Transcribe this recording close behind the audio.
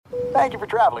Thank you for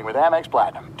traveling with Amex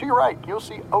Platinum. To your right, you'll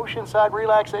see oceanside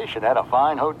relaxation at a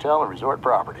fine hotel and resort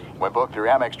property. When booked through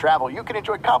Amex Travel, you can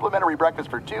enjoy complimentary breakfast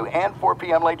for 2 and 4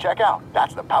 p.m. late checkout.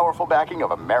 That's the powerful backing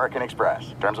of American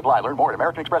Express. Terms apply. Learn more at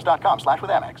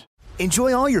americanexpress.com/withAmex.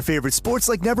 Enjoy all your favorite sports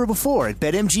like never before at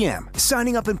BetMGM.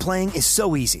 Signing up and playing is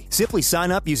so easy. Simply sign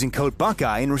up using code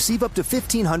Buckeye and receive up to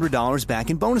 $1,500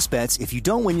 back in bonus bets if you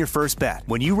don't win your first bet.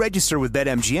 When you register with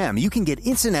BetMGM, you can get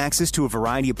instant access to a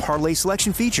variety of parlay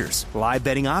selection features, live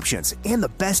betting options, and the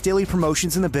best daily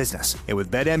promotions in the business. And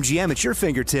with BetMGM at your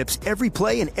fingertips, every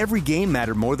play and every game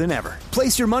matter more than ever.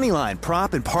 Place your moneyline,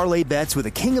 prop, and parlay bets with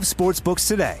the king of sportsbooks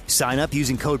today. Sign up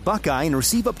using code Buckeye and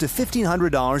receive up to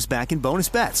 $1,500 back in bonus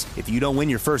bets if you don't win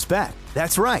your first bet.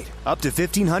 That's right, up to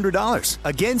 $1,500.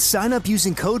 Again, sign up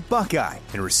using code Buckeye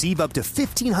and receive up to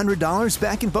 $1,500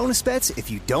 back in bonus bets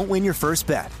if you don't win your first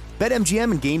bet.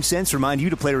 BetMGM and GameSense remind you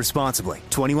to play responsibly.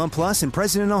 21 plus and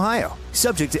present in Ohio.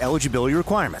 Subject to eligibility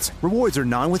requirements. Rewards are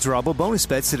non-withdrawable bonus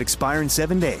bets that expire in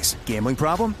 7 days. Gambling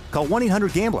problem? Call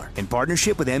 1-800-GAMBLER in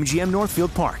partnership with MGM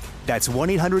Northfield Park. That's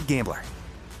 1-800-GAMBLER.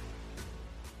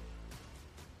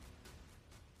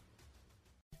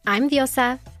 I'm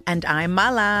Diosa. And I'm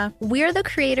Mala. We're the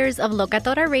creators of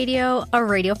Locatora Radio, a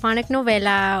radiophonic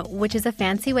novela, which is a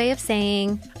fancy way of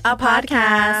saying a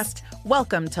podcast.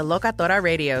 Welcome to Locatora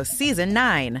Radio Season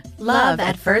 9. Love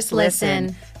at First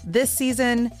Listen. This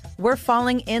season, we're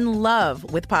falling in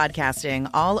love with podcasting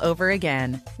all over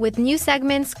again. With new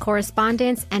segments,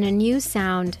 correspondence, and a new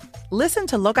sound. Listen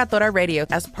to Locatora Radio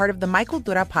as part of the My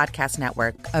Cultura Podcast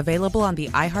Network. Available on the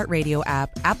iHeartRadio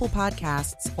app, Apple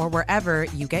Podcasts, or wherever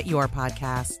you get your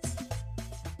podcasts.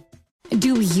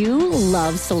 Do you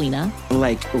love Selena?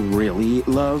 Like, really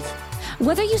love?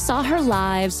 Whether you saw her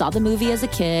live, saw the movie as a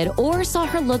kid, or saw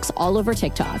her looks all over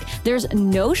TikTok, there's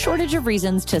no shortage of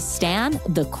reasons to stan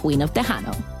the Queen of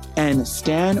Tejano. And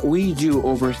Stan, we do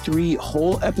over 3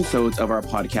 whole episodes of our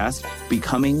podcast,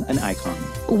 Becoming an Icon.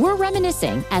 We're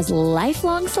reminiscing as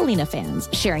lifelong Selena fans,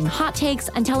 sharing hot takes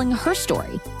and telling her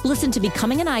story. Listen to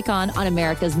Becoming an Icon on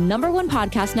America's #1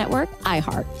 podcast network,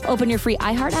 iHeart. Open your free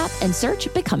iHeart app and search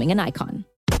Becoming an Icon.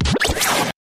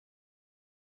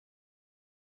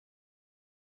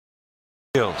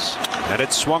 And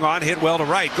it's swung on, hit well to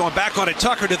right. Going back on it,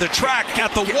 Tucker to the track,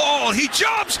 at the wall. He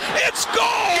jumps. It's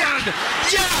gone!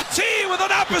 Yeah! T with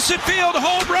an opposite field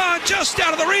home run just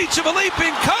out of the reach of a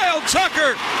leaping Kyle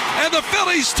Tucker. And the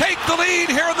Phillies take the lead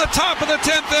here in the top of the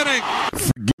 10th inning.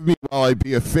 Forgive me while I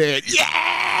be a fan. Yeah!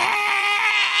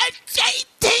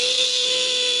 JT!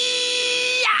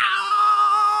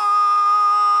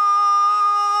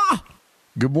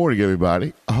 Good morning,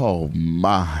 everybody. Oh,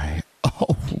 my.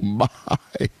 Oh, my.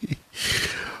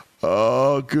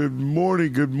 Oh, good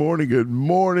morning, good morning, good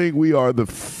morning. We are the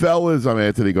fellas. I'm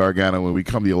Anthony Gargano, and we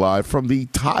come to you live from the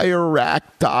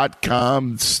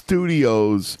TireRack.com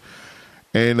studios.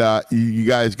 And you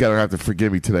guys got to have to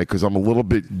forgive me today because I'm a little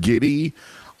bit giddy.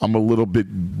 I'm a little bit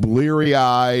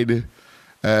bleary-eyed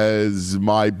as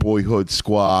my boyhood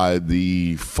squad,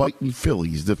 the Fighting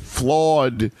Phillies, the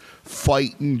flawed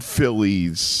Fighting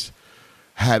Phillies,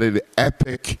 had an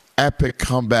epic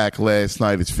comeback last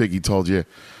night, as Figgy told you,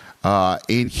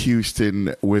 in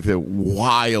Houston with a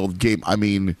wild game. I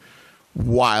mean,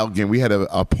 wild game. We had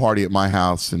a party at my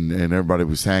house, and everybody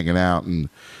was hanging out, and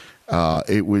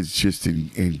it was just an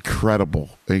incredible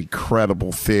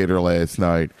theater last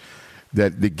night.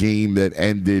 That the game that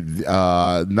ended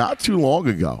not too long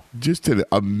ago. Just an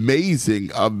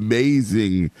amazing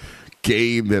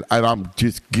game that I'm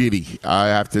just giddy. I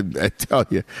have to tell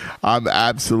you, I'm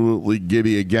absolutely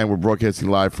giddy. Again, we're broadcasting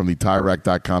live from the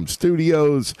TireRack.com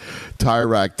studios.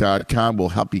 TireRack.com will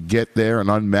help you get there. An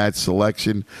unmatched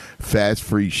selection, fast,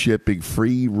 free shipping,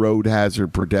 free road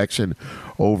hazard protection,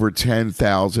 over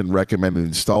 10,000 recommended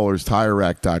installers.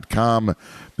 TireRack.com,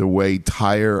 the way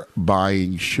tire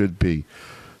buying should be.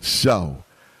 So,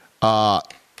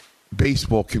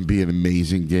 baseball can be an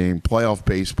amazing game. Playoff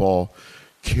baseball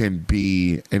can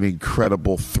be an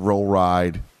incredible thrill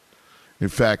ride. In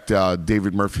fact,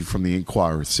 David Murphy from the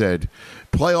Inquirer said,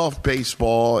 playoff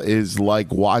baseball is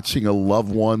like watching a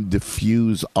loved one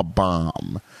defuse a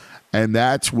bomb. And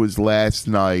that was last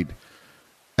night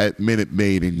at Minute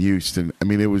Maid in Houston. I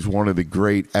mean, it was one of the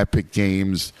great epic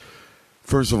games.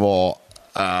 First of all,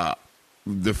 the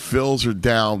Phils are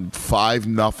down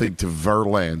 5-0 to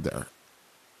Verlander.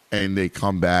 And they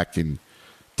come back and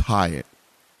tie it.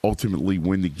 Ultimately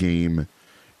win the game.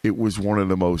 It was one of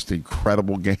the most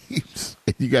incredible games.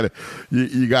 You gotta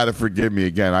forgive me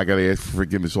again. I gotta ask for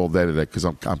forgiveness all day today because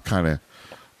I'm kind of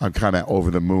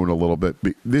over the moon a little bit.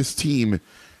 But this team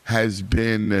has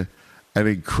been an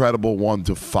incredible one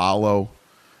to follow.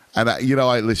 And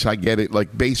listen, I get it.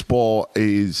 Like, baseball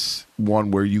is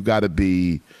one where you got to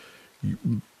be,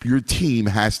 your team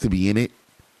has to be in it,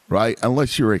 right?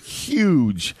 Unless you're a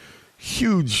huge,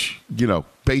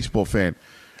 baseball fan.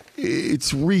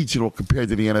 It's regional compared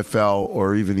to the NFL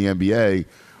or even the NBA,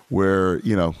 where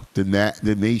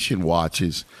the nation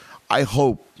watches. I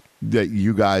hope that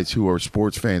you guys who are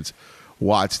sports fans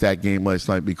watched that game last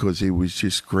night, because it was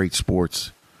just great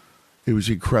sports. It was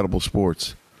incredible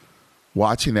sports.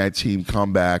 Watching that team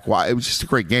come back, it was just a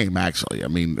great game, actually. I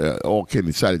mean, all kidding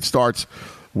aside, it starts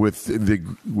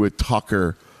with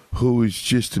Tucker, who is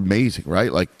just amazing,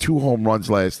 right? Like 2 home runs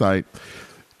last night.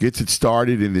 Gets it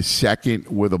started in the second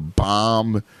with a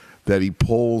bomb that he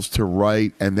pulls to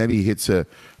right, and then he hits a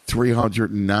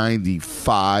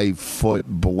 395-foot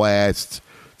blast,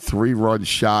 3-run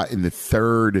shot in the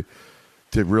third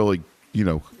to really,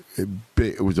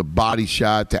 it was a body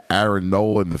shot to Aaron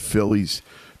Nola and the Phillies.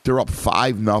 They're up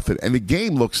 5-0, and the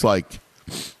game looks like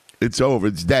it's over.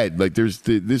 It's dead. Like,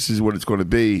 this is what it's going to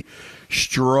be.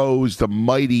 Stros, the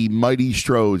mighty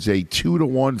Stros, a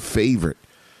 2-1 favorite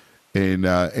in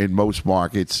most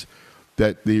markets,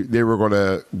 that they were going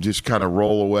to just kind of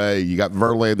roll away. You got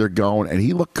Verlander going, and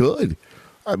he looked good.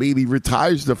 I mean, he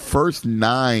retires the first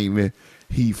 9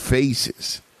 he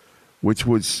faces, which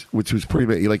was pretty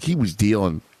bad. Like, he was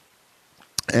dealing,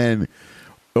 and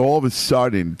all of a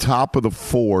sudden, top of the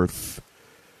 4th,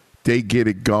 they get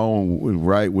it going,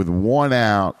 right, with 1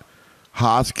 out.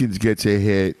 Hoskins gets a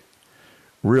hit.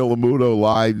 Real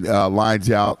Realmuto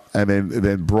lines out, and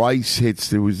then Bryce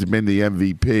hits, who's been the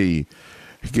MVP.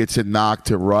 He gets a knock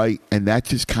to right, and that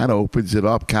just kind of opens it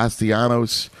up.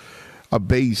 Castellanos, a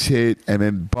base hit, and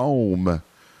then Bohm,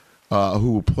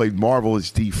 who played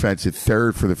marvelous defense at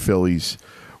third for the Phillies,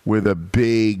 with a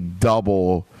big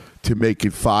double to make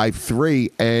it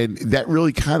 5-3, and that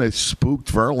really kind of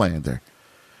spooked Verlander.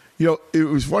 It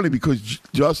was funny because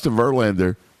Justin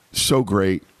Verlander, so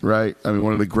great, right? I mean,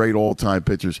 one of the great all-time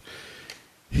pitchers.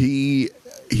 He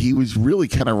was really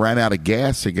kind of ran out of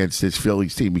gas against this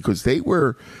Phillies team, because they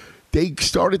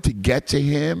started to get to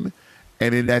him,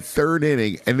 and in that third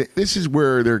inning, and this is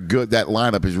where they're good. That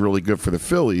lineup is really good for the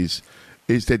Phillies,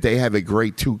 is that they have a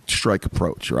great 2-strike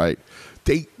approach, right?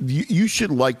 You should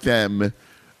like them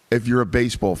if you're a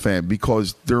baseball fan,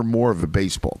 because they're more of a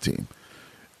baseball team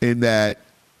in that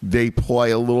they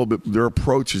play a little bit. Their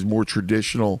approach is more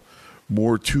traditional,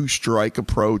 more 2-strike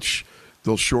approach.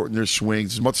 They'll shorten their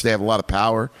swings. As much as they have a lot of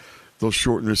power, they'll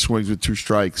shorten their swings with 2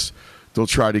 strikes. They'll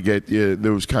try to get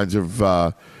those kinds of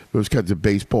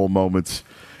baseball moments.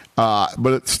 But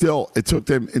it took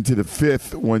them into the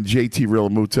 5th when JT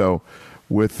Realmuto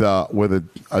with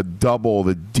a double,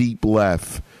 the deep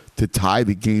left, to tie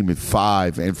the game at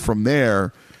 5. And from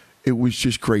there, it was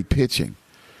just great pitching.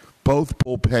 Both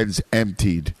bullpens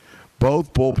emptied.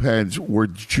 Both bullpens were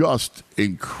just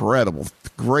incredible.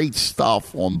 Great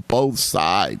stuff on both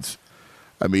sides.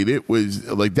 I mean, it was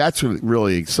like, that's what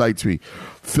really excites me.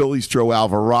 Phillies throw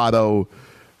Alvarado.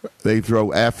 They throw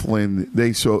Eflin.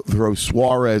 They throw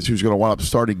Suarez, who's going to wind up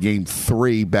starting Game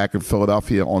 3 back in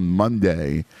Philadelphia on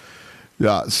Monday.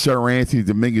 Sir Anthony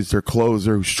Dominguez, their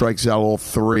closer, who strikes out all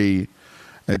 3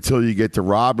 until you get to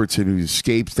Robertson, who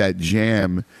escapes that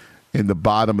jam in the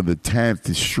bottom of the 10th.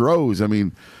 To Stros, I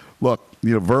mean, look,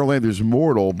 Verlander's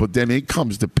mortal, but then it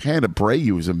comes to Pan. Abreu,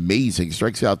 who's amazing.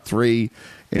 Strikes out 3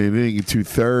 in an inning and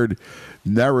 2/3.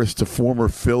 Neris, the former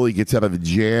Philly, gets out of the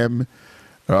jam.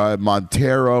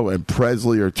 Montero and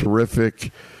Presley are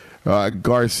terrific.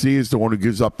 Garcia is the one who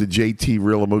gives up the JT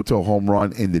Realmuto home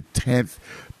run in the 10th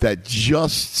that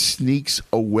just sneaks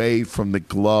away from the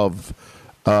glove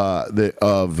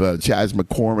of Chas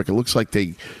McCormick. It looks like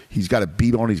he's got a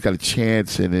beat on, he's got a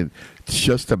chance, and it's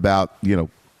just about,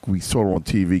 we saw it on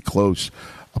TV close,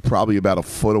 probably about a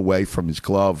foot away from his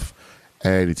glove,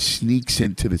 and it sneaks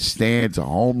into the stands, a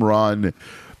home run.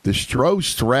 The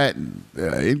Stros threaten.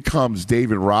 In comes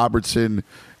David Robertson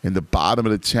in the bottom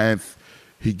of the 10th.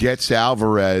 He gets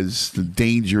Alvarez, the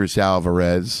dangerous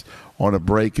Alvarez, on a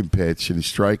breaking pitch and a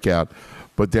strikeout.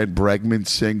 But then Bregman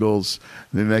singles.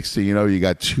 The next thing you know, you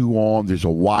got 2 on. There's a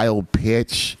wild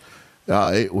pitch.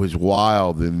 It was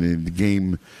wild. And in the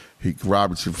game,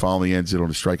 Robertson finally ends it on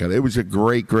a strikeout. It was a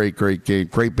great, great, great game.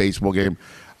 Great baseball game.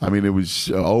 I mean, it was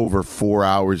over 4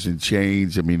 hours and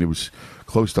change. I mean, it was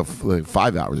close to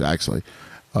 5 hours, actually.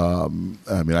 I mean,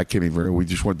 I can't even. We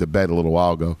just went to bed a little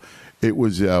while ago. It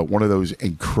was one of those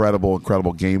incredible,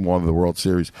 incredible Game 1 of the World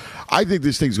Series. I think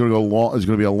this thing's going to go long. It's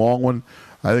going to be a long one.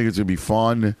 I think it's going to be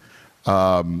fun.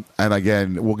 And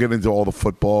again, we'll get into all the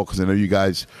football because I know you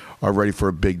guys are ready for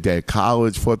a big day of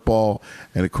college football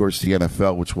and, of course, the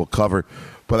NFL, which we'll cover.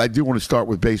 But I do want to start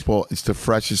with baseball. It's the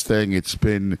freshest thing. It's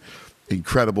been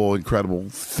incredible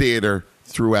theater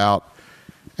throughout.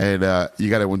 And you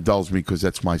got to indulge me because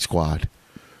that's my squad.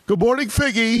 Good morning,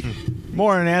 Figgy.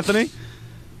 Morning, Anthony.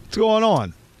 What's going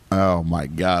on? Oh, my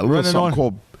God. Running on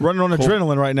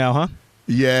adrenaline right now, huh?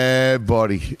 Yeah,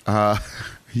 buddy.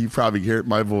 You probably hear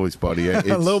my voice, buddy.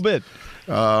 A little bit.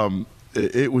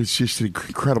 It was just an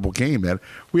incredible game, man.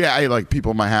 I had like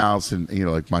people in my house, and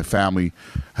like my family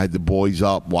had the boys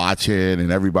up watching,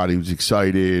 and everybody was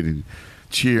excited and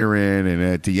cheering. And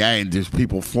at the end, there's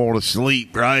people falling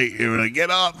asleep. Right? They were like, "Get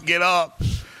up,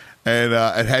 and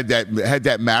it had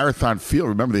that marathon feel.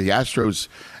 Remember the Astros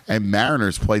and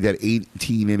Mariners played that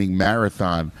 18-inning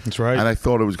marathon. That's right. And I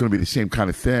thought it was going to be the same kind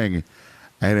of thing,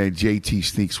 and then JT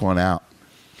sneaks one out.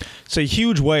 It's a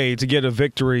huge way to get a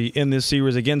victory in this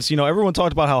series against, everyone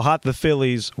talked about how hot the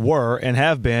Phillies were and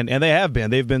have been, and they have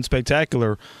been. They've been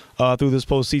spectacular through this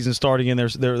postseason, starting in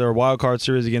their wild card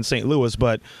series against St. Louis,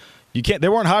 but they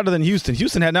weren't hotter than Houston.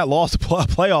 Houston had not lost a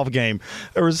playoff game.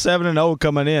 They were 7-0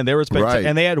 coming in. They were spectacular, right.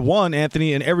 And they had won,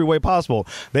 Anthony, in every way possible.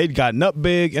 They'd gotten up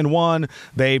big and won.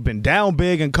 They'd been down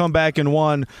big and come back and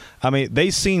won. I mean,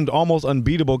 they seemed almost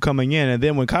unbeatable coming in, and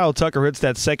then when Kyle Tucker hits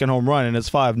that second home run and it's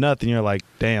 5-0, you're like,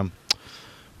 damn.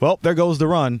 Well, there goes the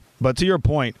run. But to your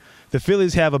point, the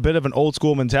Phillies have a bit of an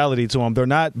old-school mentality to them. They're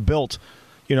not built,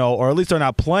 or at least they're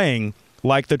not playing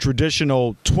like the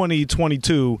traditional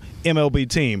 2022 MLB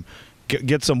team.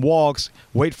 Get some walks,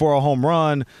 wait for a home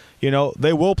run.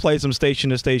 They will play some station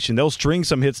to station. They'll string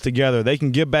some hits together. They can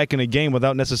get back in a game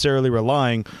without necessarily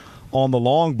relying on the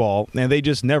long ball, and they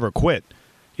just never quit.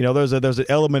 There's an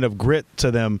element of grit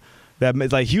to them. That,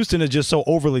 like, Houston is just so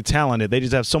overly talented. They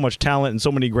just have so much talent and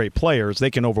so many great players.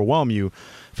 They can overwhelm you.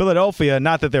 Philadelphia,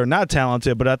 not that they're not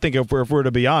talented, but I think if we're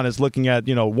to be honest, looking at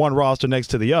one roster next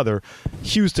to the other,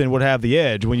 Houston would have the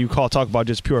edge when you talk about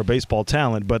just pure baseball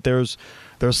talent. But there's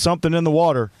something in the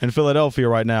water in Philadelphia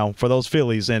right now for those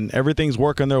Phillies, and everything's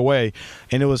working their way.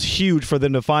 And it was huge for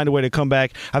them to find a way to come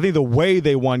back. I think the way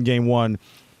they won Game 1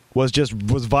 was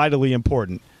vitally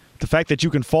important. The fact that you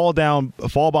can fall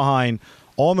behind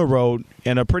on the road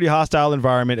in a pretty hostile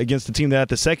environment against a team that had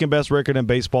the second best record in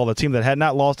baseball, a team that had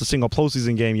not lost a single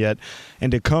postseason game yet,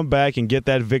 and to come back and get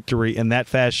that victory in that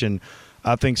fashion,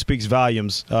 I think speaks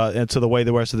volumes into the way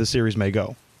the rest of the series may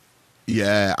go.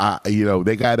 Yeah,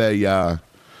 they got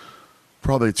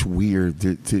probably it's weird.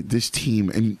 This team,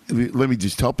 and let me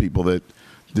just tell people that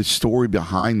the story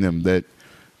behind them, that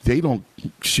they don't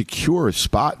secure a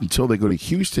spot until they go to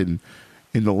Houston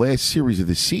in the last series of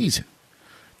the season.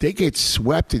 They get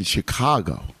swept in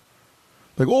Chicago.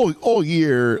 Like all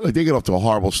year, they get off to a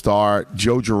horrible start.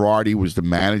 Joe Girardi was the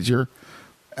manager,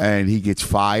 and he gets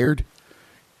fired.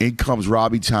 In comes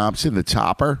Robbie Thompson, the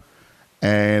topper,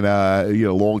 and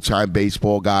long-time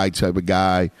baseball guy type of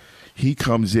guy. He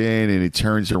comes in, and it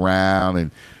turns around,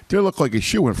 and they look like a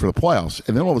shoo-in for the playoffs.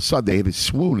 And then all of a sudden, they hit a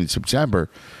swoon in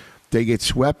September. They get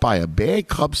swept by a bad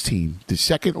Cubs team the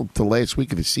second to last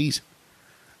week of the season.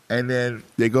 And then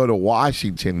they go to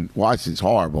Washington. Washington's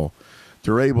horrible.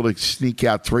 They're able to sneak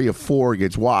out 3 or 4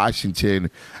 against Washington,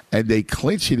 and they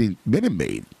clinch it in Minute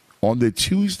Maid on the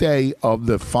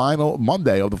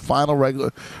Monday of the final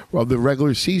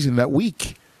regular season that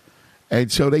week.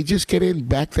 And so they just get in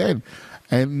back then.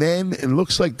 And then it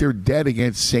looks like they're dead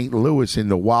against St. Louis in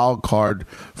the wild card,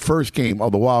 first game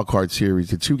of the wild card series,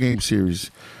 the 2-game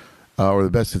series, or the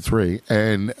best of 3.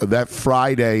 And that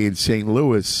Friday in St.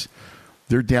 Louis,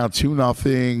 they're down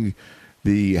 2-0.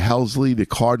 The Helsley, the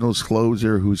Cardinals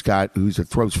closer, who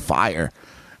throws fire,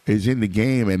 is in the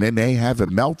game, and then they have a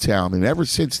meltdown. And ever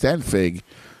since then, Fig,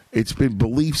 it's been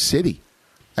Belief City,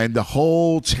 and the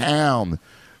whole town,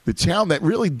 the town that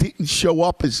really didn't show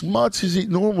up as much as it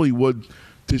normally would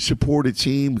to support a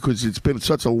team because it's been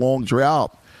such a long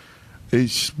drought,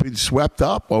 it's been swept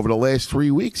up over the last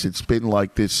 3 weeks. It's been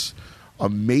like this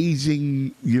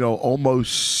amazing,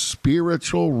 almost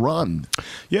spiritual run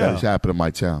that has happened in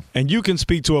my town. And you can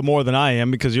speak to it more than I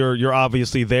am because you're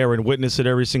obviously there and witness it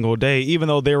every single day. Even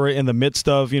though they were in the midst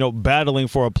of, battling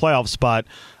for a playoff spot,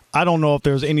 I don't know if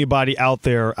there's anybody out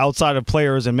there outside of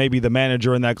players and maybe the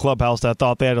manager in that clubhouse that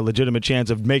thought they had a legitimate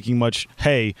chance of making much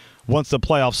hay once the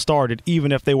playoffs started,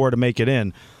 even if they were to make it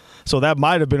in. So that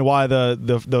might have been why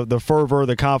the fervor,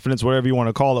 the confidence, whatever you want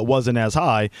to call it, wasn't as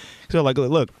high. So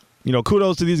look,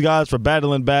 kudos to these guys for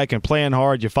battling back and playing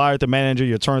hard. You fired the manager.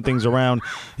 You turned things around.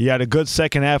 You had a good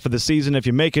second half of the season. If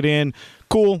you make it in,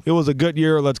 cool. It was a good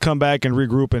year. Let's come back and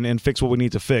regroup and fix what we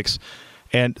need to fix.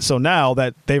 And so now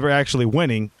that they were actually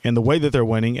winning in the way that they're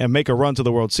winning and make a run to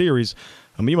the World Series,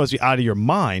 I mean, you must be out of your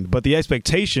mind. But the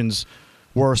expectations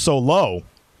were so low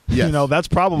Yes. You know, that's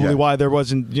probably why there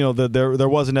wasn't, you know, there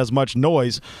wasn't as much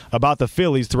noise about the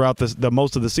Phillies throughout the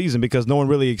most of the season, because no one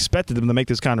really expected them to make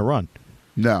this kind of run.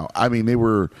 No, I mean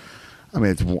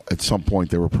at some point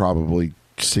they were probably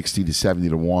 60 to 70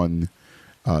 to 1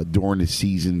 during the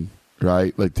season,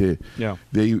 right? Like they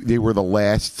were the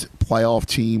last playoff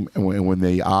team, and when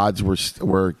the odds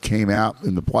came out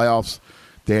in the playoffs,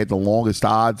 they had the longest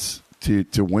odds to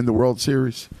win the World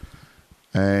Series.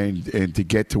 And to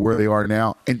get to where they are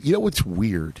now. And you know what's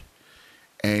weird?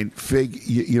 And Fig,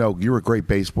 you know, you're a great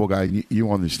baseball guy.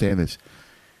 You understand this.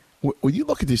 When you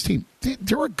look at this team,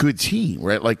 they're a good team,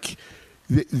 right? Like,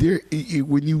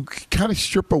 when you kind of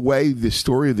strip away the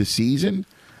story of the season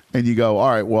and you go,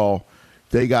 all right, well,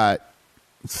 they got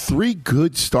 3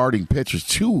 good starting pitchers,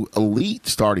 2 elite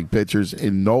starting pitchers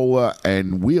in Nola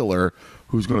and Wheeler,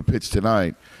 who's going to pitch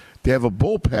tonight. They have a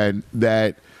bullpen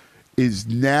that is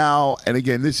now, and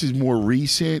again, this is more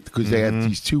recent because they have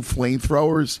these 2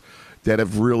 flamethrowers that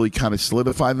have really kind of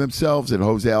solidified themselves, and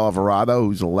Jose Alvarado,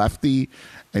 who's a lefty,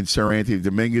 and Sir Anthony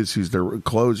Dominguez, who's their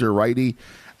closer, righty.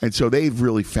 And so they've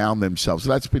really found themselves. So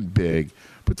that's been big.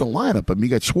 But the lineup, I mean, you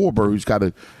got Schwarber, who's got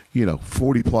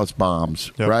 40-plus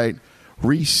bombs, right?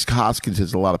 Rhys Hoskins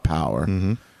has a lot of power.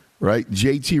 Right?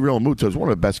 JT Realmuto is one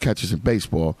of the best catchers in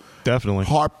baseball. Definitely.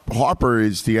 Harper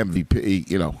is the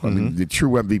MVP, I mean, the true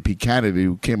MVP candidate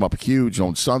who came up huge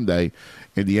on Sunday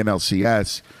in the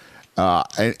NLCS.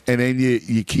 And then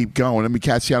you keep going. I mean,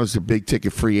 Castellanos is a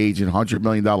big-ticket free agent, $100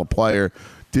 million player,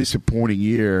 disappointing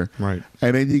year. Right.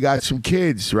 And then you got some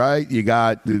kids, right? You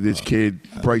got this kid,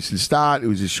 Bryson Stott,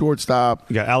 who's a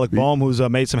shortstop. You got Alec Bohm, who's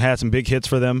had some big hits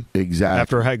for them. Exactly.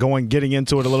 After getting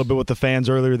into it a little bit with the fans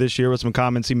earlier this year with some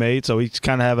comments he made. So he's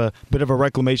kind of have a bit of a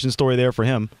reclamation story there for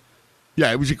him.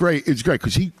 Yeah, it was great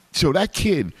because that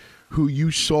kid who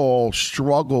you saw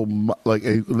struggle like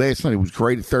last night, he was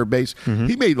great at third base.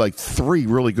 He made like 3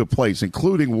 really good plays,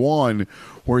 including one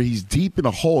where he's deep in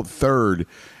a hole at third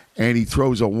and he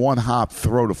throws a 1-hop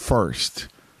throw to first.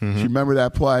 Do you remember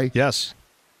that play? Yes.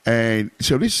 And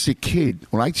so this is a kid,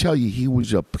 when I tell you he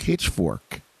was a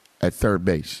pitchfork at third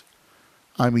base,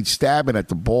 I mean, stabbing at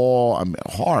the ball, I mean,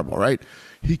 horrible, right?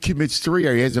 He commits 3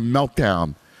 or he has a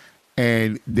meltdown,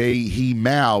 and he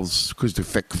mouths because the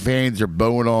fans are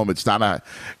booing him. It's not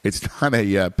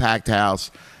a packed house,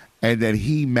 and then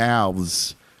he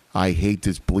mouths, "I hate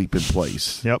this bleeping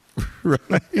place." Yep. Right.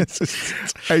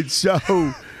 And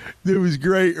so it was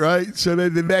great, right? So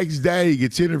then the next day he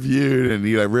gets interviewed, and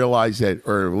realized that,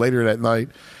 or later that night,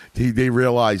 they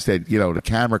realized that the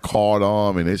camera caught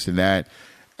him and this and that,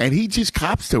 and he just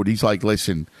cops to it. He's like,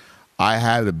 "Listen, I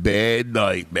had a bad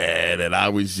night, man, and I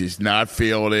was just not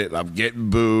feeling it. I'm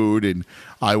getting booed, and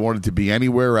I wanted to be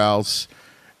anywhere else."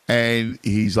 And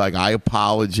he's like, "I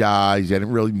apologize. I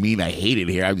didn't really mean I hated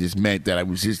here. I just meant that it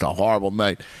was just a horrible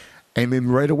night." And then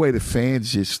right away the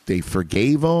fans they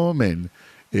forgave him, and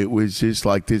it was just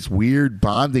like this weird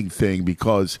bonding thing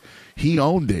because he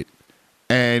owned it.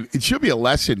 And it should be a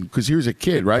lesson, because here's a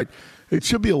kid, right? It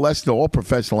should be a lesson to all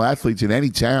professional athletes in any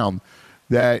town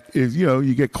that if,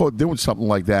 you get caught doing something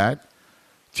like that,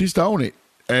 just own it.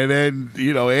 And then,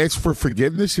 ask for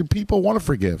forgiveness, and people want to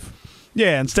forgive.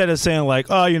 Yeah, instead of saying like,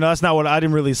 "Oh, that's not what I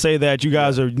didn't really say that. You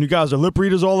guys are lip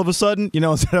readers all of a sudden."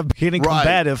 Instead of getting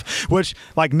combative, which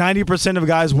like 90% of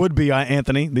guys would be,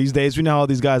 Anthony, these days. We know how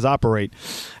these guys operate.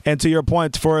 And to your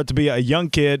point, for it to be a young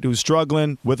kid who's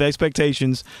struggling with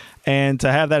expectations, and to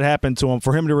have that happen to him,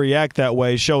 for him to react that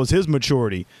way shows his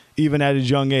maturity, even at his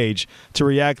young age, to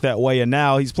react that way. And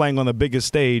now he's playing on the biggest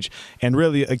stage, and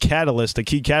really a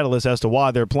key catalyst as to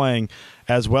why they're playing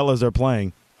as well as they're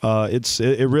playing.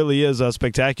 It really is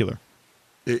spectacular.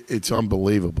 It's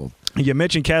unbelievable. You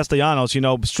mentioned Castellanos,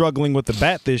 struggling with the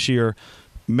bat this year,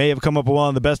 may have come up with one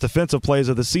of the best defensive plays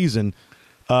of the season,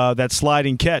 that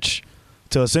sliding catch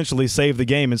to essentially save the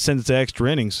game and send it to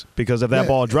extra innings, because if that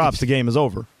ball drops, the game is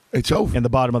over. It's over. In the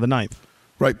bottom of the 9th.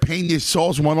 Right, Pena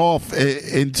saws one off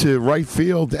into right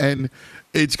field, and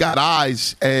it's got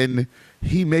eyes, and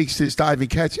he makes this diving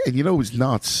catch, and it was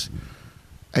nuts.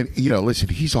 And, listen,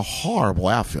 he's a horrible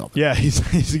outfielder. Yeah,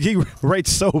 he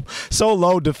rates so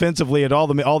low defensively at all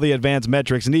the advanced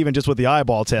metrics, and even just with the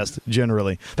eyeball test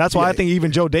generally. That's why I think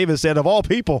even Joe Davis said, of all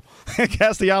people,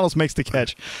 Castellanos makes the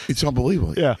catch. It's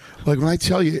unbelievable. Yeah. Like when I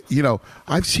tell you,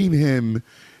 I've seen him,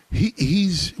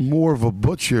 he's more of a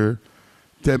butcher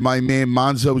than my man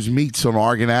Monzo's Meats on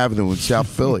Oregon Avenue in South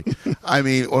Philly. I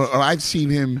mean, I've seen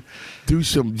him do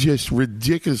some just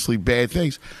ridiculously bad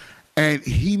things. And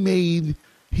he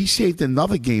saved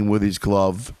another game with his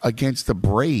glove against the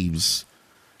Braves.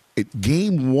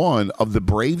 Game 1 of the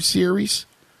Braves series,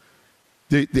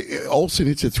 Olsen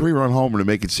hits a 3-run homer to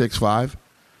make it 6-5.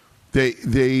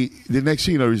 The next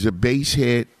thing you know, there's a base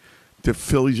hit. The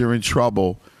Phillies are in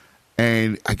trouble.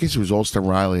 And I guess it was Austin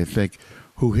Riley, I think,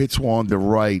 who hits one to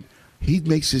right. He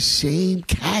makes the same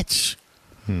catch.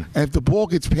 And if the ball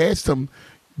gets past him,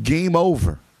 game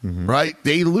over. Right?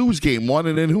 They lose game one,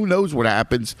 and then who knows what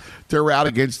happens. They're out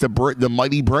against the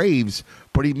mighty Braves.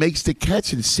 But he makes the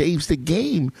catch and saves the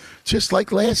game, just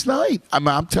like last night.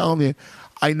 I'm telling you.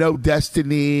 I know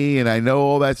destiny and I know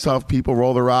all that stuff. People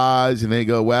roll their eyes and they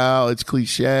go, well, it's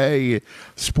cliche,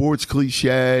 sports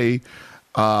cliche.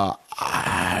 Dude,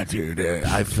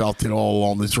 I felt it all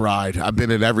along this ride. I've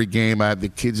been at every game. I have the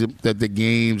kids at the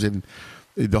games, and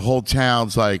the whole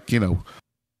town's like,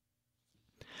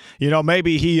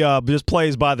 maybe he just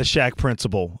plays by the Shaq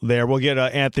principle there. We'll get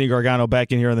Anthony Gargano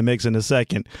back in here in the mix in a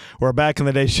second. Where back in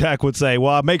the day, Shaq would say,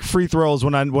 well, I make free throws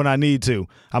when I need to.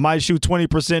 I might shoot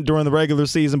 20% during the regular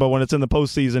season, but when it's in the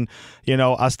postseason,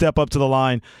 I step up to the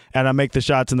line and I make the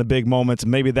shots in the big moments.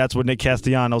 Maybe that's what Nick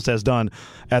Castellanos has done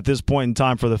at this point in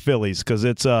time for the Phillies, because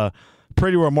it's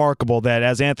pretty remarkable that,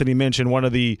 as Anthony mentioned, one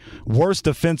of the worst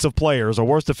defensive players or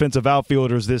worst defensive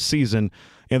outfielders this season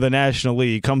in the National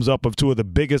League comes up with two of the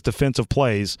biggest defensive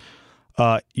plays,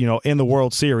 in the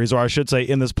World Series, or I should say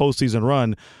in this postseason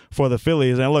run for the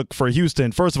Phillies. And look, for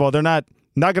Houston, first of all, they're not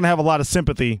going to have a lot of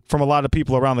sympathy from a lot of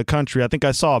people around the country. I think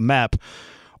I saw a map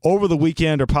over the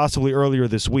weekend or possibly earlier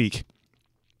this week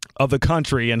of the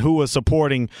country and who was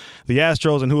supporting the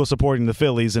Astros and who was supporting the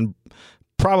Phillies, and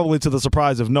probably to the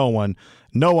surprise of no one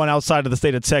outside of the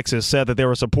state of Texas said that they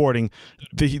were supporting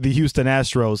the Houston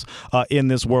Astros in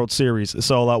this World Series.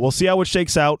 So we'll see how it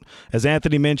shakes out. As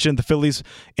Anthony mentioned, the Phillies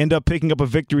end up picking up a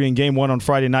victory in Game 1 on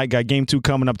Friday night. Got Game 2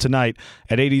 coming up tonight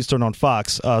at 8 Eastern on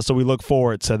Fox. So we look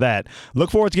forward to that.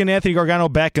 Look forward to getting Anthony Gargano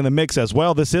back in the mix as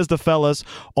well. This is The Fellas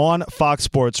on Fox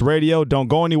Sports Radio. Don't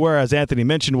go anywhere. As Anthony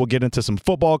mentioned, we'll get into some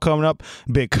football coming up.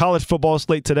 Big college football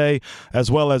slate today,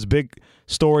 as well as big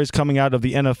stories coming out of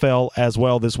the NFL as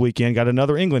well this weekend. Got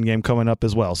another England game coming up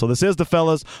as well. So this is The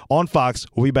Fellas on Fox.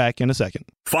 We'll be back in a second.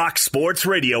 Fox Sports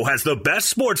Radio has the best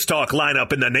sports talk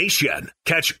lineup in the nation.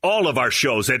 Catch all of our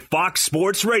shows at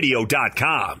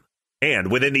foxsportsradio.com. And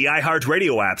within the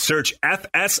iHeartRadio app, search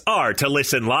FSR to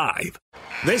listen live.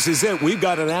 This is it. We've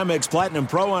got an Amex Platinum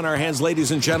Pro on our hands,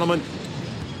 ladies and gentlemen.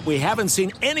 We haven't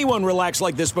seen anyone relax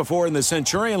like this before in the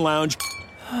Centurion Lounge.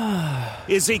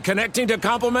 Is he connecting to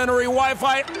complimentary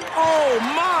Wi-Fi? Oh,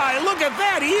 my! Look at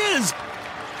that! He is!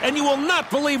 And you will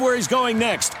not believe where he's going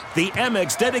next. The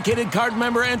Amex dedicated card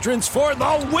member entrance for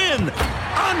the win!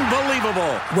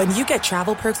 Unbelievable! When you get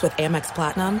travel perks with Amex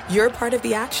Platinum, you're part of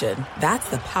the action. That's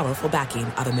the powerful backing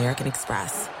of American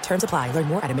Express. Terms apply. Learn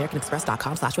more at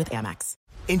americanexpress.com/withAmex.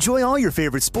 Enjoy all your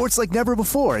favorite sports like never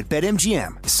before at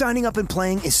BetMGM. Signing up and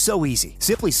playing is so easy.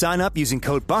 Simply sign up using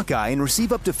code Buckeye and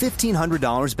receive up to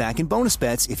 $1,500 back in bonus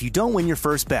bets if you don't win your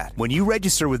first bet. When you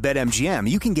register with BetMGM,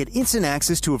 you can get instant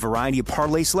access to a variety of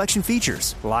parlay selection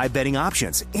features, live betting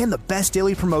options, and the best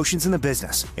daily promotions in the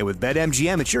business. And with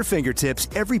BetMGM at your fingertips,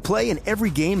 every play and every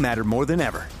game matter more than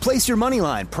ever. Place your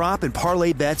moneyline, prop, and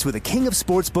parlay bets with the king of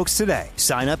sportsbooks today.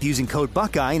 Sign up using code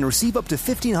Buckeye and receive up to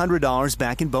 $1,500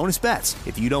 back in bonus bets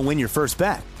if you don't win your first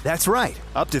bet. That's right,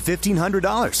 up to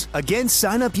 $1,500. Again,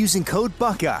 sign up using code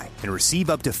Buckeye and receive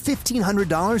up to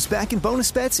 $1,500 back in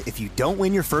bonus bets if you don't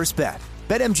win your first bet.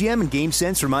 BetMGM and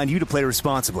GameSense remind you to play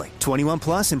responsibly. 21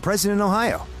 plus and present in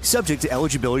Ohio. Subject to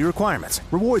eligibility requirements.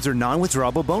 Rewards are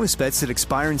non-withdrawable bonus bets that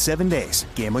expire in 7 days.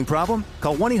 Gambling problem?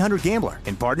 Call 1-800-GAMBLER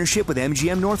in partnership with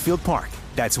MGM Northfield Park.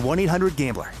 That's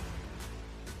 1-800-GAMBLER.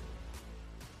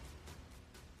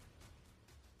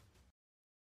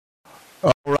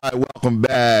 All right, welcome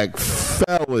back,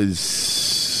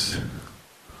 fellas.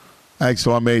 Thanks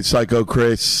to our mate Psycho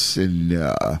Chris and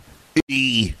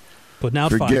E Putting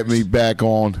out for fires. getting me back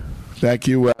on. Thank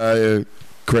you,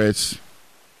 Chris.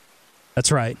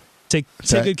 That's right. Take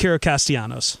good care of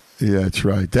Castellanos. Yeah, that's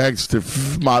right. Thanks to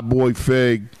my boy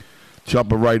Fig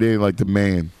jumping right in like the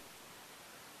man.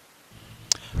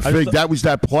 Fig, that was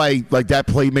that play. Like that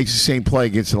play makes the same play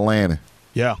against Atlanta.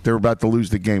 Yeah. They're about to lose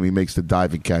the game. He makes the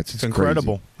diving catch. It's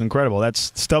incredible. Crazy. Incredible.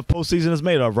 That's stuff postseason is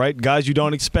made of, right? Guys you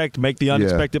don't expect make the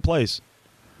unexpected plays.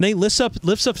 Nate lifts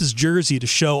up his jersey to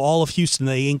show all of Houston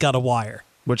they ain't got a wire.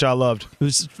 Which I loved. It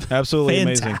was absolutely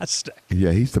fantastic. Amazing.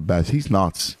 Yeah, he's the best. He's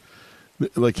nuts.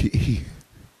 Like he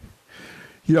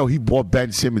he bought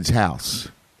Ben Simmons' house.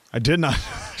 I did not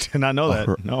know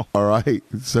that. No. All right.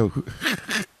 So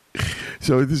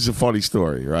this is a funny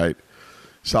story, right?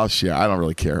 So I'll share. I don't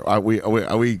really care.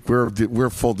 We're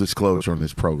full disclosure on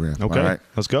this program. Okay, all right?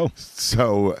 Let's go.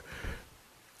 So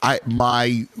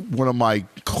one of my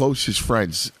closest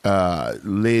friends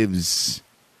lives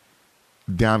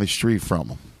down the street from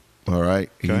him. All right,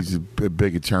 okay. He's a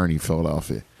big attorney in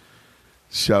Philadelphia.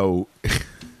 So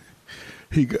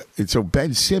so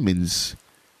Ben Simmons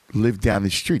lived down the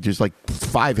street. There's like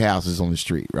 5 houses on the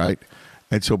street, right?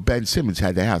 And so Ben Simmons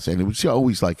had the house, and it was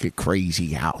always like a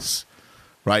crazy house,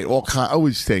 right?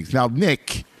 Always things. Now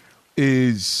Nick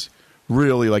is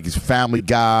really like his family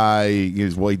guy. He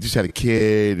just had a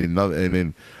kid, and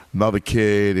then another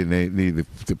kid, and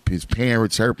his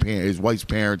parents, her parents, his wife's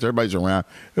parents, everybody's around.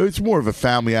 It's more of a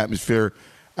family atmosphere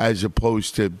as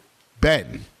opposed to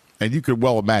Ben. And you could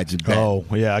well imagine Ben. Oh,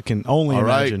 yeah, I can only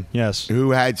imagine, yes.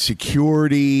 Who had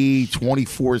security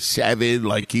 24/7,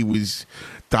 like he was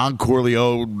Don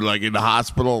Corleone, like in the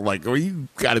hospital. Like, you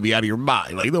got to be out of your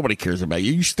mind. Like, nobody cares about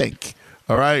you. You stink.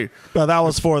 All right. Well, that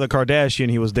was for the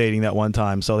Kardashian he was dating that one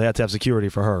time, so they had to have security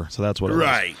for her. So that's what it was.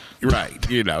 Right.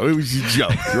 It was a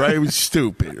joke, right? It was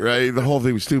stupid, right? The whole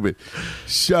thing was stupid.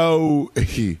 So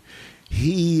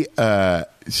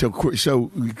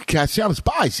So Castellanos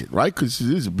buys it, right? Because it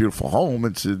is a beautiful home.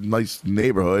 It's a nice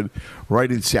neighborhood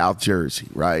right in South Jersey,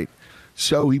 right?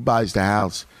 So he buys the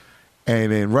house,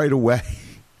 and then right away,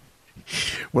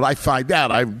 when I find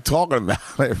out, I'm talking about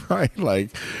it, right? Like,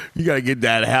 you got to get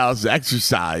that house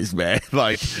exercised, man.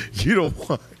 Like, you don't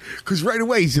want, because right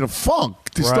away he's in a funk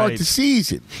to start the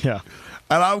season. Yeah.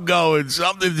 And I'm going,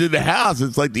 something's in the house.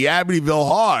 It's like the Amityville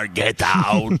Horror. Get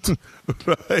out.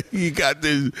 You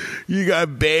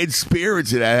got bad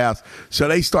spirits in that house. So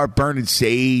they start burning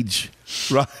sage,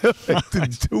 right?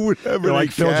 To do whatever You're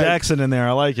like Phil Jackson in there.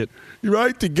 I like it.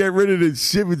 Right? To get rid of the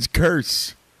Simmons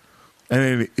curse.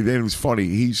 And then it was funny.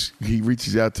 He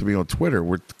reaches out to me on Twitter.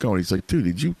 We're going, he's like, dude,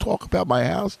 did you talk about my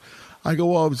house? I go,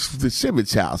 well, it's the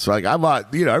Simmons house. Like, I'm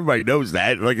not, everybody knows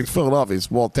that. Like, it's Philadelphia, a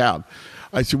small town.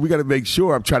 I said, we got to make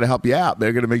sure. I'm trying to help you out.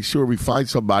 They're going to make sure we find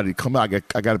somebody to come out.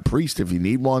 I got a priest if you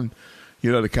need one,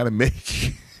 to kind of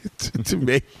make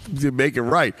to make it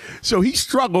right. So he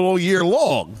struggled all year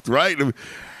long, right?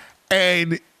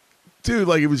 And dude,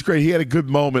 like, it was great. He had a good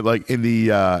moment, like in the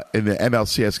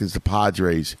NLCS against the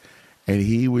Padres, and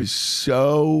he was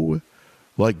so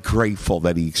like grateful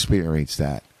that he experienced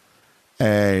that.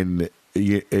 And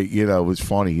it was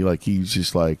funny. Like, he was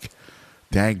just like,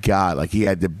 thank God. Like, he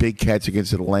had the big catch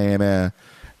against Atlanta,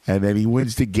 and then he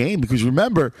wins the game. Because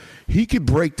remember, he could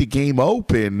break the game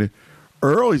open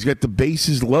early. He's got the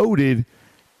bases loaded,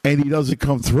 and he doesn't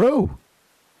come through.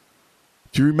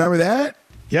 Do you remember that?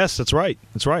 Yes, that's right.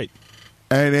 That's right.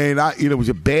 And then, it was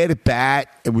a bad at bat.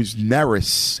 It was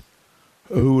Neris,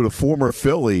 who, the former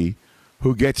Philly,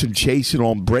 who gets him chasing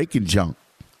on breaking junk.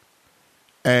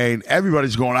 And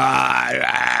everybody's going,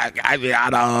 I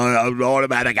don't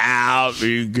automatic out.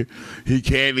 He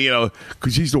can't,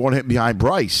 because he's the one hitting behind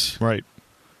Bryce. Right.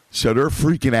 So they're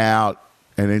freaking out.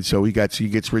 And then so he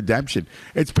gets redemption.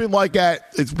 It's been like that.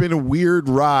 It's been a weird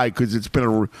ride because it's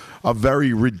been a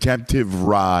very redemptive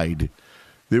ride.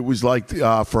 It was like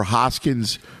for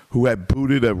Hoskins, who had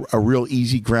booted a real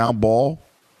easy ground ball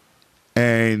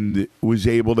and was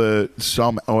able to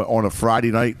on a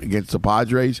Friday night against the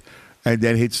Padres, and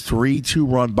then hits 3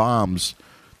 2-run bombs,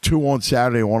 2 on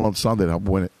Saturday, 1 on Sunday to help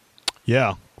win it.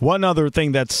 Yeah. One other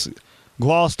thing that's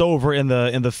glossed over in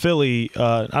the Philly,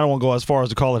 I don't want to go as far as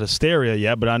to call it hysteria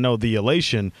yet, but I know the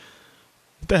elation.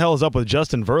 What the hell is up with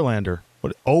Justin Verlander?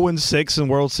 0-6 in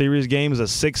World Series games, a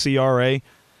 6 ERA,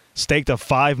 staked a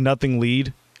 5-0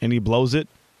 lead, and he blows it.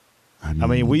 I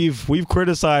mean, we've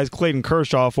criticized Clayton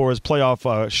Kershaw for his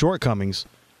playoff shortcomings,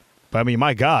 but I mean,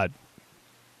 my God.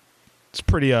 It's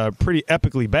pretty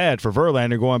epically bad for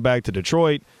Verlander going back to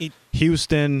Detroit,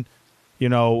 Houston.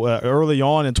 Early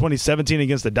on in 2017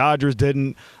 against the Dodgers,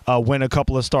 didn't win a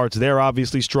couple of starts there.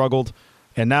 Obviously struggled,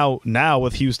 and now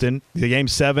with Houston, the Game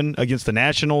 7 against the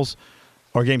Nationals,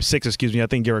 or Game 6, excuse me. I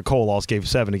think Garrett Cole lost Game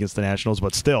 7 against the Nationals,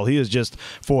 but still, he has just,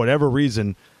 for whatever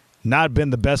reason, not been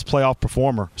the best playoff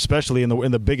performer, especially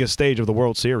in the biggest stage of the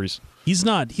World Series. He's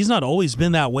not always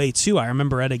been that way too. I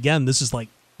remember it again. This is like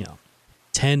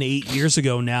 8 years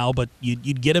ago now, but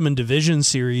you'd get him in division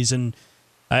series, and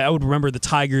I would remember the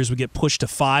Tigers would get pushed to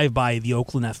 5 by the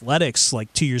Oakland Athletics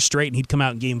like 2 years straight, and he'd come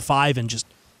out in Game 5 and just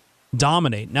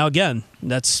dominate. Now, again,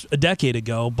 that's a decade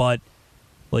ago, but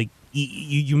like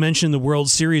you mentioned the World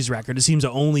Series record, it seems to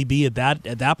only be at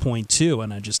that point too,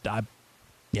 and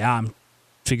I'm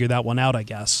figure that one out, I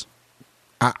guess.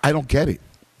 I don't get it.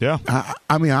 Yeah.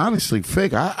 I mean, honestly,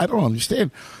 Fig, I don't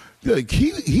understand. Like,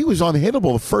 he was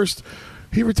unhittable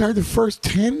He retired the first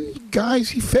 10 guys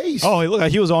he faced. Oh,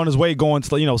 look, he was on his way going to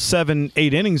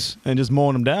 7-8 innings and just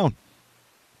mowing them down.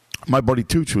 My buddy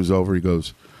Tooch was over. He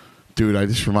goes, dude,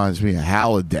 this reminds me of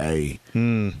Halladay.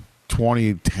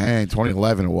 2010,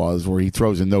 2011 it was, where he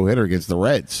throws a no-hitter against the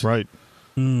Reds. Right.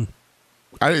 I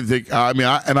didn't think,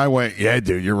 I went, yeah,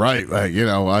 dude, you're right. Like,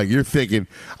 you're thinking,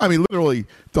 literally,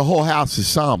 the whole house is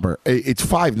somber. It's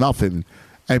 5-0,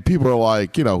 and people are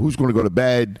like, who's going to go to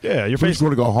bed? Yeah, who's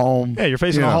going to go home? Yeah, you're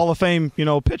facing a Hall of Fame,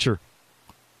 pitcher.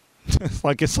 It's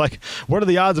like, what are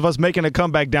the odds of us making a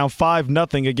comeback down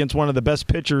 5-0 against one of the best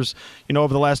pitchers,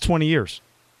 over the last 20 years?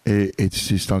 It's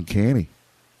just uncanny.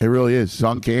 It really is. It's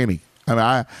uncanny.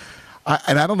 I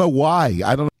don't know why.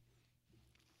 I don't.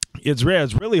 It's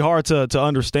really hard to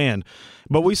understand,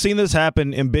 but we've seen this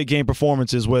happen in big game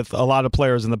performances with a lot of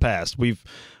players in the past.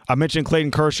 I mentioned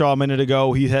Clayton Kershaw a minute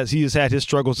ago. He has had his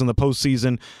struggles in the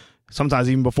postseason,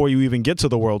 sometimes even before you even get to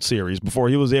the World Series, before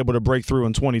he was able to break through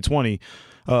in 2020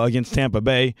 against Tampa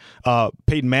Bay.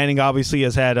 Peyton Manning obviously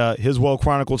has had his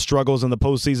well-chronicled struggles in the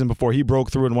postseason before he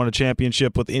broke through and won a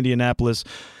championship with Indianapolis,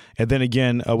 and then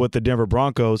again with the Denver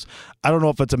Broncos. I don't know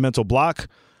if it's a mental block.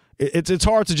 It's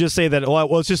hard to just say that,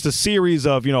 well, it's just a series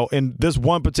of, in this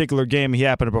one particular game he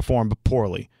happened to perform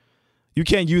poorly. You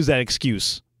can't use that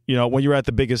excuse, when you're at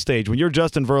the biggest stage. When you're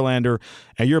Justin Verlander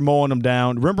and you're mowing him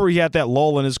down. Remember, he had that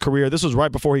lull in his career. This was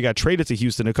right before he got traded to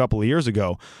Houston a couple of years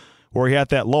ago, where he had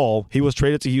that lull. He was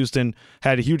traded to Houston,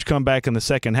 had a huge comeback in the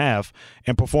second half,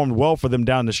 and performed well for them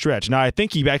down the stretch. Now, I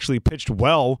think he actually pitched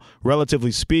well,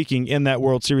 relatively speaking, in that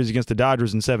World Series against the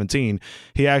Dodgers in 2017.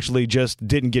 He actually just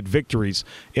didn't get victories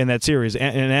in that series.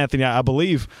 And Anthony, I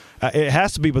believe it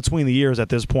has to be between the years at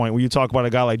this point when you talk about a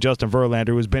guy like Justin Verlander,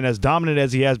 who has been as dominant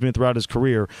as he has been throughout his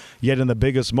career, yet in the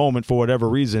biggest moment, for whatever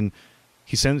reason,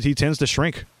 he tends to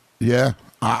shrink. Yeah,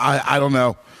 I don't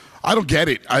know. I don't get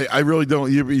it. I really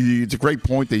don't. It's a great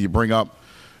point that you bring up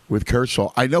with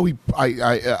Kershaw. I know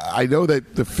I know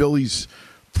that the Phillies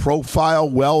profile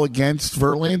well against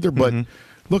Verlander, but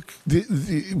look,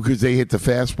 because they hit the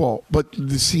fastball. But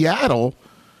the Seattle,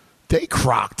 they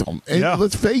crocked them. And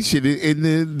let's face it, in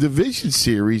the division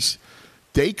series,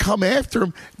 they come after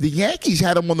him. The Yankees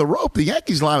had him on the rope. The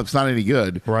Yankees lineup's not any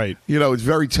good. Right. It's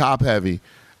very top heavy.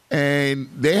 And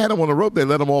they had him on the rope. They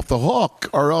let him off the hook,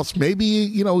 or else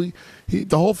maybe,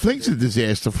 the whole thing's a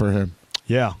disaster for him.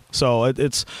 Yeah. So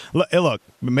look,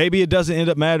 maybe it doesn't end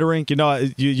up mattering.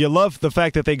 You love the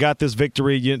fact that they got this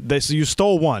victory. You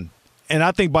stole one. And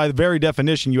I think by the very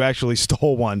definition, you actually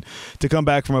stole one to come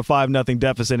back from a 5-0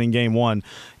 deficit in Game 1.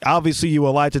 Obviously, you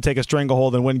would like to take a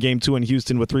stranglehold and win Game 2 in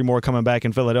Houston with 3 more coming back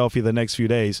in Philadelphia the next few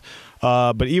days.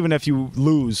 But even if you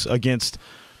lose against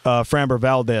Framber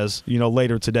Valdez,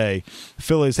 later today,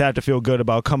 Phillies have to feel good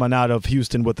about coming out of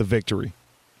Houston with the victory.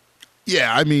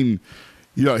 Yeah,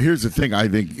 here's the thing. I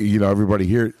think, everybody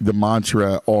here, the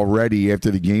mantra already after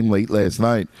the game late last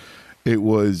night, it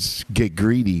was get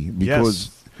greedy because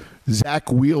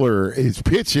Zach Wheeler is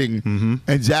pitching,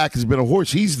 and Zach has been a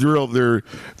horse. He's their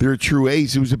true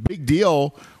ace. It was a big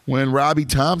deal when Robbie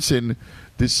Thompson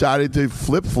decided to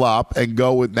flip-flop and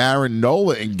go with Aaron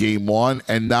Nola in Game 1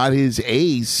 and not his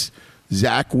ace,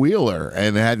 Zach Wheeler.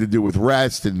 And it had to do with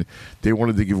rest, and they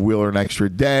wanted to give Wheeler an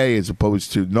extra day as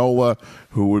opposed to Nola,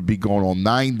 who would be going on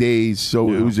 9 days.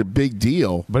 So it was a big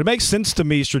deal. But it makes sense to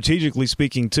me, strategically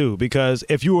speaking, too, because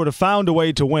if you would have found a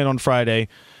way to win on Friday,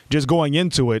 just going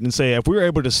into it and say, if we were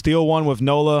able to steal one with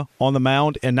Nola on the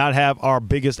mound and not have our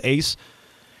biggest ace,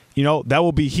 that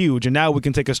will be huge. And now we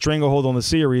can take a stranglehold on the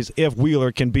series if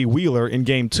Wheeler can be Wheeler in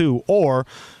Game 2. Or,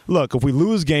 look, if we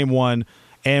lose Game 1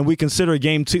 and we consider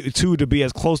Game 2 to be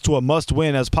as close to a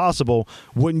must-win as possible,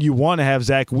 wouldn't you want to have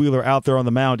Zach Wheeler out there on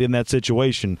the mound in that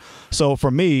situation? So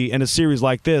for me, in a series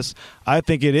like this, I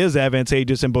think it is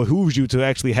advantageous and behooves you to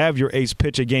actually have your ace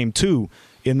pitch a Game 2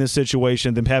 in this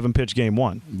situation than have him pitch Game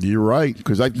 1. You're right,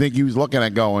 because I think he was looking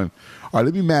at going, all right,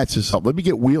 let me match this up. Let me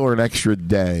get Wheeler an extra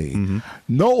day.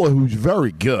 Nola, who's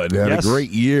very good, had a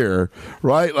great year,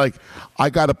 right? Like,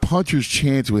 I got a puncher's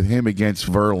chance with him against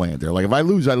Verlander. Like, if I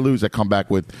lose, I lose. I come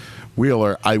back with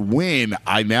Wheeler. I win.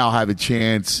 I now have a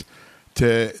chance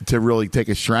to really take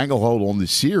a stranglehold on the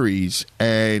series,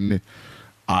 and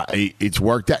it's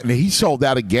worked out. And he sold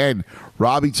out again.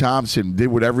 Robbie Thompson did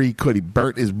whatever he could. He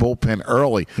burnt his bullpen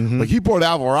early. Like, he brought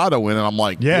Alvarado in, and I'm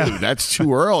like, dude, that's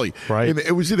too early. Right. And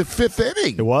it was in the 5th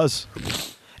inning. It was.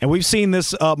 And we've seen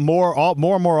this more and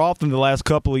more often the last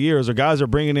couple of years. Or guys are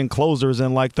bringing in closers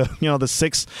in like the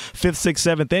 5th,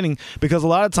 6th, 7th inning, because a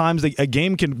lot of times a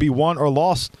game can be won or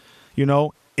lost,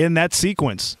 in that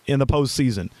sequence in the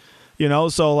postseason.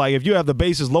 So like if you have the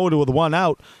bases loaded with one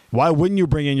out, why wouldn't you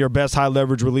bring in your best high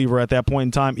leverage reliever at that point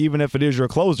in time, even if it is your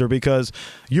closer? Because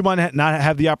you might not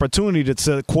have the opportunity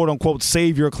to quote unquote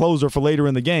save your closer for later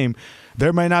in the game.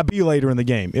 There may not be later in the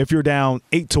game if you're down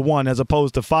 8-1 as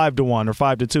opposed to 5-1 or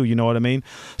 5-2. You know what I mean?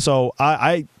 So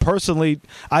I personally,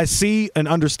 I see and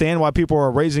understand why people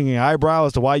are raising an eyebrow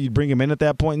as to why you'd bring him in at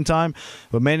that point in time.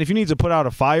 But man, if you need to put out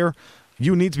a fire,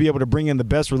 you need to be able to bring in the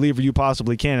best reliever you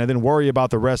possibly can and then worry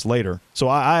about the rest later. So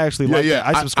I actually like that.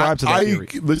 I subscribe to that theory.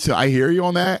 Listen, I hear you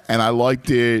on that, and I liked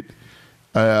it.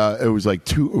 It was like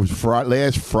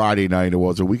last Friday night. It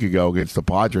was a week ago against the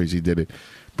Padres. He did it.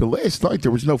 But last night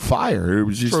there was no fire. It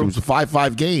was a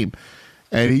 5-5 game.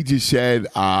 And he just said,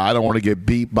 I don't want to get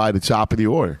beat by the top of the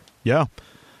order. Yeah.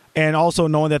 And also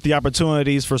knowing that the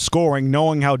opportunities for scoring,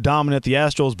 knowing how dominant the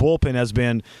Astros bullpen has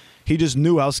been, he just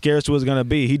knew how scarce it was going to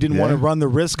be. He didn't want to run the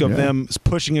risk of them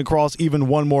pushing across even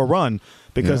one more run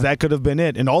because that could have been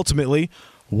it. And ultimately,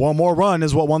 one more run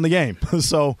is what won the game.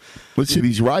 So, listen,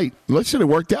 he's right. Listen, it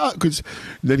worked out because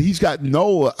then he's got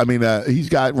he's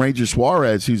got Ranger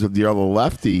Suarez, who's the other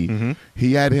lefty. Mm-hmm.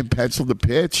 He had him penciled to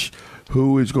pitch,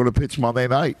 who is going to pitch Monday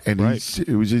night. And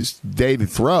it was his day to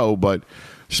throw, but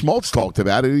Smoltz talked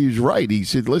about it. He was right. He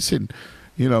said, listen,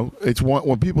 it's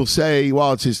when people say,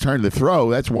 well, it's his turn to throw,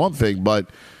 that's one thing, but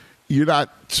you're not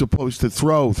supposed to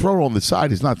throw. Throw on the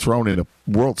side is not thrown in a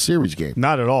World Series game.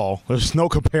 Not at all. There's no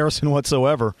comparison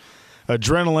whatsoever.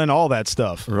 Adrenaline, all that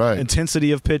stuff. Right.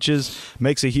 Intensity of pitches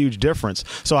makes a huge difference.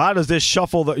 So how does this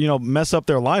shuffle, mess up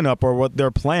their lineup or what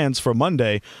their plans for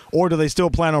Monday? Or do they still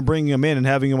plan on bringing him in and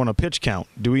having him on a pitch count?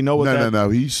 Do we know what No.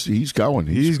 He's going.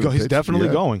 He's definitely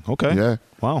going. Okay. Yeah.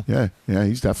 Wow. Yeah.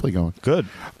 He's definitely going. Good.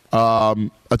 I'll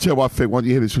tell you what, Fig, why don't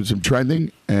you hit us with some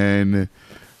trending, and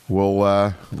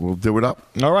we'll do it up.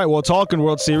 All right. Well, talking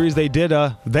World Series, they did,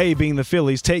 they being the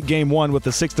Phillies, take Game 1 with a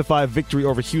 6-5 victory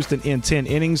over Houston in 10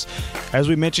 innings. As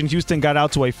we mentioned, Houston got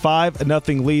out to a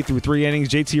 5-0 lead through 3 innings.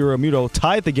 JT Realmuto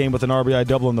tied the game with an RBI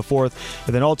double in the 4th,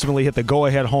 and then ultimately hit the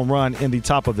go-ahead home run in the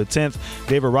top of the 10th.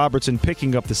 David Robertson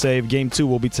picking up the save. Game 2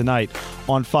 will be tonight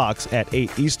on Fox at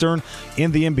 8 Eastern.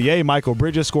 In the NBA, Michael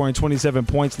Bridges scoring 27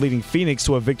 points, leading Phoenix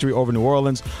to a victory over New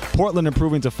Orleans. Portland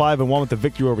improving to 5-1 with a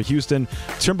victory over Houston.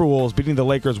 Timberwolves beating the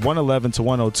Lakers 111-102.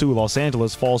 Los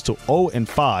Angeles falls to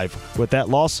 0-5 with that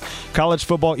loss. College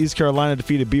football, East Carolina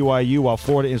defeated BYU, while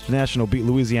Florida International beat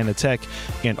Louisiana Tech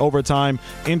in overtime.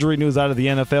 Injury news out of the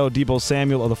NFL. Deebo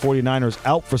Samuel of the 49ers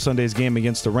out for Sunday's game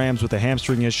against the Rams with a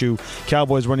hamstring issue.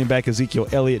 Cowboys running back Ezekiel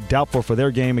Elliott doubtful for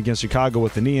their game against Chicago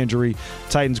with a knee injury.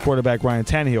 Titans quarterback Ryan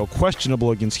Tannehill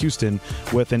questionable against Houston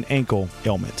with an ankle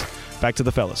ailment. Back to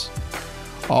the fellas.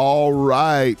 All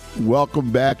right.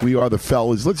 Welcome back. We are the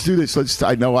fellas. Let's do this.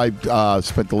 I know I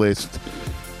spent the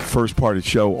first part of the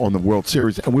show on the World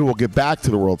Series, and we will get back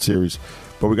to the World Series,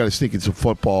 but we got to sneak in some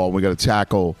football. We got to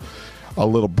tackle a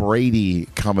little Brady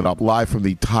coming up live from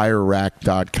the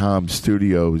TireRack.com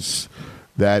studios.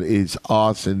 That is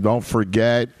us. And don't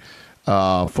forget,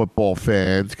 football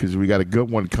fans, because we got a good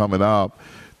one coming up,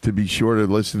 to be sure to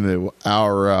listen to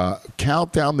our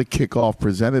Countdown to Kickoff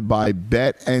presented by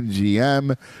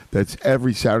BetMGM. That's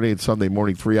every Saturday and Sunday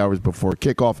morning, 3 hours before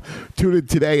kickoff. Tune in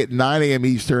today at 9 a.m.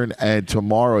 Eastern and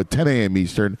tomorrow at 10 a.m.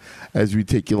 Eastern as we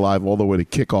take you live all the way to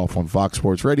kickoff on Fox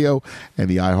Sports Radio and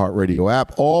the iHeartRadio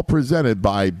app, all presented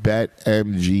by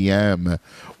BetMGM.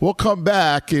 We'll come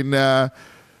back, and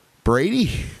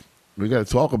Brady, we got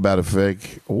to talk about it,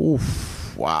 Fig.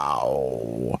 Oof,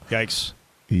 wow. Yikes.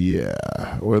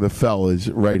 Yeah, we're the fellas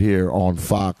right here on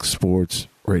Fox Sports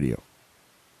Radio.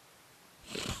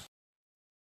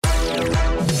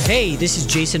 Hey, this is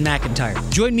Jason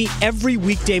McIntyre. Join me every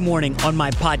weekday morning on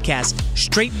my podcast,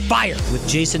 Straight Fire with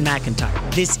Jason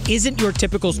McIntyre. This isn't your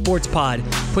typical sports pod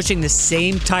pushing the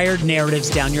same tired narratives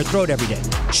down your throat every day.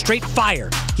 Straight Fire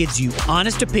gives you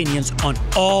honest opinions on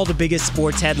all the biggest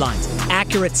sports headlines,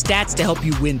 accurate stats to help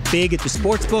you win big at the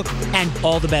sportsbook, and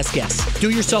all the best guests.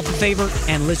 Do yourself a favor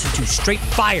and listen to Straight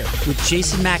Fire with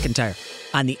Jason McIntyre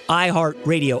on the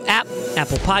iHeartRadio app,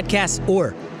 Apple Podcasts,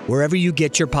 or wherever you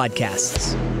get your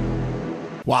podcasts.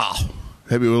 Wow.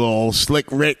 Maybe a little Slick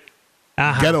Rick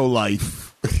ghetto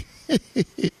life.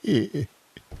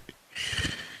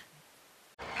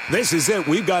 This is it.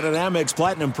 We've got an Amex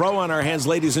Platinum Pro on our hands,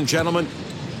 ladies and gentlemen.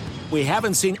 We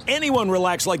haven't seen anyone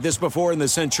relax like this before in the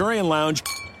Centurion Lounge.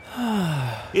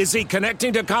 Is he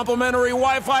connecting to complimentary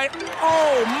Wi-Fi?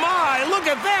 Oh, my. Look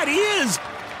at that. He is.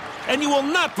 And you will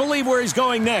not believe where he's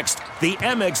going next. The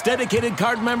Amex dedicated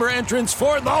card member entrance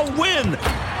for the win.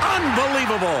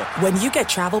 Unbelievable. When you get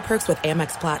travel perks with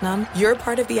Amex Platinum, you're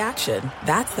part of the action.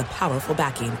 That's the powerful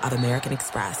backing of American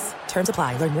Express. Terms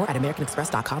apply. Learn more at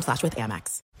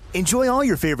americanexpress.com/withAmex. Enjoy all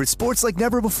your favorite sports like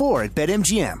never before at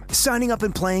BetMGM. Signing up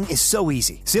and playing is so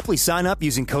easy. Simply sign up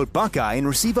using code Buckeye and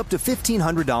receive up to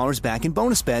 $1,500 back in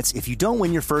bonus bets if you don't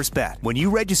win your first bet. When you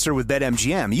register with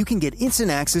BetMGM, you can get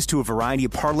instant access to a variety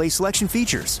of parlay selection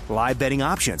features, live betting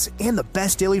options, and the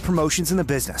best daily promotions in the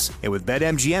business. And with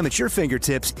BetMGM at your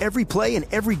fingertips, every play and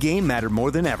every game matter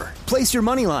more than ever. Place your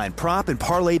moneyline, prop, and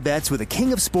parlay bets with the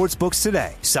king of sportsbooks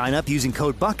today. Sign up using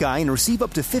code Buckeye and receive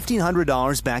up to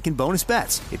 $1,500 back in bonus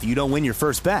bets if you don't win your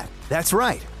first bet. That's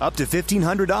right, up to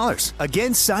 $1,500.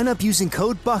 Again, sign up using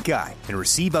code Buckeye and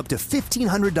receive up to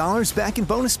 $1,500 back in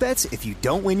bonus bets if you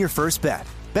don't win your first bet.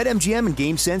 BetMGM and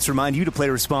GameSense remind you to play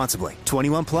responsibly.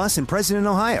 21 plus and present in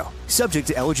Ohio. Subject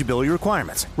to eligibility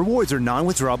requirements. Rewards are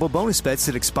non-withdrawable bonus bets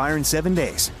that expire in 7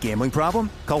 days. Gambling problem?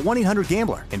 Call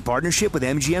 1-800-GAMBLER in partnership with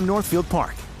MGM Northfield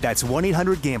Park. That's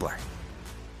 1-800-GAMBLER.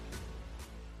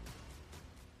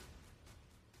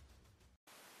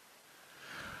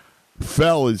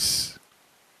 Fellas,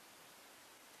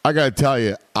 I got to tell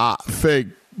you,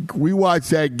 Fig, we watched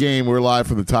that game. We're live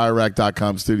from the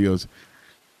TireRack.com studios.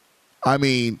 I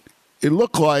mean, it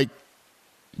looked like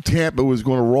Tampa was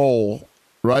going to roll,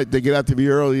 right? They get out to the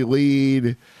early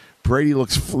lead. Brady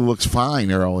looks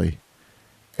fine early.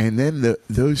 And then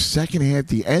those second half,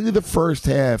 the end of the first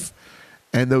half,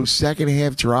 and those second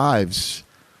half drives,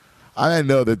 I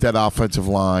know that offensive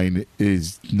line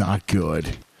is not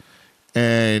good.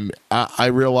 And I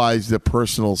realize the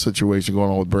personal situation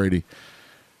going on with Brady.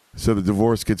 So the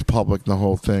divorce gets public and the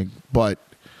whole thing. But,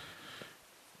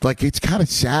 like, it's kind of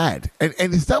sad. And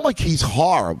it's not like he's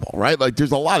horrible, right? Like,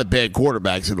 there's a lot of bad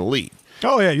quarterbacks in the league.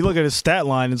 Oh, yeah. You look at his stat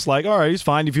line, it's like, all right, he's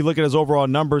fine. If you look at his overall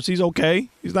numbers, he's okay.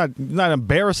 He's not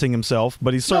embarrassing himself,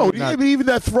 but he's certainly not. Even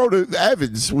that throw to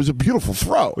Evans was a beautiful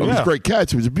throw. It was a great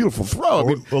catch. It was a beautiful throw.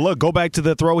 Well, look, go back to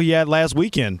the throw he had last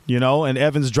weekend, and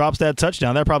Evans drops that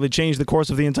touchdown. That probably changed the course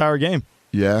of the entire game.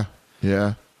 Yeah.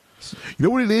 You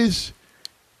know what it is?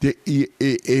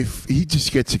 If he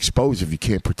just gets exposed if you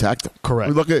can't protect him. Correct. I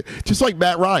mean, look at just like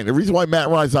Matt Ryan. The reason why Matt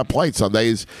Ryan's not playing Sunday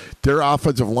is their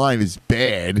offensive line is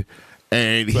bad.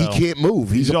 And he can't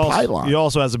move. He's a pylon. He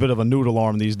also has a bit of a noodle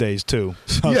arm these days too.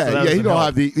 He don't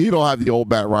have the old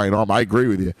Matt Ryan arm. I agree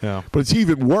with you. Yeah. But it's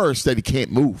even worse that he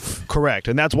can't move. Correct,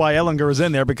 and that's why Ellinger is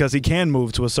in there because he can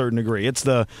move to a certain degree. It's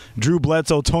the Drew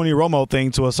Bledsoe, Tony Romo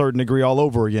thing to a certain degree all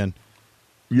over again.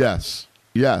 Yes.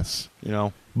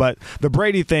 But the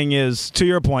Brady thing is, to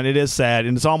your point, it is sad,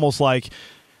 and it's almost like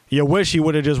you wish he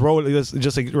would have just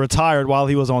retired while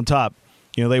he was on top.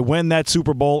 They win that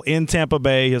Super Bowl in Tampa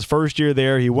Bay, his first year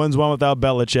there. He wins one without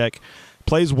Belichick,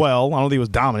 plays well. I don't think he was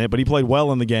dominant, but he played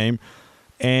well in the game.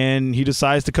 And he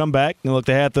decides to come back. And look,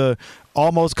 they had to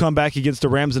almost come back against the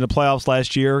Rams in the playoffs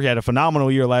last year. He had a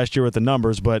phenomenal year last year with the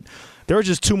numbers, but there was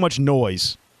just too much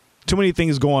noise, too many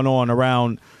things going on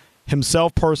around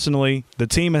himself personally. The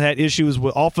team had issues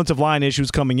with offensive line issues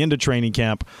coming into training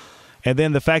camp. And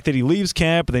then the fact that he leaves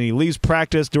camp, and then he leaves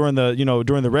practice during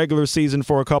the regular season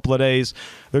for a couple of days.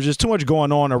 There's just too much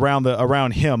going on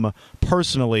around him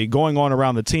personally, going on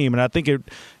around the team, and I think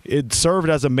it served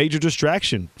as a major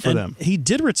distraction for them. He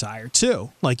did retire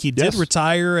too. Like he did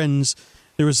retire, and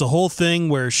there was the whole thing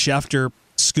where Schefter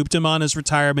scooped him on his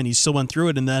retirement. He still went through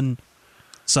it, and then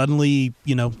suddenly,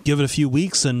 give it a few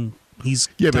weeks, and he's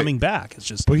coming back. It's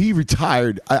just. But he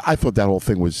retired. I thought that whole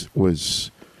thing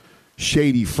was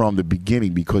shady from the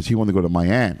beginning because he wanted to go to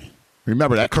Miami.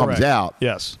 Remember that comes out.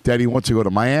 Yes, that he wants to go to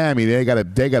Miami. They got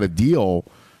a deal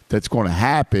that's going to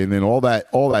happen, and all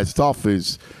that stuff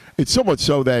is. It's so much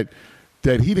so that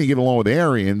he didn't get along with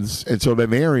Arians, and so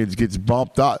then Arians gets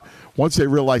bumped up. Once they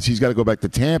realize he's got to go back to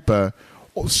Tampa,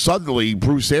 suddenly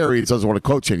Bruce Arians doesn't want to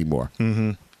coach anymore.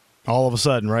 Mm-hmm. All of a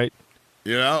sudden, right?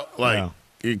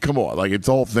 Come on, like it's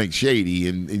the whole thing shady,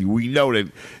 and we know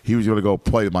that he was going to go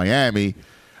play to Miami.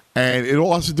 And it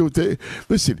all has to do with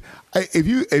listen. If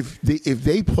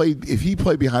he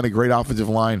played behind a great offensive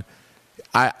line,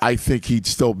 I think he'd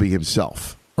still be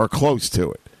himself or close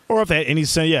to it. Or if they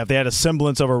had a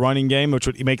semblance of a running game, which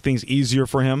would make things easier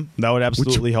for him, that would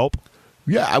absolutely help.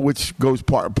 Yeah, which goes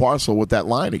part and parcel with that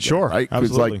line again, sure, right?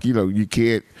 Because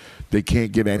they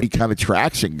can't get any kind of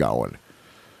traction going.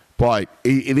 But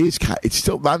it's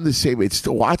still not the same. It's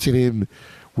still watching him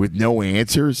with no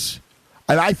answers,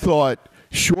 and I thought.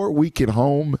 Short week at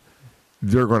home,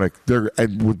 and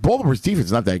with Baltimore's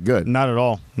defense not that good. Not at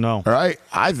all. No. All right.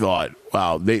 I thought,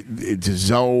 wow, it's a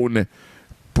zone.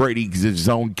 Brady's a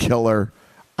zone killer.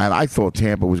 And I thought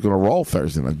Tampa was going to roll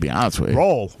Thursday, let's be honest with you.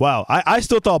 Roll. Wow. I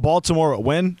still thought Baltimore would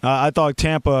win. I thought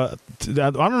Tampa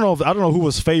I don't know who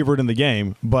was favored in the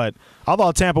game, but I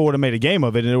thought Tampa would have made a game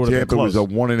of it, and it would have been close. It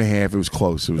was a 1.5. It was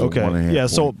close. It was okay. a 1.5. Yeah,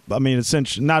 point. so, I mean,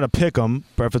 essentially not a pick 'em,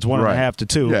 if it's 1.5 to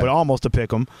 2, but almost a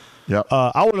pick 'em. Yep.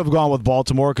 I would have gone with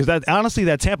Baltimore because honestly,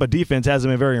 that Tampa defense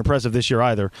hasn't been very impressive this year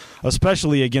either,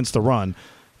 especially against the run.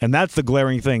 And that's the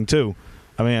glaring thing, too.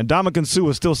 I mean, Ndamukong Suh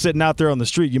is still sitting out there on the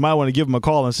street. You might want to give him a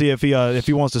call and see if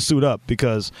he wants to suit up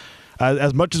because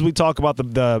as much as we talk about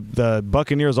the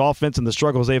Buccaneers offense and the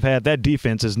struggles they've had, that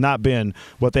defense has not been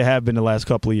what they have been the last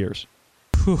couple of years.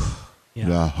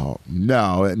 Yeah.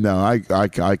 No,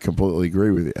 I completely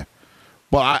agree with you.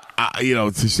 But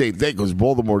it's the same thing because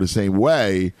Baltimore the same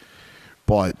way.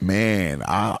 But man,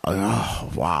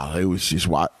 wow, it was just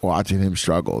watching him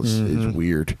struggle. It's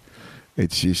weird.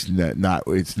 It's just not.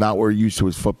 It's not what we're used to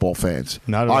as football fans.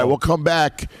 Not at all. all. Right, we'll come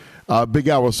back. Big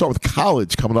Al, we'll start with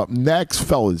college coming up next,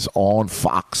 fellas, on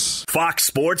Fox. Fox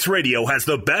Sports Radio has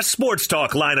the best sports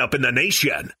talk lineup in the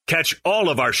nation. Catch all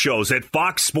of our shows at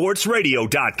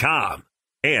foxsportsradio.com.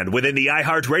 And within the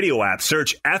iHeartRadio app,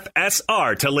 search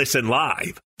FSR to listen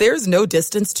live. There's no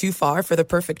distance too far for the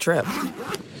perfect trip.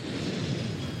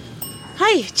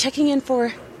 Hi, checking in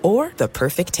for... Or the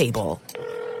perfect table.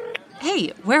 Hey,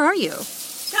 where are you?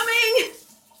 Coming!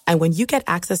 And when you get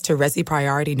access to Resi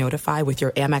Priority Notify with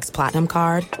your Amex Platinum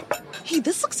card... Hey,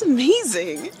 this looks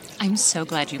amazing! I'm so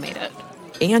glad you made it.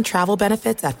 And travel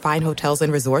benefits at fine hotels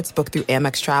and resorts booked through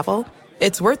Amex Travel,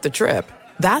 it's worth the trip.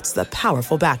 That's the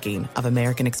powerful backing of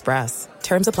American Express.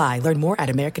 Terms apply. Learn more at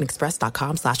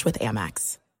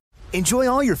americanexpress.com/withAmex. Enjoy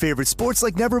all your favorite sports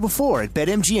like never before at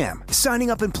BetMGM. Signing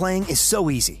up and playing is so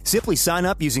easy. Simply sign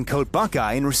up using code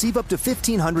Buckeye and receive up to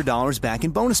 $1,500 back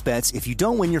in bonus bets if you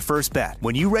don't win your first bet.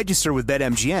 When you register with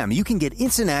BetMGM, you can get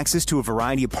instant access to a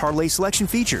variety of parlay selection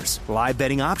features, live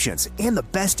betting options, and the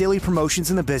best daily promotions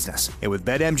in the business. And with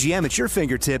BetMGM at your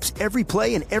fingertips, every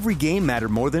play and every game matter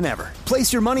more than ever.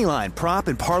 Place your moneyline, prop,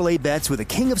 and parlay bets with the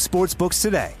king of sportsbooks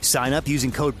today. Sign up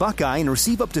using code Buckeye and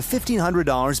receive up to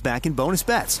 $1,500 back in bonus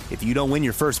bets if you don't win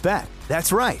your first bet.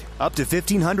 That's right, up to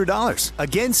 $1,500.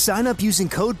 Again, sign up using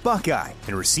code Buckeye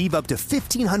and receive up to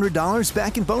 $1,500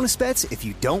 back in bonus bets if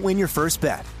you don't win your first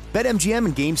bet. BetMGM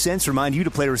and GameSense remind you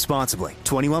to play responsibly.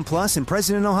 21 plus and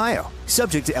present in Ohio.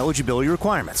 Subject to eligibility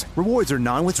requirements. Rewards are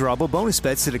non-withdrawable bonus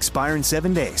bets that expire in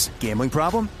 7 days. Gambling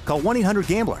problem? Call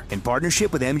 1-800-GAMBLER in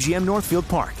partnership with MGM Northfield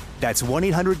Park. That's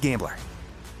 1-800-GAMBLER.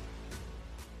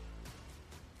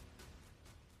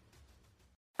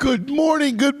 Good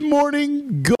morning,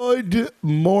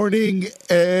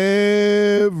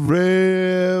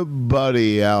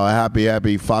 everybody.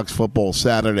 Happy Fox Football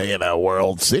Saturday and a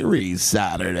World Series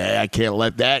Saturday. I can't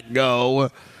let that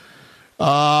go.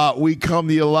 We come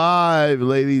to you live,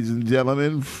 ladies and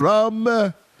gentlemen, from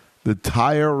the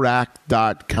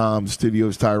TireRack.com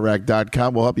studios.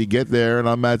 TireRack.com will help you get there. An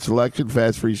unmatched selection,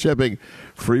 fast free shipping,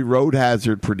 free road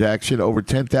hazard protection, over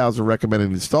 10,000 recommended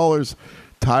installers.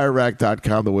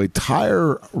 TireRack.com, the way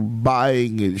tire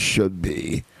buying should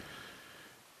be.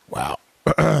 Wow.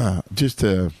 I'm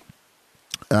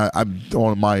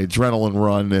on my adrenaline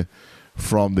run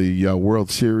from the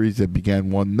World Series that began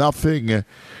 1-0.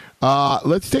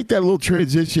 Let's take that little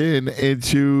transition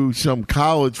into some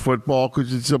college football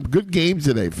because it's some good games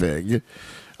today, Fig.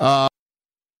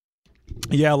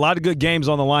 Yeah, a lot of good games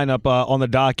on the lineup on the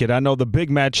docket. I know the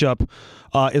big matchup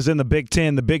is in the Big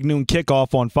Ten, the big noon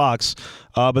kickoff on Fox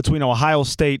between Ohio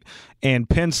State and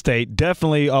Penn State.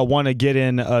 Definitely want to get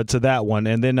in to that one.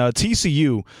 And then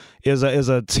TCU is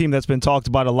a team that's been talked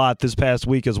about a lot this past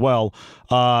week as well.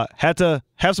 Had to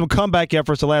have some comeback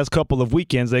efforts the last couple of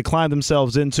weekends. They climbed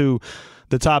themselves into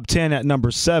the top 10 at number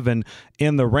 7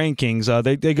 in the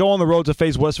rankings. They go on the road to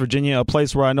face West Virginia, a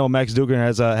place where I know Max Duggan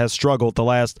has struggled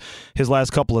his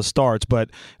last couple of starts, but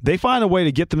they find a way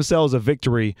to get themselves a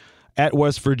victory at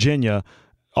West Virginia.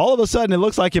 All of a sudden, it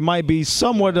looks like it might be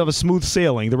somewhat of a smooth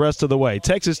sailing the rest of the way.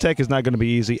 Texas Tech is not going to be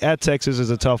easy. At Texas is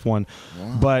a tough one.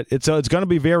 Wow. But it's going to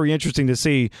be very interesting to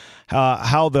see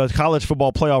how the college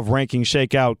football playoff rankings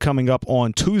shake out coming up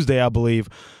on Tuesday, I believe,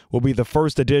 will be the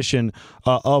first edition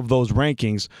of those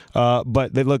rankings.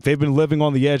 But they've been living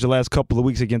on the edge the last couple of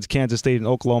weeks against Kansas State and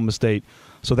Oklahoma State.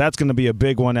 So that's going to be a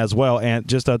big one as well. And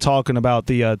just talking about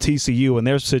the TCU and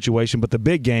their situation, but the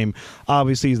big game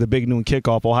obviously is the big noon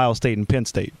kickoff, Ohio State and Penn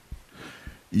State.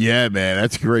 Yeah, man,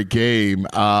 that's a great game.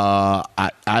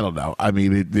 I don't know. I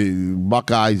mean, the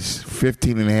Buckeyes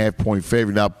 15.5-point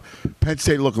favorite. Now, Penn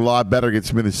State looked a lot better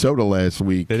against Minnesota last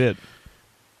week. They did.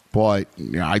 But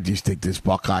I just think this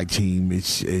Buckeye team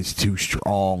is too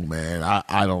strong, man.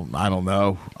 I don't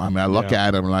know. I mean, I look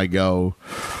at them and I go,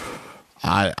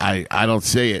 I don't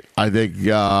see it. I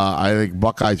think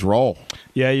Buckeyes roll.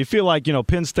 Yeah, you feel like,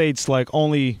 Penn State's like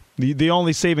the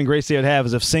only saving grace they would have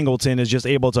is if Singleton is just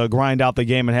able to grind out the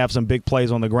game and have some big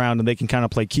plays on the ground and they can kind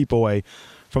of play keep away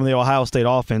from the Ohio State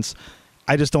offense.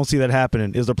 I just don't see that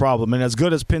happening is the problem. And as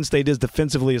good as Penn State is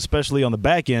defensively, especially on the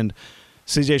back end,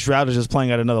 C.J. Stroud is just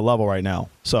playing at another level right now.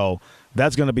 So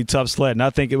that's going to be tough sled. And I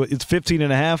think it's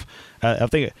 15.5. I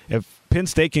think if Penn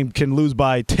State can lose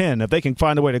by 10, if they can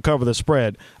find a way to cover the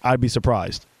spread, I'd be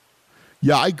surprised.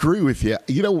 Yeah, I agree with you.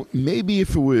 Maybe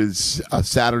if it was a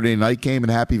Saturday night game in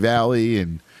Happy Valley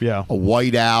and a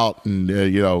whiteout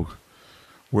and,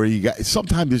 where you got –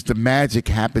 sometimes the magic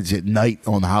happens at night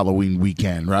on Halloween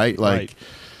weekend, right? Like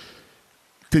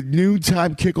the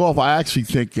noontime kickoff, I actually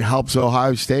think helps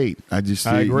Ohio State. I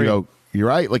agree. You're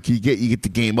right. Like you get the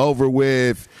game over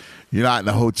with. You're not in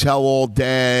the hotel all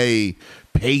day,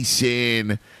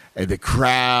 pacing, and the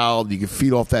crowd. You can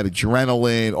feed off that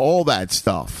adrenaline, all that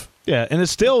stuff. Yeah, and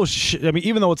it's still,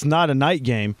 even though it's not a night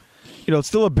game, it's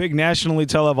still a big nationally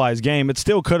televised game. It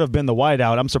still could have been the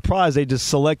whiteout. I'm surprised they just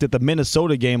selected the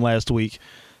Minnesota game last week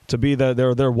to be their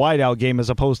whiteout game as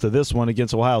opposed to this one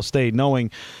against Ohio State,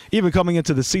 knowing even coming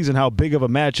into the season how big of a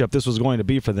matchup this was going to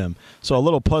be for them. So a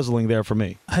little puzzling there for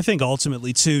me. I think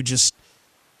ultimately, too, just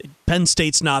Penn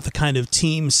State's not the kind of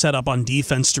team set up on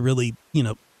defense to really,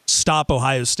 stop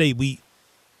Ohio State.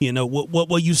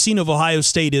 What you've seen of Ohio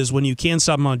State is when you can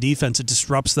stop them on defense, it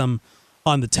disrupts them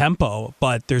on the tempo,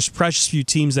 but there's precious few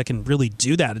teams that can really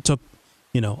do that. It took,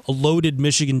 a loaded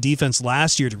Michigan defense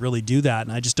last year to really do that,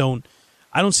 and I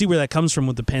don't see where that comes from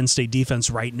with the Penn State defense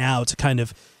right now to kind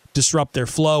of disrupt their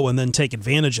flow and then take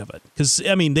advantage of it. Because,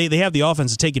 they have the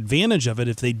offense to take advantage of it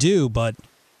if they do, but,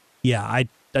 yeah,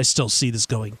 I still see this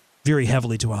going very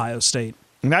heavily to Ohio State.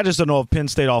 And I just don't know if Penn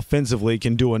State offensively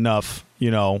can do enough,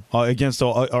 Penn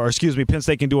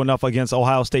State can do enough against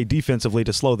Ohio State defensively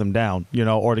to slow them down,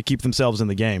 or to keep themselves in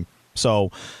the game.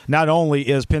 So not only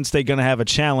is Penn State going to have a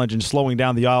challenge in slowing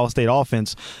down the Ohio State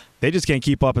offense, they just can't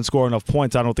keep up and score enough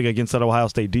points, I don't think, against that Ohio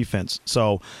State defense.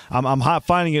 So I'm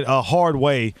finding it a hard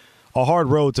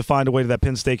road to find a way that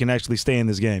Penn State can actually stay in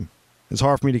this game. It's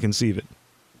hard for me to conceive it.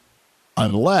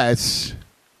 Unless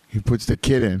he puts the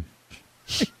kid in.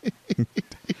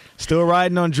 Still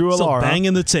riding on Drew Allar. Still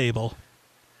banging the table.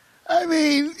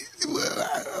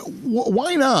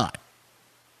 Why not?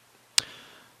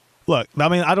 Look,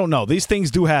 I don't know. These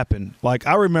things do happen. Like,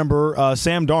 I remember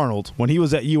Sam Darnold when he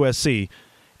was at USC,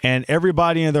 and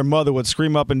everybody and their mother would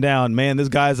scream up and down, man, this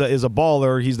guy is a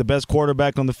baller. He's the best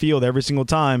quarterback on the field every single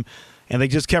time. And they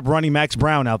just kept running Max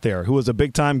Brown out there, who was a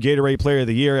big-time Gatorade Player of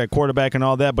the Year at quarterback and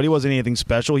all that, but he wasn't anything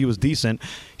special. He was decent.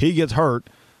 He gets hurt.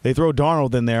 They throw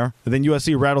Darnold in there, and then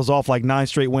USC rattles off like 9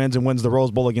 straight wins and wins the Rose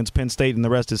Bowl against Penn State, and the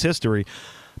rest is history.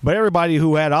 But everybody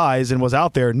who had eyes and was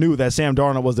out there knew that Sam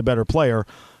Darnold was the better player.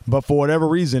 But for whatever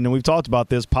reason, and we've talked about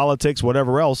this, politics,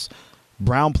 whatever else,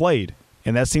 Brown played.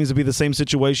 And that seems to be the same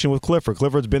situation with Clifford.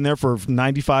 Clifford's been there for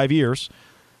 95 years,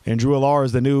 and Drew Allar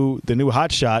is the new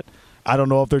hot shot. I don't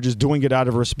know if they're just doing it out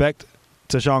of respect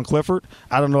to Sean Clifford.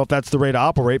 I don't know if that's the way to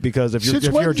operate, because if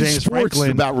you're James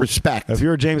Franklin, about respect. If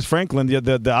you're James Franklin,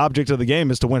 the object of the game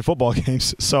is to win football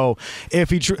games. So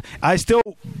if I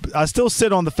still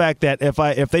sit on the fact that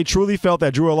if they truly felt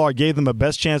that Drew Allar gave them the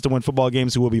best chance to win football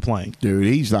games, he will be playing. Dude,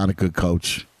 he's not a good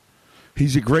coach.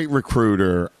 He's a great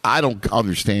recruiter. I don't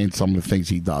understand some of the things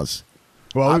he does.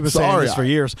 Well, we've been saying this for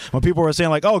years. When people were saying,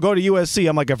 like, oh, go to USC,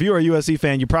 I'm like, if you're a USC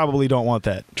fan, you probably don't want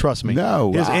that. Trust me.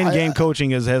 No. His in-game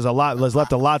coaching has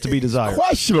left a lot to be desired.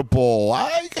 Questionable.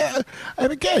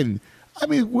 And again,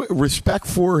 respect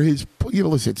for his –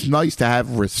 listen, it's nice to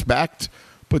have respect,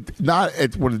 but not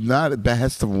at the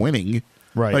behest of winning.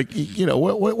 Right. Like,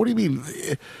 what do you mean?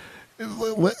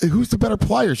 Who's the better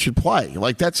player should play?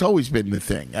 Like, that's always been the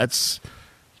thing. That's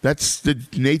the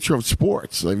nature of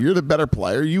sports. If you're the better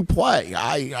player, you play.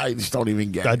 I just don't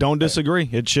even get it. I don't disagree.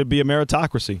 It should be a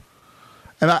meritocracy.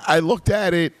 And I looked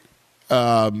at it.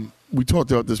 We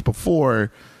talked about this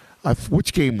before.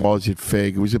 Which game was it,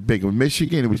 Fig? It was a big one.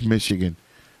 Michigan. It was Michigan.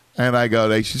 And I go,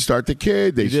 they should start the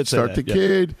kid. They should start the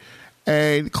kid.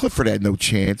 And Clifford had no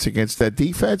chance against that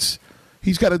defense.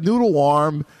 He's got a noodle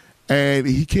arm, and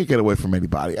he can't get away from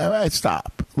anybody.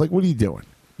 Stop. Like, what are you doing?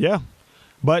 Yeah.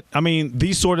 But,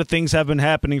 these sort of things have been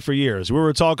happening for years. We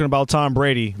were talking about Tom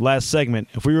Brady last segment.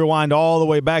 If we rewind all the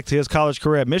way back to his college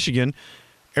career at Michigan,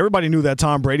 everybody knew that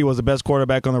Tom Brady was the best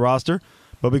quarterback on the roster.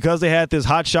 But because they had this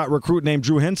hotshot recruit named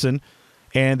Drew Henson,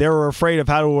 and they were afraid of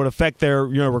how it would affect their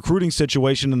recruiting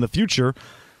situation in the future,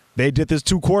 They did this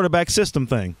 2-quarterback system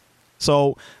thing.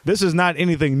 So this is not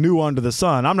anything new under the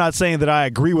sun. I'm not saying that I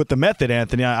agree with the method,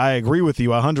 Anthony. I agree with you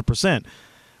 100%.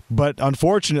 But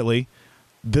unfortunately,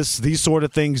 these sort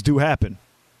of things do happen.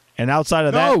 And outside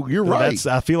of that, you're right.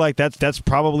 I feel like that's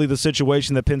probably the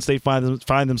situation that Penn State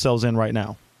find themselves in right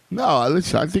now. No,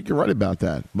 listen, I think you're right about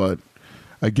that. But,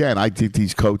 again, I think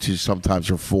these coaches sometimes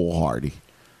are foolhardy.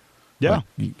 Yeah.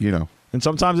 Like, And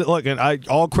sometimes,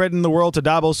 all credit in the world to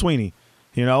Dabo Swinney,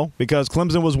 because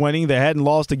Clemson was winning. They hadn't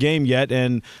lost a game yet,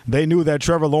 and they knew that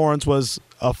Trevor Lawrence was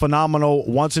a phenomenal,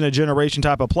 once-in-a-generation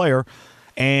type of player.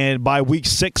 And by week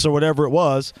 6 or whatever it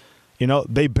was,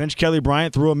 they benched Kelly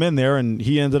Bryant, threw him in there, and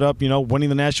he ended up, winning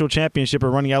the national championship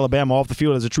and running Alabama off the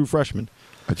field as a true freshman.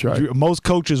 That's right. Most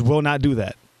coaches will not do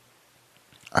that.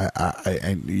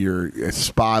 And you're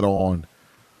spot on.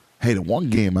 Hey, the one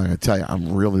game I'm going to tell you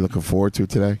I'm really looking forward to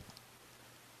today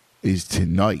is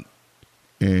tonight.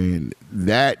 And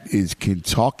that is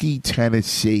Kentucky,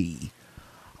 Tennessee.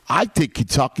 I think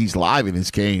Kentucky's live in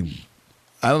this game.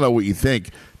 I don't know what you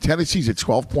think. Tennessee's a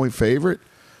 12-point favorite.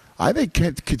 I think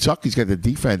Kentucky's got the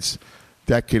defense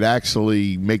that could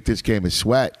actually make this game a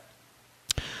sweat.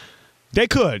 They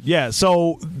could, yeah.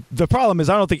 So the problem is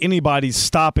I don't think anybody's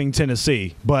stopping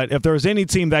Tennessee. But if there's any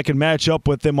team that can match up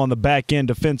with them on the back end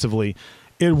defensively,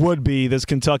 it would be this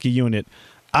Kentucky unit.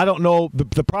 I don't know.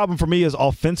 The problem for me is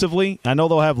offensively. I know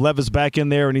they'll have Levis back in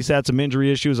there, and he's had some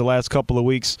injury issues the last couple of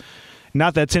weeks.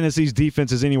 Not that Tennessee's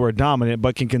defense is anywhere dominant,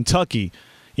 but can Kentucky,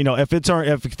 if it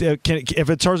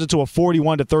turns into a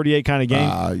 41-38 kind of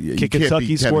game, can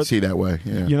Kentucky score Tennessee that way?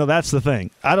 Yeah. That's the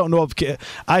thing. I don't know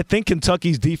I think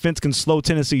Kentucky's defense can slow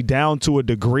Tennessee down to a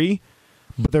degree,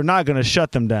 but they're not going to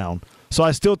shut them down. So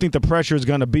I still think the pressure is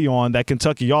going to be on that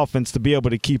Kentucky offense to be able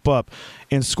to keep up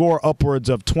and score upwards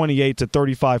of 28 to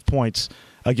 35 points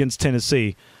against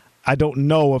Tennessee. I don't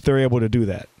know if they're able to do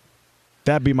that.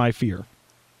 That'd be my fear.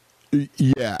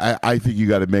 Yeah, I think you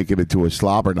got to make it into a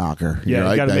slobber knocker. Yeah,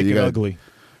 you got to make it ugly.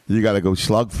 You got to go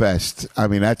slugfest. I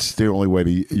mean, that's the only way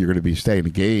you're going to be staying in the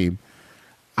game.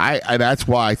 That's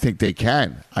why I think they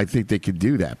can. I think they can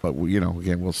do that. But,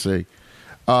 again, we'll see.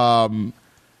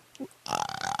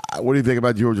 What do you think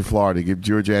about Georgia, Florida? Give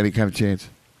Georgia any kind of chance?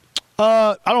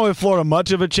 I don't give Florida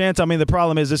much of a chance. I mean, the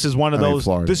problem is this is one of those.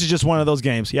 This is just one of those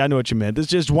games. Yeah, I know what you meant. This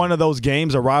is just one of those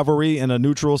games, a rivalry in a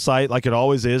neutral site, like it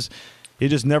always is. You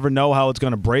just never know how it's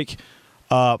going to break.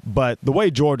 But the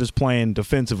way Georgia's playing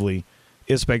defensively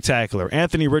is spectacular.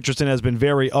 Anthony Richardson has been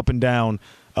very up and down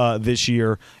this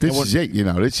year. This is it.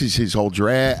 This is his whole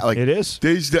draft. It is.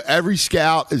 Every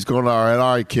scout is going, all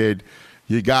right, kid.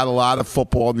 You got a lot of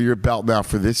football under your belt now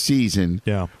for this season.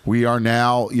 Yeah. We are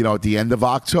now, at the end of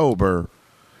October.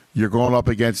 You're going up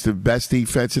against the best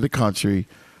defense in the country.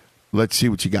 Let's see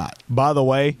what you got. By the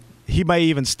way, he may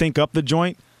even stink up the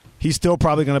joint. He's still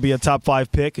probably going to be a top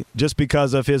 5 pick just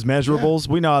because of his measurables.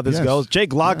 Yeah. We know how this goes.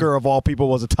 Jake Locker, of all people,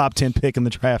 was a top 10 pick in the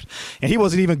draft. And he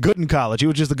wasn't even good in college. He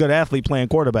was just a good athlete playing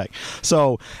quarterback.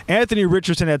 So Anthony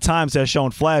Richardson at times has shown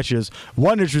flashes.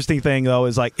 One interesting thing, though,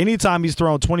 is anytime he's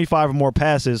thrown 25 or more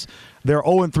passes, they're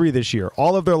 0-3 this year.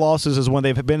 All of their losses is when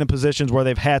they've been in positions where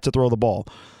they've had to throw the ball.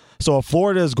 So if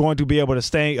Florida is going to be able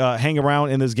to hang around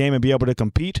in this game and be able to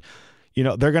compete,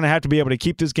 they're going to have to be able to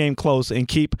keep this game close and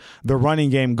keep the running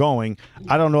game going.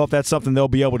 I don't know if that's something they'll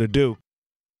be able to do.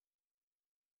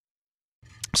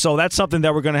 So that's something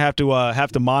that we're going to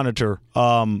have to monitor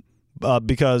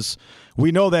because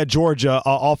we know that Georgia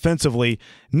offensively,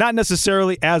 not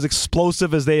necessarily as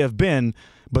explosive as they have been,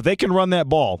 but they can run that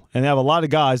ball and have a lot of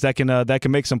guys that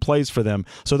can make some plays for them.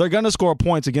 So they're going to score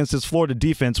points against this Florida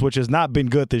defense, which has not been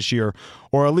good this year,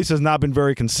 or at least has not been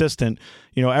very consistent.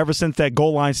 Ever since that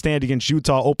goal line stand against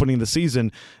Utah opening the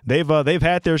season, they've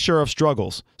had their share of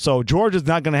struggles. So Georgia's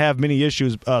not going to have many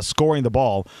issues scoring the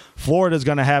ball. Florida's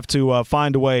going to have to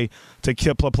find a way to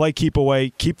play keep away,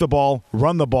 keep the ball,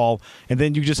 run the ball, and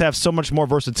then you just have so much more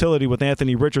versatility with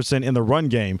Anthony Richardson in the run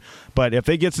game. But if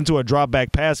it gets into a drop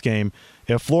back pass game,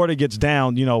 if Florida gets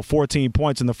down, 14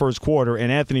 points in the first quarter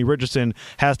and Anthony Richardson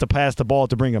has to pass the ball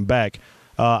to bring him back,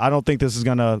 I don't think this is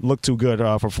going to look too good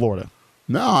for Florida.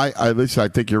 No, I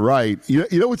think you're right.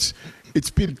 It's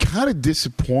been kind of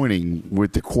disappointing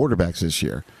with the quarterbacks this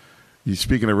year. You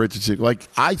speaking of Richardson,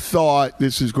 I thought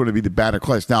this was going to be the battle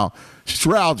class. Now,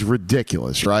 Stroud's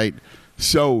ridiculous, right?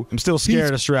 So I'm still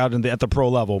scared of Stroud at the pro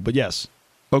level, but yes.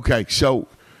 Okay, so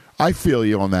I feel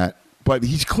you on that. But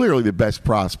he's clearly the best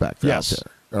prospect out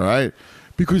there, all right?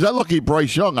 Because I look at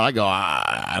Bryce Young and I go,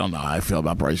 I don't know how I feel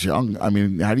about Bryce Young. I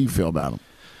mean, how do you feel about him?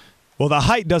 Well, the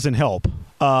height doesn't help.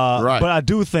 Right. But I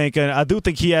do think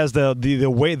he has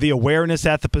the awareness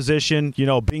at the position,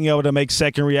 being able to make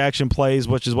second reaction plays,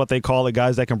 which is what they call it,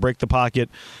 guys that can break the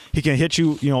pocket. He can hit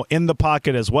you, in the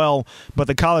pocket as well. But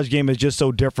the college game is just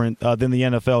so different than the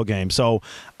NFL game. So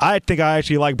I think I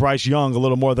actually like Bryce Young a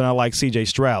little more than I like C.J.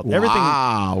 Stroud.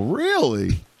 Wow,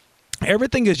 really?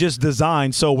 Everything is just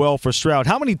designed so well for Stroud.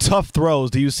 How many tough throws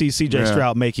do you see C.J.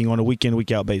 Stroud making on a week-in,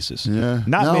 week-out basis? Yeah.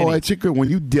 Not many. It's a good when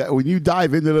you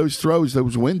dive into those throws,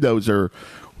 those windows are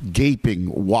gaping,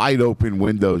 wide open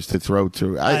windows to throw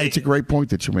to. It's a great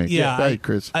point that you make. Yeah, right,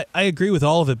 Chris. I agree with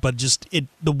all of it, but just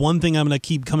the one thing I'm going to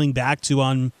keep coming back to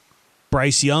on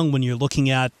Bryce Young when you're looking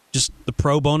at just the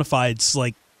pro bona fides,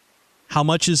 like how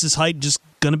much is his height just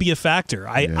going to be a factor?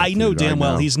 I know damn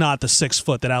well he's not the 6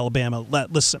 foot that Alabama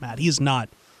listen, Matt. He's not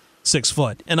 6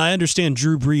 foot, and I understand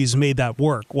Drew Brees made that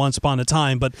work once upon a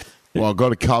time, but well, go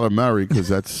to Kyler Murray because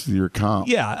that's your comp.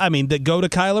 Yeah, I mean, go to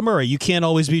Kyler Murray. You can't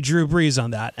always be Drew Brees on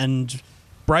that, and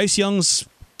Bryce Young's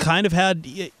kind of had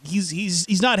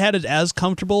he's not had it as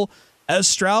comfortable as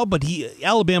Stroud, but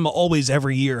Alabama always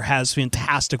every year has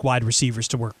fantastic wide receivers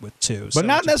to work with too. But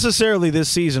not necessarily this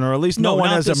season, or at least no one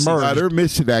has emerged. They're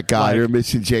missing that guy. They're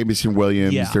missing Jamison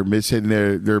Williams. Yeah. They're missing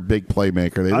their big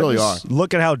playmaker. They really are.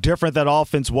 Look at how different that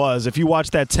offense was. If you watch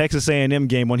that Texas A&M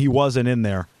game when he wasn't in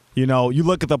there, you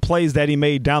look at the plays that he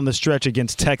made down the stretch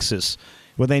against Texas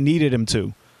when they needed him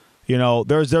to.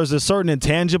 There's a certain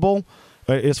intangible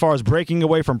as far as breaking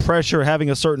away from pressure, having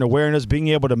a certain awareness, being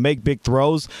able to make big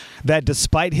throws, that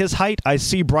despite his height, I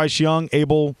see Bryce Young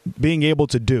being able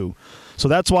to do. So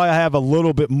that's why I have a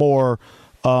little bit more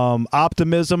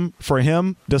optimism for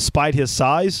him despite his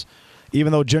size.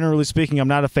 Even though, generally speaking, I'm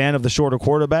not a fan of the shorter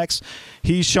quarterbacks,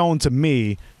 he's shown to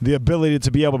me the ability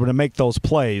to be able to make those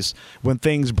plays when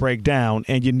things break down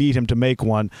and you need him to make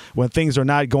one, when things are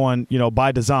not going,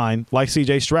 by design, like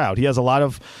C.J. Stroud. He has a lot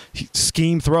of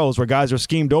scheme throws where guys are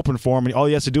schemed open for him, and all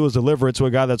he has to do is deliver it to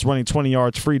a guy that's running 20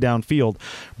 yards free downfield.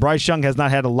 Bryce Young has not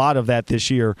had a lot of that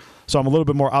this year, so I'm a little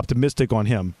bit more optimistic on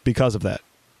him because of that.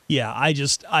 Yeah,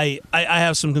 I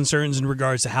have some concerns in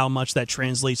regards to how much that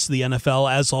translates to the NFL,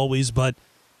 as always, but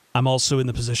I'm also in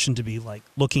the position to be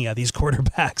looking at these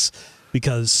quarterbacks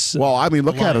because. Well, I mean,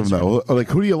 look at him though. Like,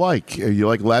 who do you like? You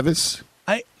like Levis?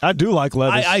 I do like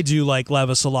Levis. I do like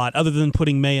Levis a lot. Other than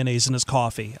putting mayonnaise in his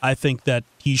coffee, I think that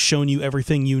he's shown you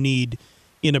everything you need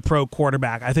in a pro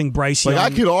quarterback. I think Bryce Young. I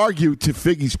could argue, to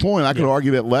Figgy's point, I could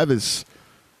argue that Levis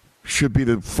should be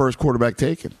the first quarterback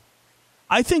taken.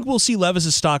 I think we'll see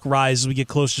Levis' stock rise as we get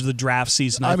closer to the draft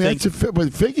season. But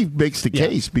Figgy makes the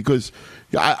case because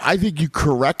I think you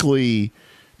correctly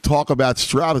talk about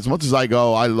Stroud as much as I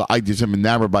go. I just am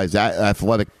enamored by his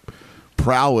athletic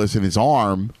prowess and his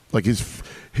arm, like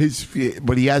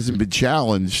but he hasn't been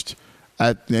challenged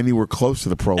at anywhere close to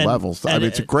the pro levels. I mean,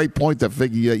 it's a great point that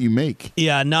Figgy that you make.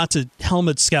 Yeah, not to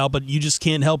helmet scout, but you just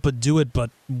can't help but do it. But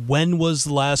when was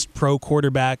the last pro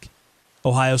quarterback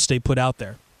Ohio State put out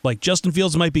there? Like, Justin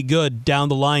Fields might be good down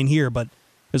the line here, but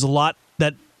there's a lot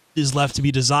that is left to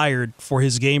be desired for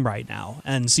his game right now.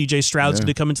 And C.J. Stroud's going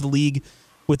to come into the league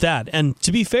with that. And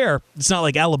to be fair, it's not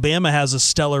like Alabama has a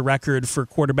stellar record for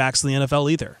quarterbacks in the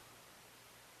NFL either.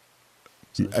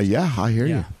 Yeah, I hear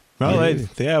you. Well,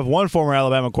 they have one former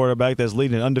Alabama quarterback that's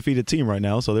leading an undefeated team right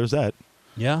now, so there's that.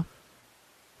 Yeah.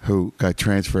 Who got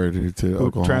transferred to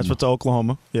Oklahoma. Transferred to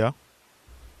Oklahoma, yeah.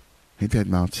 Ain't that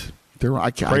nuts?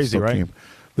 Crazy, right?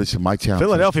 Listen, my challenge.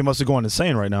 Philadelphia must be going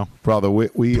insane right now. Brother,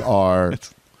 we are.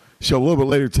 So a little bit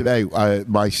later today,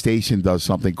 my station does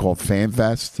something called Fan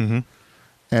Fest. Mm-hmm.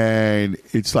 And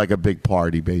it's like a big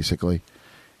party, basically.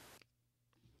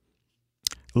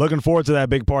 Looking forward to that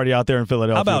big party out there in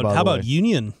Philadelphia. How about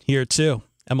Union here, too?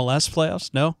 MLS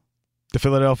playoffs? No? The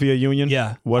Philadelphia Union?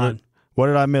 Yeah. What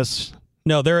did I miss?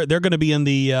 No, they're going to be in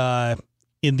the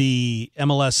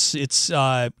MLS. It's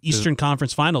Eastern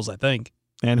Conference Finals, I think.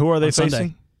 And who are they facing?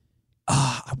 Sunday.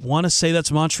 I want to say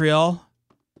that's Montreal.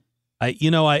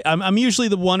 I'm usually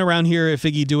the one around here at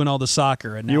Figgy doing all the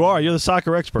soccer. And you're the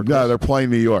soccer expert. No, they're playing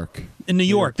New York. In New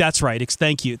York, that's right.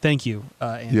 Thank you.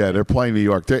 Anthony. Yeah, they're playing New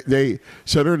York. So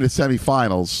they're in the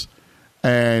semifinals,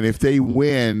 and if they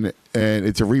win, and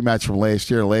it's a rematch from last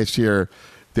year. Last year,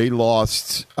 they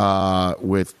lost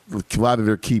with a lot of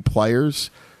their key players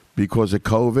because of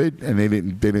COVID, and they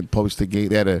didn't post a game.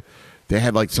 They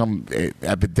had like some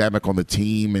epidemic on the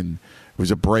team, and it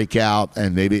was a breakout,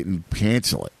 and they didn't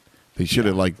cancel it. They should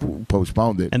have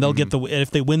postponed it. And they'll get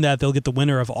if they win that, they'll get the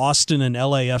winner of Austin and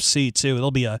LAFC too.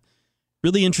 It'll be a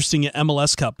really interesting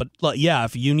MLS Cup. But yeah,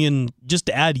 if Union, just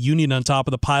to add Union on top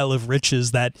of the pile of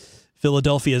riches that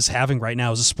Philadelphia is having right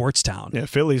now as a sports town. Yeah,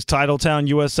 Philly's title town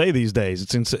USA these days.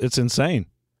 It's insane.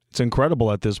 It's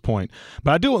incredible at this point.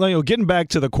 But I do, getting back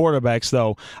to the quarterbacks,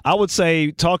 though, I would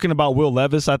say, talking about Will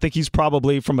Levis, I think he's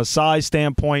probably, from a size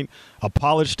standpoint, a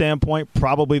polish standpoint,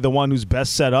 probably the one who's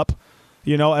best set up,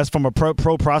 as from a pro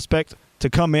prospect to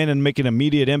come in and make an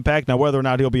immediate impact. Now, whether or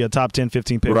not he'll be a top 10,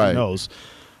 15 pick, who knows.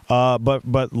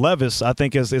 But Levis, I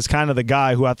think, is kind of the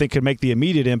guy who I think could make the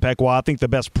immediate impact, while I think the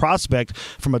best prospect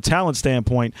from a talent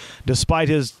standpoint, despite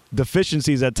his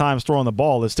deficiencies at times throwing the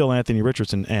ball, is still Anthony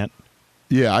Richardson, Ant.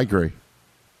 Yeah, I agree.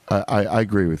 I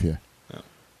agree with you.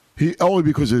 He only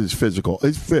because of his physical.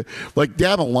 Like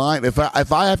down the line, if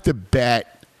I have to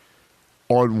bet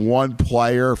on one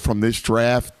player from this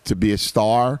draft to be a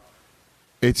star,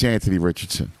 it's Anthony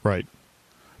Richardson. Right.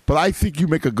 But I think you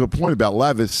make a good point about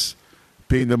Levis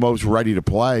being the most ready to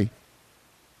play.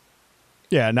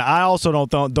 Yeah, now I also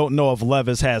don't know if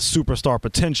Levis has superstar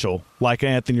potential like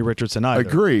Anthony Richardson either.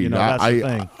 Agreed. That's the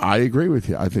thing. I agree with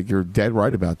you. I think you're dead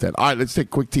right about that. All right, let's take a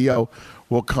quick TO.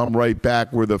 We'll come right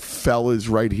back. We're the fellas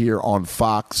right here on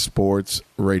Fox Sports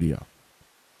Radio.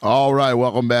 All right,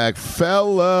 welcome back,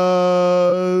 fellas.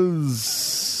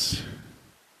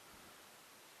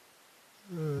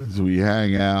 As we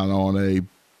hang out on a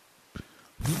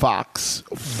Fox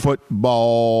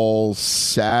Football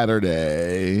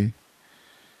Saturday,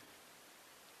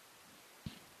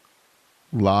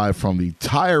 live from the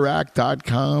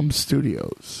TireRack.com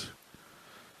studios.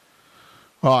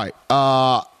 All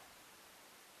right,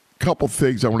 couple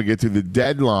things I want to get to. The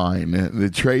deadline, the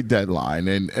trade deadline,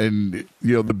 and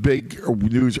the big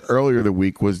news earlier in the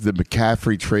week was the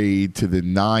McCaffrey trade to the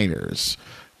Niners.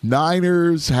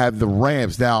 Niners have the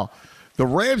Rams. Now, the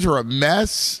Rams are a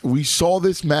mess. We saw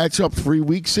this matchup 3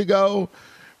 weeks ago.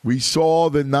 We saw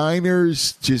the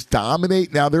Niners just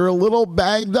dominate. Now, they're a little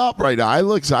banged up right now.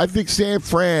 I think San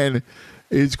Fran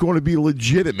is going to be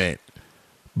legitimate,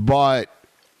 but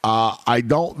I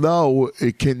don't know.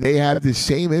 Can they have the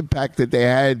same impact that they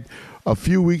had a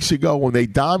few weeks ago when they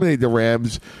dominated the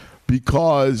Rams,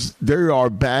 because they are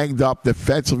banged up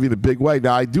defensively in a big way.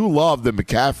 Now, I do love the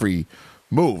McCaffrey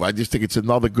move. I just think it's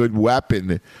another good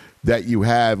weapon that you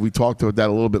have. We talked about that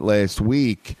a little bit last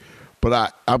week.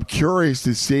 But I'm curious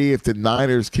to see if the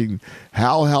Niners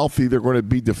how healthy they're going to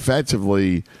be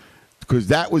defensively, because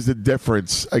that was the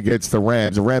difference against the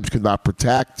Rams. The Rams could not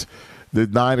protect. The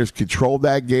Niners controlled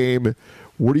that game.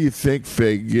 What do you think,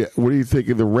 Fig? What do you think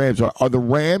of the Rams? Are the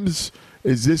Rams,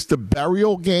 is this the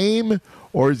burial game,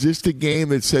 or is this the game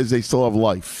that says they still have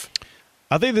life?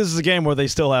 I think this is a game where they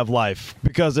still have life,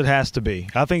 because it has to be.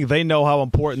 I think they know how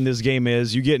important this game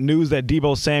is. You get news that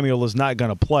Deebo Samuel is not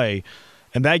going to play,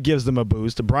 and that gives them a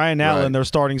boost. Brian Allen, their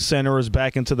starting center, is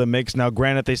back into the mix. Now,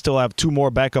 granted, they still have two more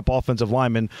backup offensive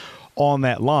linemen on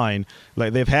that line.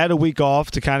 Like, they've had a week off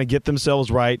to kind of get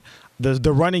themselves right.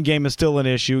 The running game is still an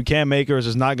issue. Cam Akers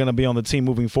is not going to be on the team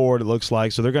moving forward, it looks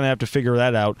like, so they're going to have to figure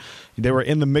that out. They were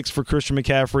in the mix for Christian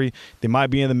McCaffrey. They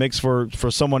might be in the mix for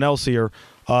someone else here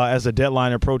as the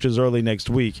deadline approaches early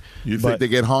next week. You think they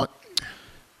get Hunt?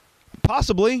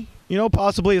 Possibly.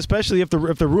 Possibly, especially if the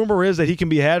rumor is that he can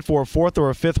be had for a fourth or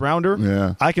a fifth rounder.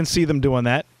 Yeah. I can see them doing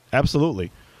that.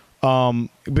 Absolutely.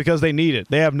 Because they need it.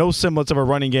 They have no semblance of a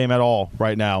running game at all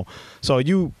right now. So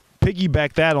you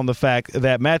piggyback that on the fact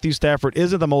that Matthew Stafford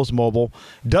isn't the most mobile,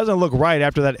 doesn't look right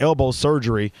after that elbow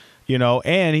surgery,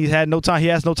 and he has no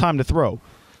time to throw.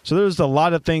 So there's a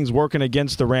lot of things working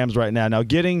against the Rams right now. Now,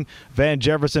 getting Van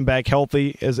Jefferson back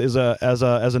healthy as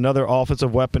another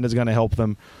offensive weapon is going to help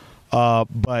them.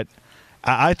 But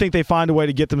I think they find a way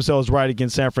to get themselves right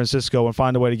against San Francisco and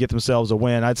find a way to get themselves a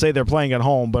win. I'd say they're playing at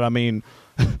home, but I mean,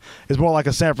 it's more like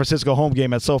a San Francisco home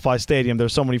game at SoFi Stadium.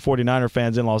 There's so many 49er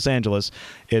fans in Los Angeles.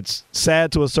 It's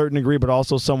sad to a certain degree, but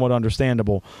also somewhat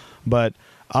understandable. But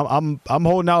I'm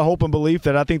holding out hope and belief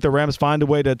that I think the Rams find a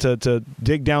way to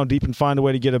dig down deep and find a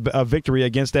way to get a victory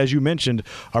against, as you mentioned,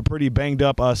 a pretty banged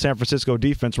up San Francisco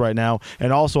defense right now,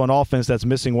 and also an offense that's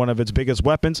missing one of its biggest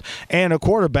weapons, and a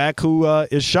quarterback who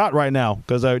is shot right now,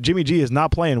 because Jimmy G is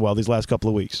not playing well these last couple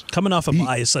of weeks. Coming off a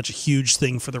bye is such a huge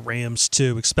thing for the Rams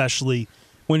too, especially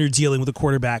when you're dealing with a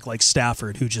quarterback like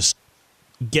Stafford, who just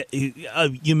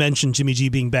you mentioned Jimmy G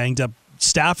being banged up.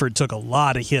 Stafford took a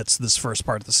lot of hits this first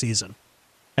part of the season.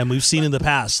 And we've seen in the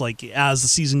past, like, as the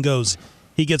season goes,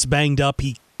 he gets banged up,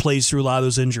 he plays through a lot of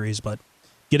those injuries, but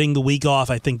getting the week off,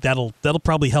 I think that'll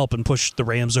probably help and push the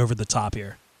Rams over the top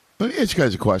here. Let me ask you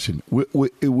guys a question.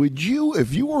 Would you,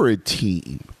 if you were a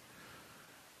team,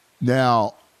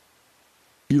 now,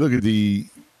 you look at you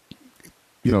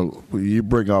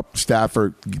bring up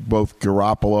Stafford, both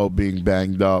Garoppolo being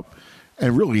banged up,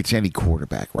 and really it's any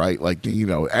quarterback, right? Like,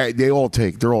 they're all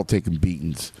taking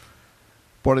beatings.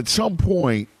 But at some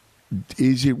point,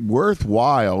 is it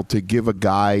worthwhile to give a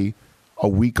guy a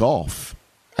week off?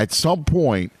 At some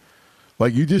point,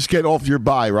 like you just get off your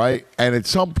bye, right? And at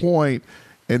some point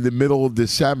in the middle of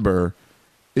December,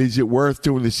 is it worth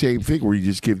doing the same thing where you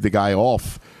just give the guy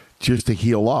off just to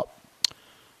heal up?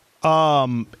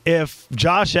 If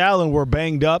Josh Allen were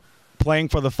banged up playing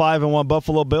for the 5-1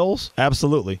 Buffalo Bills,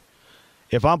 absolutely.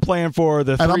 If I'm playing for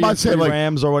the 3-3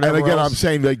 Rams or whatever, and again, else, I'm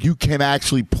saying like you can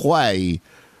actually play,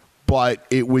 but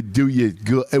it would do you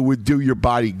good. It would do your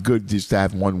body good just to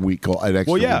have 1 week, an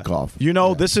extra week off.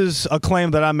 This is a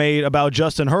claim that I made about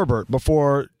Justin Herbert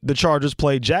before the Chargers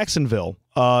played Jacksonville.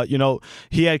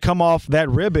 He had come off that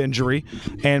rib injury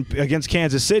and against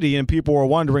Kansas City, and people were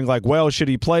wondering, like, well, should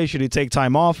he play? Should he take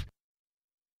time off?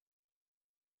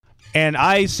 And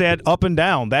I said up and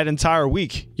down that entire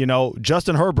week,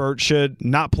 Justin Herbert should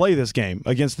not play this game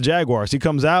against the Jaguars. He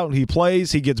comes out, he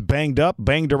plays, he gets banged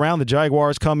around. The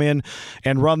Jaguars come in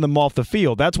and run them off the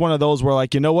field. That's one of those where,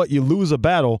 like, you know what? You lose a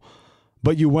battle,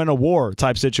 but you win a war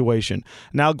type situation.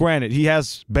 Now, granted, he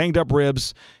has banged up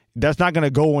ribs. That's not going to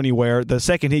go anywhere. The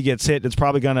second he gets hit, it's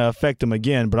probably going to affect him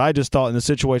again. But I just thought in a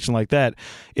situation like that,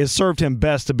 it served him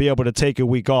best to be able to take a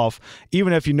week off,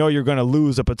 even if you know you're going to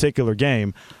lose a particular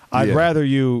game. I'd rather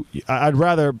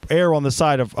err on the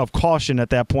side of caution at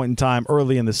that point in time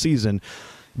early in the season.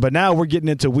 But now we're getting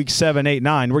into week 7, 8,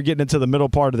 9. We're getting into the middle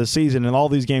part of the season, and all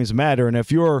these games matter. And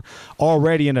if you're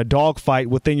already in a dogfight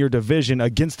within your division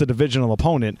against the divisional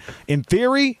opponent, in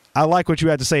theory, I like what you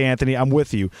had to say, Anthony. I'm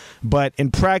with you. But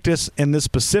in practice, in this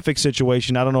specific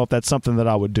situation, I don't know if that's something that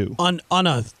I would do. On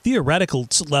a theoretical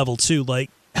level, too, like,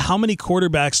 how many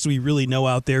quarterbacks do we really know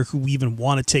out there who even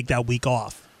want to take that week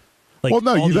off? Like, well,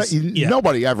 no,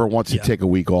 nobody ever wants to take a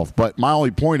week off. But my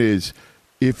only point is,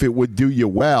 if it would do you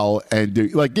well and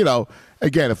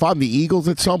again, if I'm the Eagles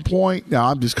at some point, now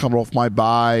I'm just coming off my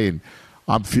bye and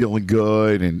I'm feeling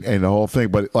good and the whole thing.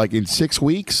 But like in 6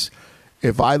 weeks,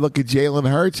 if I look at Jalen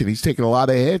Hurts and he's taking a lot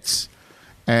of hits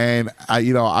and I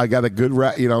got a good,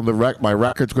 my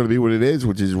record's going to be what it is,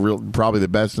 which is probably the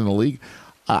best in the league,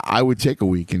 I would take a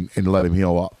week and let him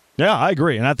heal up. Yeah, I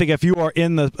agree. And I think if you are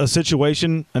in a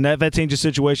situation, an advantageous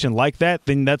situation like that,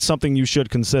 then that's something you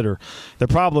should consider. The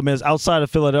problem is outside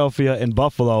of Philadelphia and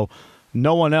Buffalo,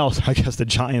 no one else, I guess the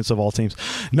Giants of all teams,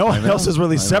 no one else is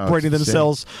really separating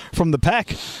themselves from the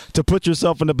pack to put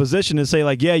yourself in a position and say,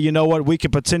 like, yeah, you know what, we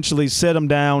could potentially sit them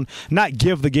down, not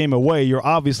give the game away. You're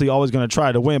obviously always going to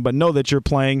try to win, but know that you're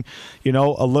playing, a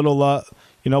little,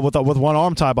 with one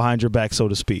arm tied behind your back, so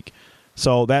to speak.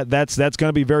 So that's going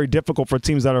to be very difficult for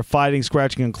teams that are fighting,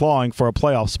 scratching, and clawing for a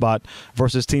playoff spot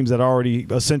versus teams that already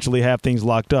essentially have things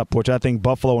locked up, which I think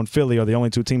Buffalo and Philly are the only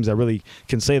two teams that really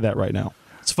can say that right now.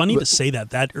 It's funny to say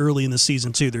that early in the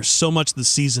season, too. There's so much of the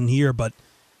season here, but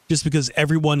just because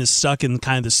everyone is stuck in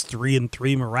kind of this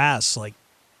 3-3 morass, like,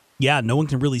 yeah, no one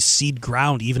can really cede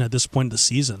ground even at this point of the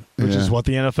season. Which is what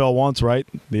the NFL wants, right?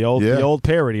 The old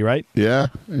parody, right? Yeah.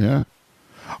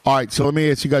 All right, so let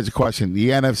me ask you guys a question. The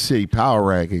NFC power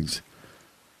rankings.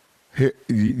 Here,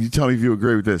 you tell me if you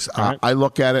agree with this. Right. I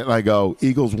look at it and I go,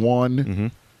 Eagles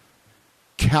 1,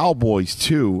 Cowboys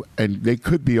 2, and they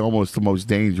could be almost the most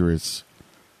dangerous.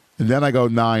 And then I go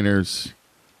Niners,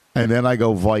 and then I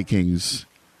go Vikings,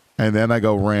 and then I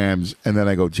go Rams, and then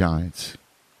I go Giants.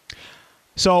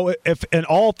 So if in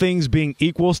all things being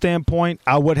equal standpoint,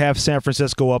 I would have San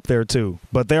Francisco up there too.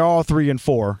 But they're all 3 and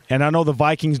 4. And I know the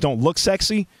Vikings don't look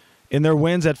sexy in their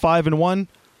wins at 5-1,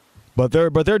 but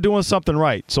they're doing something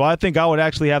right. So I think I would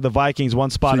actually have the Vikings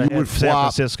one spot ahead of San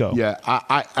Francisco. Yeah,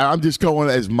 I'm just going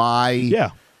as my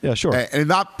Yeah, sure. And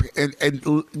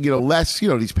less,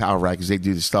 these power rankings, they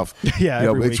do this stuff.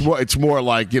 Every week. It's more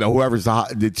like,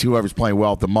 whoever's playing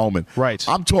well at the moment. Right.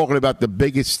 I'm talking about the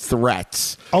biggest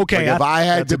threats. Okay. Like if I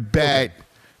had to bet,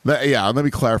 let me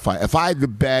clarify. If I had to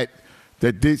bet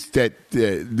that this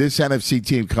NFC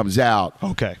team comes out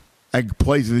and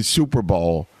plays in the Super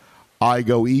Bowl, I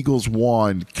go Eagles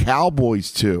 1,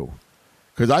 Cowboys 2.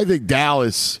 Because I think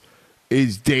Dallas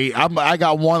I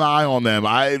got one eye on them.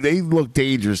 They look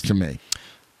dangerous to me.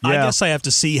 Yeah. I guess I have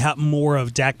to see more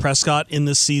of Dak Prescott in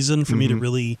this season for me to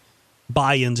really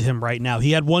buy into him right now.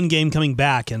 He had one game coming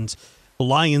back, and the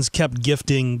Lions kept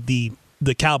gifting the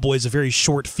Cowboys a very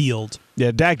short field.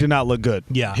 Yeah, Dak did not look good.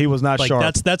 Yeah, he was not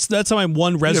sharp. That's my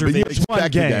one reservation. It's one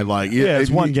game.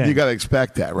 It's one game. You got to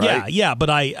expect that, right? Yeah. But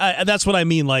I that's what I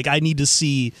mean. Like, I need to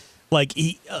see. Like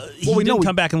he didn't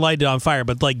come back and light it on fire,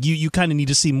 but like you kind of need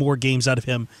to see more games out of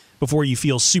him before you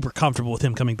feel super comfortable with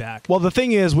him coming back. Well, the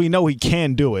thing is, we know he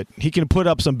can do it. He can put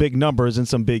up some big numbers in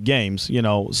some big games,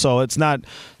 So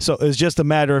it's just a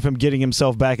matter of him getting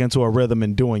himself back into a rhythm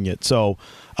and doing it. So,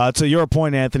 to your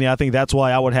point, Anthony, I think that's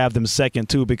why I would have them second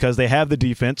too, because they have the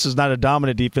defense. It's not a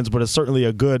dominant defense, but it's certainly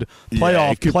a good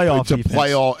playoff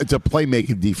defense. It's a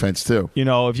playmaking defense too.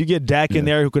 If you get Dak in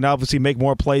there, who can obviously make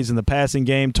more plays in the passing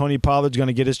game, Tony Pollard's going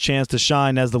to get his chance to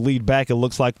shine as the lead back. It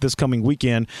looks like this coming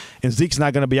weekend, and Zeke's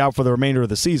not going to be out for the remainder of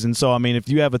the season. So, I mean, if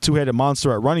you have a two-headed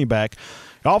monster at running back,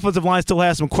 the offensive line still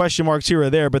has some question marks here or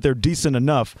there, but they're decent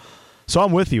enough. So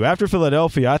I'm with you. After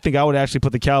Philadelphia, I think I would actually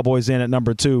put the Cowboys in at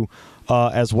number 2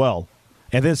 as well.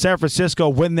 And then San Francisco,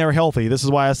 when they're healthy. This is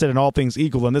why I said in all things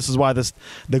equal, and this is why the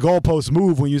goalposts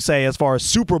move when you say as far as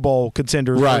Super Bowl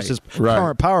contenders versus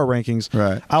current power rankings.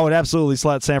 Right. I would absolutely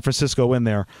slot San Francisco in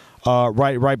there.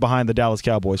 Right behind the Dallas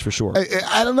Cowboys for sure.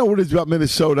 I don't know what it is about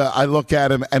Minnesota. I look at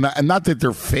them, and not that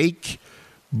they're fake,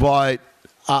 but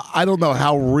I don't know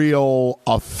how real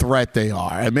a threat they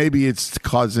are. And maybe it's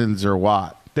Cousins or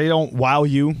what. They don't wow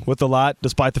you with a lot,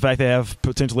 despite the fact they have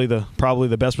potentially probably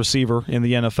the best receiver in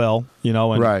the NFL. And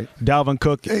Dalvin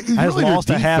Cook has lost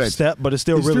a half step, but it's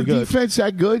still really good. Is their defense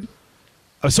that good?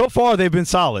 So far, they've been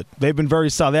solid. They've been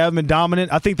very solid. They haven't been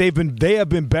dominant. I think they have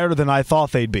been better than I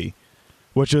thought they'd be.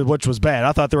 Which was bad.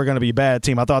 I thought they were going to be a bad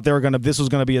team. I thought this was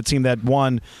going to be a team that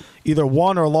either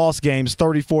won or lost games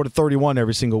 34-31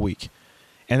 every single week.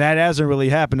 And that hasn't really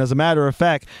happened. As a matter of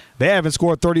fact, they haven't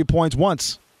scored 30 points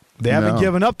once. They haven't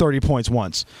given up 30 points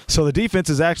once. So the defense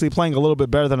is actually playing a little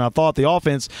bit better than I thought. The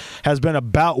offense has been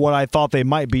about what I thought they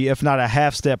might be, if not a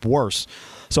half step worse.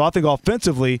 So I think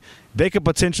offensively, they could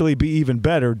potentially be even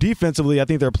better. Defensively, I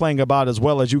think they're playing about as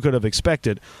well as you could have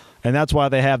expected. And that's why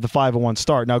they have the 5-1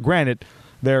 start. Now, granted,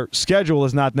 their schedule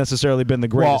has not necessarily been the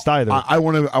greatest either. I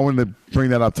want to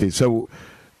bring that up to you. So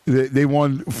they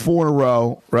won 4 in a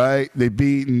row, right? They've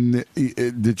beaten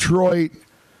Detroit,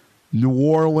 New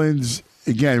Orleans.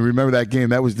 Again, remember that game?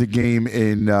 That was the game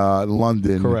in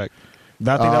London. Correct.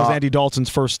 I think that was Andy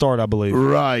Dalton's first start, I believe.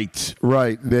 Right.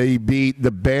 They beat the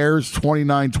Bears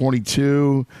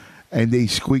 29-22, and they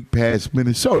squeaked past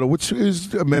Minnesota, which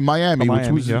is Miami,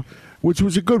 which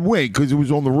was a good win because it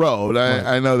was on the road.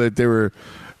 I know that they were,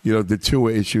 the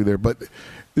Tua issue there, but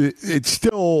it's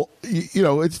still,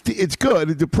 it's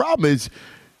good. The problem is,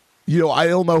 I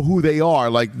don't know who they are.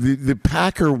 Like the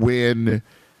Packer win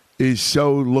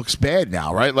looks bad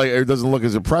now, right? Like it doesn't look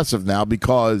as impressive now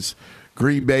because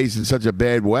Green Bay's in such a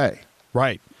bad way.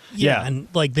 Right. Yeah, and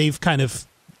like they've kind of,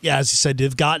 as you said,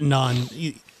 they've gotten on.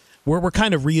 We're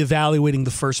kind of reevaluating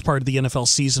the first part of the NFL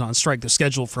season on strike the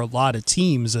schedule for a lot of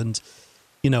teams, and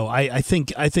I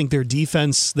think their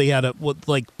defense, they had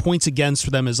points against for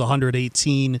them is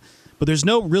 118, but there's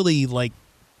no really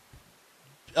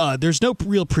there's no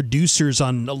real producers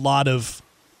on a lot of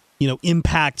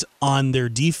impact on their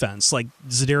defense. Like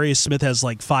Zadarius Smith has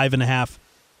 5.5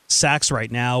 sacks right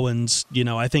now, and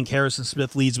I think Harrison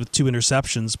Smith leads with 2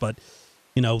 interceptions, but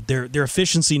their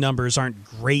efficiency numbers aren't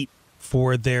great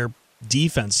for their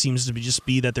defense. Seems to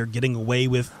be that they're getting away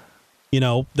with,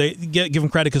 they give them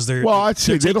credit because they're. Well, I'd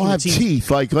say they don't have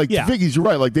teeth. Like the Figgies, you're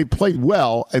right. Like they played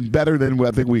well and better than what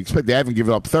I think we expect. They haven't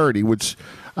given up 30, which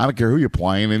I don't care who you're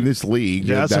playing in this league.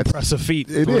 Yeah, that's impressive feat.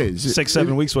 It is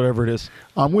 6-7 weeks, whatever it is.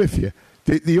 I'm with you.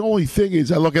 The only thing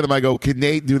is, I look at them, I go, do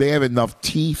they have enough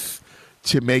teeth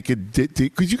to make it?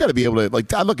 Because you got to be able to.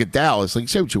 I look at Dallas.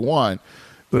 Say what you want,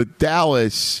 but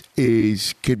Dallas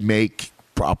could make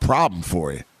a problem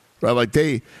for you,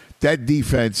 right? That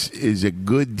defense is a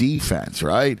good defense,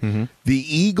 right? Mm-hmm.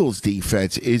 The Eagles'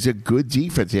 defense is a good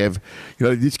defense. They have,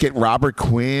 they just get Robert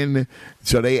Quinn,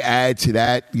 so they add to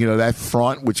that, that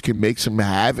front, which can make some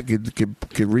havoc,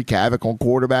 can wreak havoc on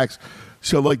quarterbacks.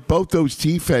 So, both those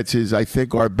defenses, I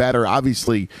think, are better.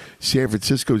 Obviously, San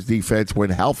Francisco's defense,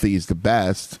 when healthy, is the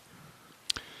best.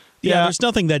 Yeah, there's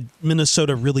nothing that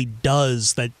Minnesota really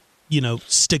does that,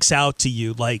 sticks out to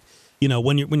you.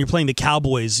 When you're playing the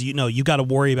Cowboys, you got to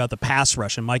worry about the pass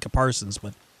rush and Micah Parsons,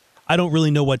 but I don't really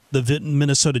know what the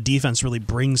Minnesota defense really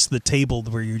brings to the table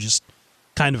where you're just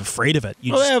kind of afraid of it. They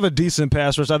have a decent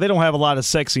pass rush. They don't have a lot of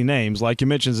sexy names, like you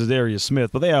mentioned Zadarius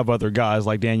Smith, but they have other guys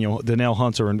like Danielle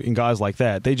Hunter and guys like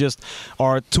that. They just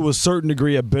are, to a certain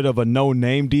degree, a bit of a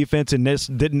no-name defense and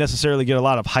didn't necessarily get a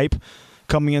lot of hype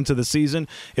coming into the season.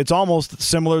 It's almost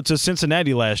similar to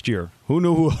Cincinnati last year. Who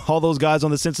knew who all those guys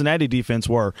on the Cincinnati defense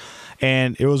were?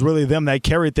 And it was really them that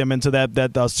carried them into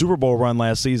that Super Bowl run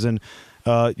last season.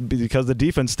 because the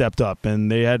defense stepped up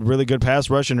and they had really good pass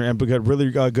rush and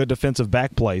really good defensive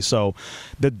back play. So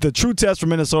the true test for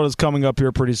Minnesota is coming up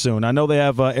here pretty soon. I know they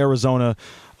have Arizona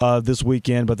this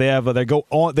weekend, but they go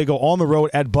on the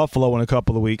road at Buffalo in a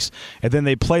couple of weeks, and then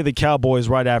they play the Cowboys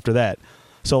right after that.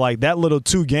 So, like, that little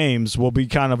 2 games will be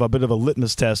kind of a bit of a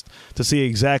litmus test to see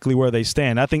exactly where they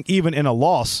stand. I think even in a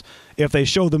loss, if they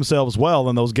show themselves well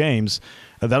in those games,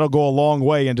 that'll go a long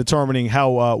way in determining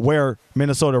how where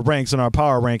Minnesota ranks in our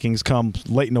power rankings come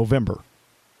late November.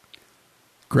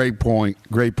 Great point.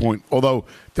 Although,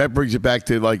 that brings it back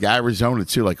to, like, Arizona,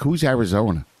 too. Like, who's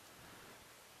Arizona?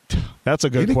 That's a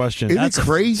good question. Isn't it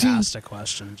crazy? Fantastic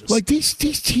question. Like, these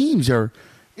teams are –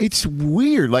 it's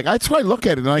weird. Like, that's why I look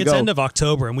at it and I go – It's end of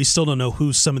October, and we still don't know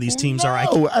who some of these teams are. I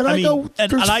go,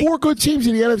 there's 4 good teams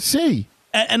in the NFC.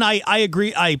 And I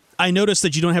agree. I noticed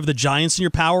that you don't have the Giants in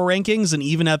your power rankings, and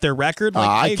even at their record, like,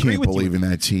 I agree can't believe in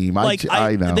that team. Like,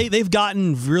 I know. They've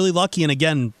gotten really lucky, and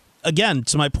again,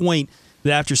 to my point,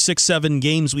 that after 6-7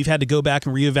 games, we've had to go back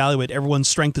and reevaluate everyone's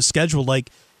strength of schedule.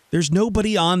 Like, there's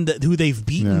nobody on who they've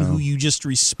beaten who you just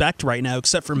respect right now,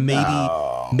 except for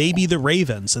maybe the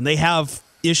Ravens, and they have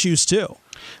issues too.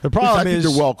 The problem is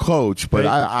they're well coached, but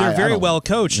they're very well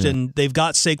coached, and they've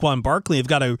got Saquon Barkley. They've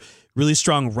got a really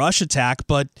strong rush attack,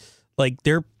 but like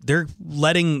they're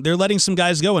letting some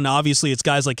guys go, and obviously it's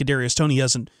guys like Kadarius Toney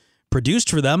hasn't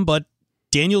produced for them, but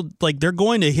Daniel, like, they're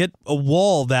going to hit a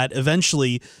wall that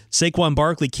eventually Saquon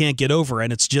Barkley can't get over,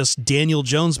 and it's just Daniel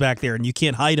Jones back there, and you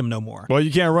can't hide him no more. Well,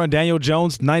 you can't run Daniel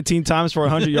Jones 19 times for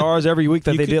 100 yards every week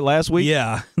that they did last week.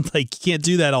 Yeah, like, you can't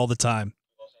do that all the time.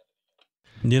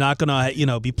 You're not going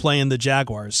to, be playing the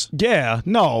Jaguars. Yeah,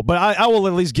 no, but I will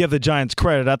at least give the Giants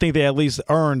credit. I think they at least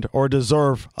earned or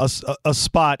deserve a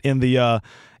spot in the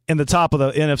top of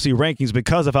the NFC rankings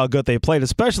because of how good they played,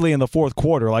 especially in the fourth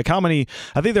quarter. Like, I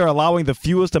think they're allowing the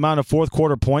fewest amount of fourth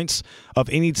quarter points of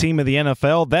any team in the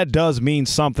NFL. That does mean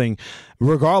something,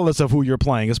 regardless of who you're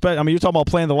playing. You're talking about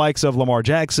playing the likes of Lamar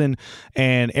Jackson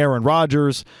and Aaron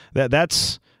Rodgers.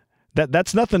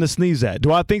 That's nothing to sneeze at.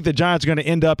 Do I think the Giants are going to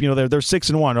end up, they're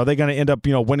 6-1? Are they going to end up,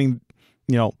 winning,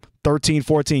 13,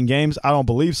 14 games? I don't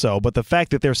believe so. But the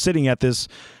fact that they're sitting at this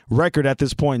record at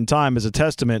this point in time is a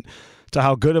testament to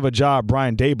how good of a job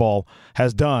Brian Daboll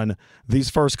has done these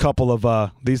first couple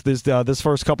of this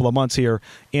first couple of months here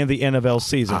in the NFL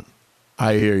season.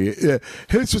 I hear you. Yeah.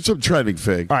 Hit us with some trending,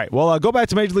 Fig. All right, well, go back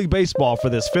to Major League Baseball for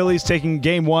this. Phillies taking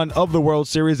Game 1 of the World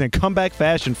Series in comeback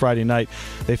fashion Friday night.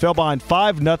 They fell behind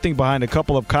 5-0 behind a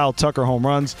couple of Kyle Tucker home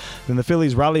runs. Then the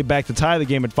Phillies rallied back to tie the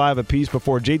game at 5 apiece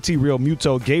before JT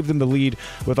Realmuto gave them the lead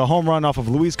with a home run off of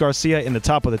Luis Garcia in the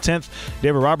top of the 10th.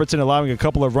 David Robertson allowing a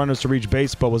couple of runners to reach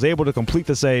base, but was able to complete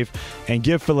the save and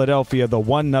give Philadelphia the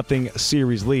 1-0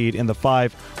 series lead in the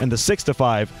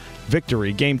 6-5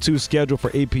 victory. Game 2 scheduled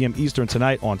for 8 p.m. Eastern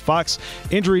tonight on Fox.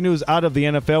 Injury news out of the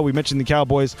NFL. We mentioned the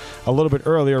Cowboys a little bit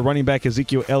earlier. Running back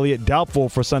Ezekiel Elliott doubtful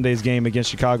for Sunday's game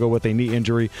against Chicago with a knee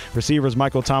injury. Receivers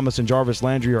Michael Thomas and Jarvis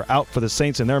Landry are out for the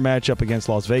Saints in their matchup against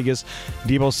Las Vegas.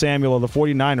 Deebo Samuel of the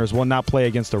 49ers will not play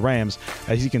against the Rams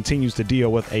as he continues to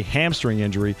deal with a hamstring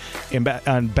injury. In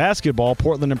basketball,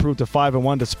 Portland improved to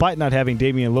 5-1 despite not having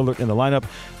Damian Lillard in the lineup.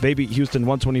 They beat Houston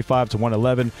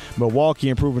 125-111. Milwaukee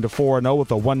improving to 4-0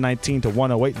 with a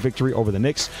 119-108 victory over the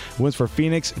Knicks. Wins for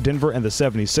Phoenix, Denver, and the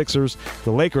 76ers.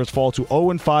 The Lakers fall to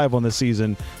 0-5 on the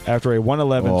season after a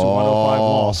 111-105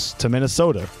 loss to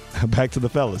Minnesota. Back to the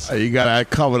fellas. You got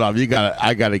coming up.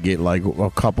 I got to get like a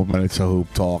couple minutes of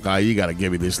hoop talk. You got to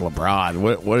give me this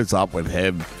LeBron. What is up with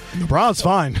him? LeBron's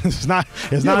fine. It's not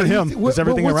him. It's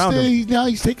everything around him. Now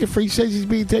he's taking free. He says he's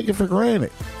being taken for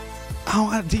granted.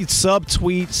 Oh,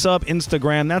 sub-tweet,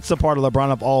 sub-Instagram. That's the part of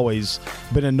LeBron I've always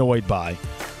been annoyed by.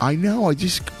 I know. I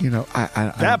just,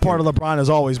 that part of LeBron has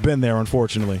always been there,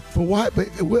 unfortunately. But why? But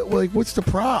what's the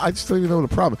problem? I just don't even know the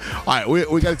problem. All right,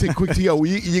 we got to take a quick TO.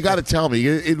 You got to tell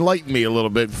me, enlighten me a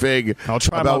little bit, Fig. I'll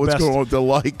try about what's best. going on with the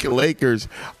Lakers.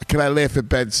 Can I laugh at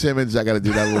Ben Simmons? I got to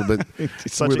do that a little bit.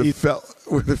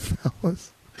 We're the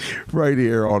fellas right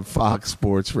here on Fox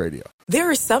Sports Radio. There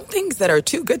are some things that are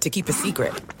too good to keep a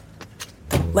secret.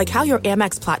 Like how your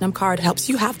Amex Platinum card helps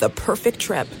you have the perfect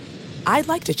trip. I'd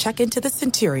like to check into the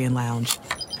Centurion Lounge.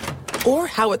 Or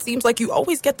how it seems like you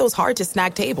always get those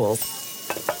hard-to-snag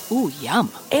tables. Ooh,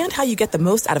 yum. And how you get the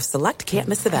most out of select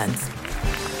can't-miss events.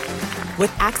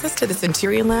 With access to the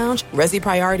Centurion Lounge, Resi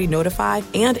Priority Notify,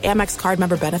 and Amex card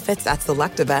member benefits at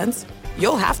select events,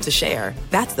 you'll have to share.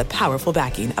 That's the powerful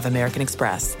backing of American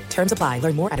Express. Terms apply.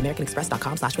 Learn more at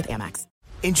americanexpress.com/withAmex.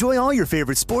 Enjoy all your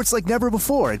favorite sports like never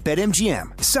before at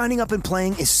BetMGM. Signing up and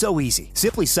playing is so easy.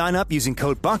 Simply sign up using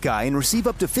code Buckeye and receive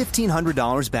up to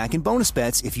 $1,500 back in bonus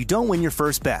bets if you don't win your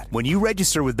first bet. When you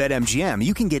register with BetMGM,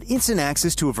 you can get instant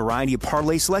access to a variety of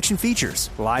parlay selection features,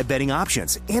 live betting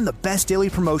options, and the best daily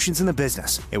promotions in the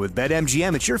business. And with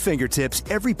BetMGM at your fingertips,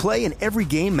 every play and every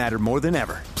game matter more than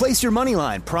ever. Place your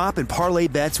moneyline, prop, and parlay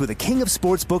bets with the king of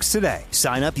sportsbooks today.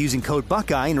 Sign up using code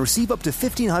Buckeye and receive up to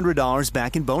 $1,500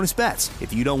 back in bonus bets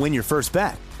if you don't win your first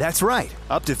bet. That's right,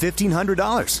 up to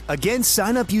 $1,500. Again,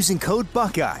 sign up using code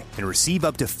Buckeye and receive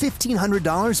up to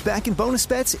 $1,500 back in bonus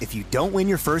bets if you don't win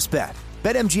your first bet.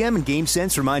 BetMGM and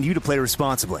GameSense remind you to play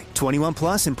responsibly. 21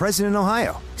 plus and present in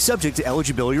Ohio. Subject to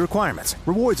eligibility requirements.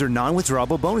 Rewards are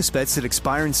non-withdrawable bonus bets that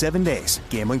expire in 7 days.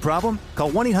 Gambling problem?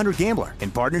 Call 1-800-GAMBLER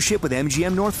in partnership with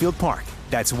MGM Northfield Park.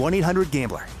 That's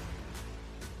 1-800-GAMBLER.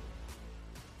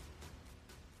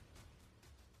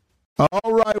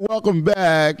 All right, welcome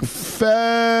back, fellas,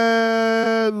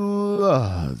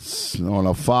 on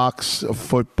a Fox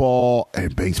football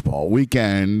and baseball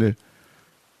weekend.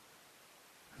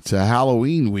 It's a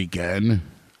Halloween weekend.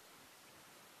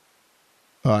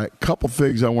 All right, couple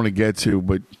things I want to get to,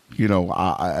 but,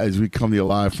 as we come to you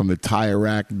live from the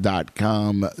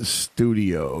TireRack.com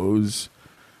studios,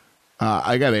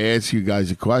 I got to ask you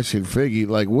guys a question. Figgy,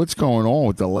 what's going on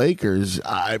with the Lakers?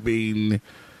 I mean,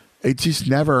 it just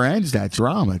never ends, that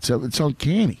drama. It's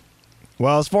uncanny.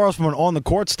 Well, as far as from an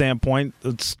on-the-court standpoint,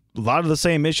 it's a lot of the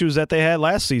same issues that they had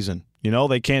last season.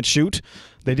 They can't shoot.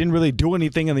 They didn't really do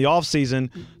anything in the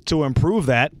offseason to improve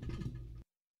that.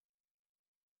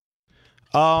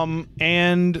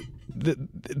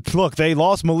 Look, they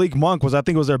lost Malik Monk, I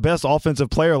think was their best offensive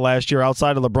player last year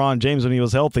outside of LeBron James when he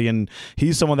was healthy, and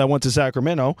he's someone that went to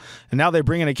Sacramento. And now they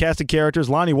bring in a cast of characters.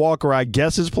 Lonnie Walker, I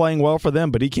guess, is playing well for them,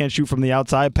 but he can't shoot from the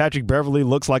outside. Patrick Beverley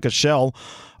looks like a shell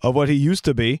of what he used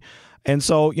to be. And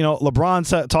so,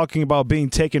 LeBron's talking about being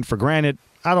taken for granted.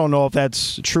 I don't know if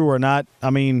that's true or not.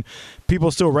 I mean, people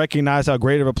still recognize how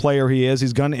great of a player he is.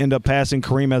 He's going to end up passing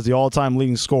Kareem as the all-time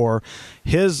leading scorer.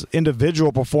 His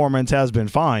individual performance has been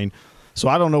fine, so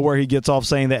I don't know where he gets off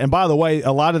saying that. And by the way,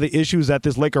 a lot of the issues that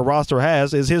this Laker roster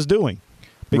has is his doing.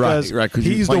 Because right, because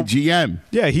he's the GM.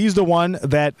 Yeah, he's the one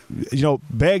that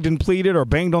begged and pleaded or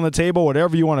banged on the table,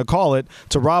 whatever you want to call it,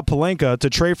 to Rob Pelinka to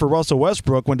trade for Russell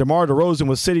Westbrook when DeMar DeRozan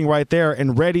was sitting right there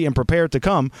and ready and prepared to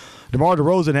come. DeMar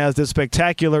DeRozan has this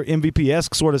spectacular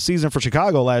MVP-esque sort of season for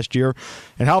Chicago last year,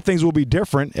 and how things will be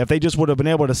different if they just would have been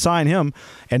able to sign him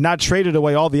and not traded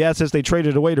away all the assets they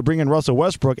traded away to bring in Russell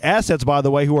Westbrook. Assets, by the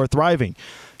way, who are thriving.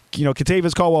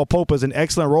 Kentavious Caldwell-Pope is an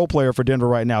excellent role player for Denver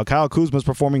right now. Kyle Kuzma's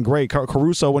performing great.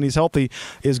 Caruso, when he's healthy,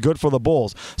 is good for the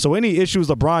Bulls. So any issues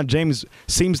LeBron James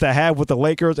seems to have with the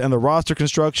Lakers and the roster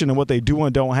construction and what they do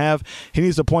and don't have, he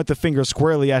needs to point the finger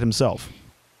squarely at himself.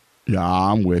 Yeah,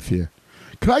 I'm with you.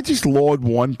 Can I just laud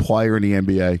one player in the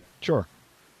NBA? Sure.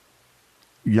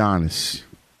 Giannis.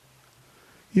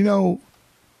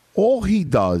 All he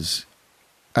does,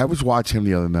 I was watching him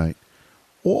the other night.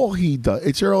 All he does,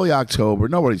 it's early October,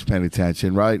 nobody's paying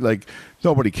attention, right?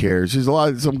 Nobody cares.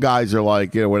 Some guys are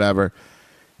whatever.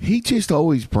 He just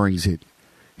always brings it.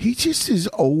 He just is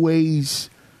always,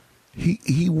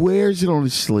 he wears it on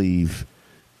his sleeve.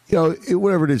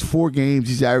 Whatever it is, 4 games,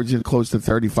 he's averaging close to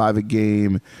 35 a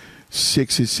game,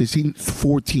 6 assists,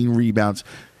 14 rebounds.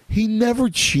 He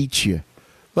never cheats you.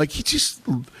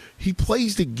 He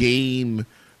plays the game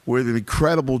with an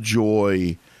incredible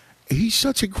joy. He's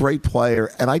such a great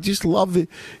player, and I just love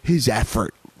his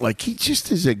effort. He just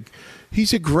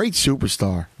he's a great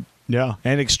superstar. Yeah,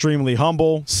 and extremely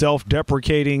humble,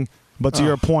 self-deprecating. But to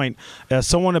your point, as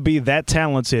someone to be that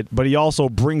talented, but he also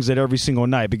brings it every single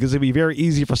night, because it'd be very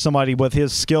easy for somebody with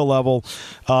his skill level,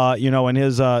 and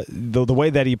his the way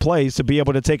that he plays to be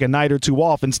able to take a night or two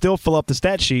off and still fill up the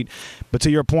stat sheet. But to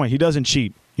your point, he doesn't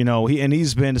cheat.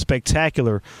 He's been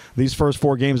spectacular these first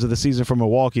 4 games of the season for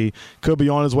Milwaukee. Could be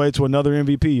on his way to another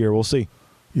MVP year. We'll see.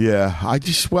 Yeah, I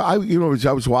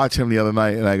was watching him the other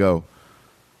night, and I go,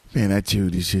 man, that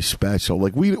dude is just special.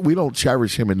 We don't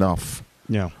cherish him enough.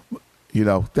 Yeah,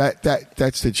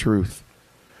 that's the truth.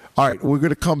 All right, we're going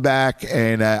to come back,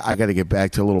 and I got to get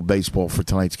back to a little baseball for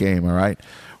tonight's game. All right,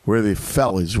 we're the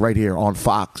fellas right here on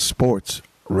Fox Sports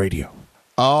Radio.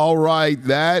 All right,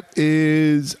 that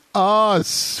is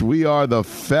us. We are the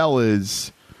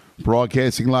fellas,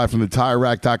 broadcasting live from the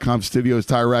TireRack.com studios,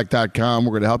 TireRack.com.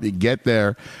 We're going to help you get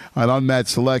there. An unmatched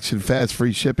selection, fast,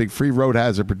 free shipping, free road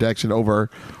hazard protection,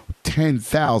 over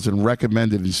 10,000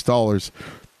 recommended installers.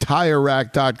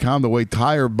 TireRack.com, the way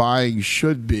tire buying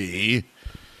should be.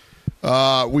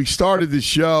 We started the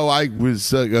show. I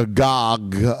was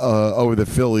agog over the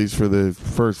Phillies for the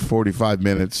first 45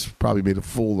 minutes. Probably made a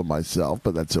fool of myself,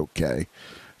 but that's okay.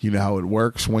 You know how it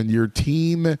works when your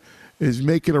team is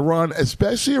making a run,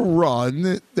 especially a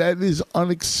run that is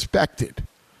unexpected.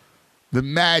 The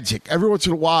magic. Every once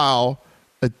in a while,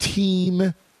 a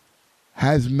team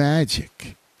has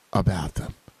magic about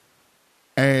them.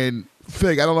 And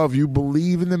Fig, I don't know if you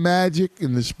believe in the magic,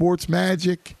 in the sports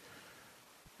magic,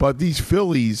 but these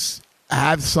Phillies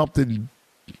have something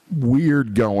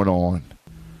weird going on,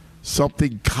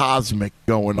 something cosmic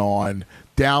going on.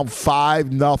 Down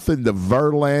 5-0 to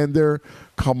Verlander,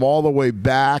 come all the way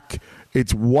back.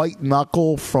 It's white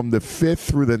knuckle from the 5th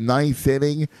through the 9th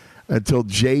inning until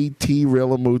JT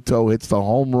Realmuto hits the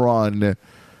home run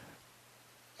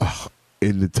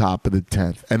in the top of the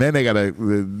 10th. And then they got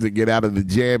to get out of the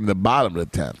jam in the bottom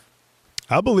of the 10th.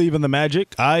 I believe in the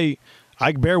magic. I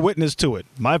bear witness to it.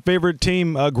 My favorite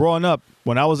team growing up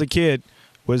when I was a kid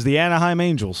was the Anaheim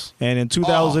Angels. And in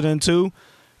 2002,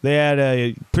 they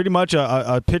had pretty much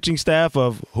a pitching staff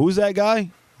of, who's that guy?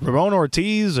 Ramon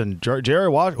Ortiz and Jerry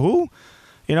Watt. Who?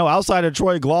 You know, outside of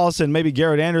Troy Gloss and maybe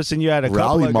Garrett Anderson, you had a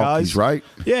couple of guys. Right?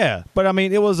 Yeah, but I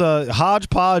mean, it was a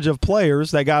hodgepodge of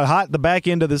players that got hot the back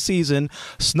end of the season,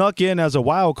 snuck in as a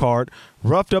wild card,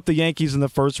 roughed up the Yankees in the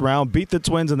first round, beat the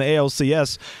Twins in the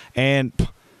ALCS, and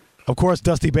of course,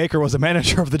 Dusty Baker was the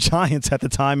manager of the Giants at the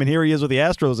time, and here he is with the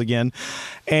Astros again,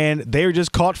 and they were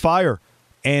just caught fire.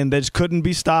 And they just couldn't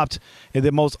be stopped. And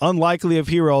the most unlikely of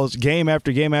heroes, game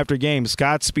after game after game,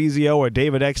 Scott Spezio or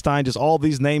David Eckstein, just all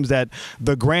these names that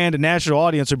the grand national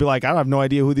audience would be like, I have no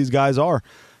idea who these guys are,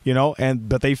 you know.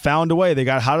 But they found a way. They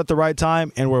got hot at the right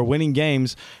time and were winning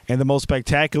games in the most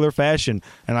spectacular fashion.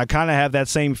 And I kind of have that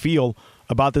same feel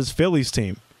about this Phillies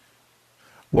team.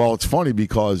 Well, it's funny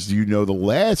because, you know, the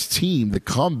last team to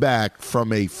come back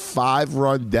from a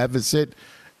 5-run deficit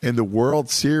in the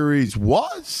World Series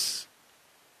was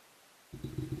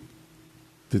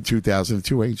the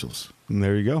 2002 Angels. And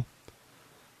there you go.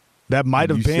 That might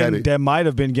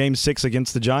have been Game 6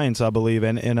 against the Giants, I believe,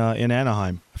 in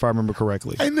Anaheim, if I remember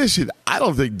correctly. And listen, I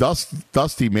don't think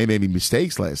Dusty made any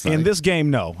mistakes last night. In this game,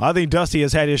 no. I think Dusty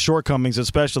has had his shortcomings,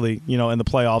 especially, you know, in the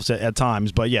playoffs at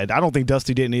times. But yeah, I don't think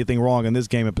Dusty did anything wrong in this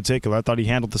game in particular. I thought he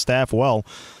handled the staff well.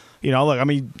 You know, look, I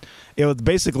mean, it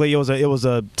was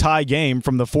a tie game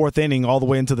from the 4th inning all the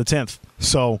way into the 10th.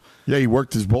 So yeah, he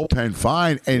worked his bullpen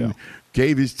fine and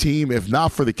gave his team, if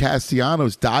not for the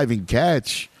Castellanos diving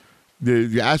catch, the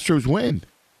Astros win.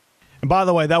 And by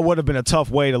the way, that would have been a tough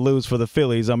way to lose for the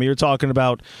Phillies. I mean, you're talking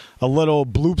about a little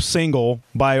bloop single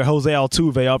by Jose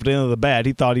Altuve up at the end of the bat.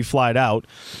 He thought he flied out.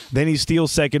 Then he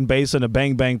steals second base in a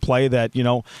bang-bang play that, you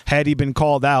know, had he been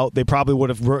called out, they probably would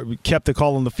have kept the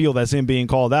call on the field as him being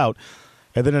called out.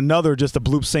 And then another just a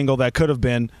bloop single that could have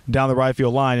been down the right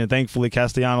field line, and thankfully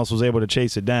Castellanos was able to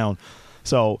chase it down.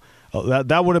 So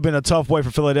that would have been a tough way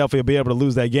for Philadelphia to be able to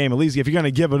lose that game. At least if you're going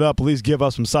to give it up, at least give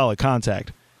us some solid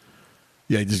contact.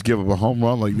 Yeah, just give up a home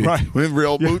run like right. With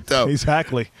Realmuto. Yeah,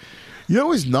 exactly. You know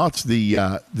what's nuts? The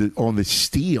on the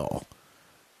steal,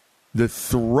 the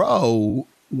throw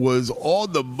was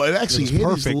on the. It actually hit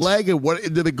perfect. His leg and went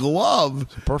into the glove.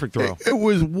 It's a perfect throw. It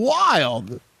was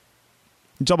wild.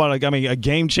 You talk about, a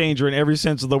game changer in every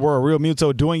sense of the word.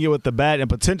 Realmuto doing it with the bat and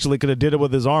potentially could have did it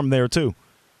with his arm there too.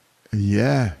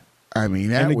 Yeah. I mean,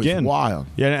 that was wild.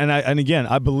 Yeah, and again,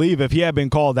 I believe if he had been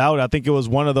called out, I think it was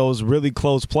one of those really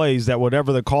close plays that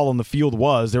whatever the call on the field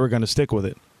was, they were going to stick with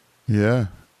it. Yeah,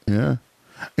 yeah.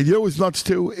 And you know what's nuts,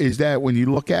 too, is that when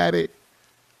you look at it,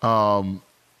 the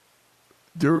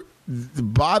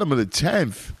bottom of the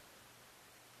 10th,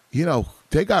 you know,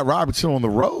 they got Robertson on the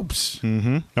ropes.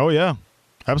 Mm-hmm. Oh, yeah.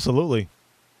 Absolutely.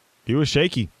 He was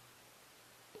shaky.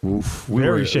 Oof,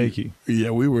 Very shaky. Yeah,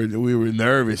 we were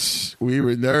nervous. We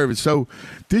were nervous. So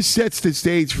this sets the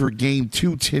stage for Game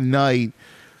 2 tonight.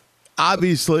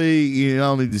 Obviously, you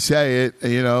don't need to say it.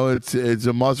 You know, it's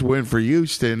a must-win for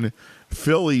Houston.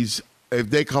 Phillies,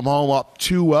 if they come home up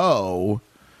 2-0,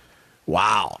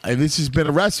 wow. And this has been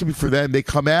a recipe for them. They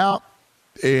come out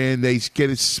and they get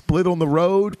a split on the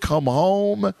road, come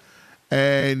home.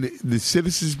 And the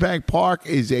Citizens Bank Park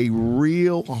is a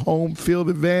real home field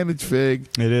advantage, Fig.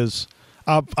 It is.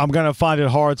 I'm going to find it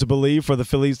hard to believe for the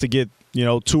Phillies to get,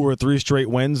 2 or 3 straight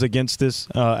wins against this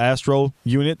Astro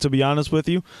unit, to be honest with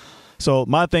you. So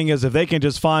my thing is, if they can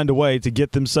just find a way to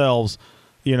get themselves,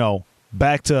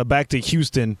 back to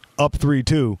Houston up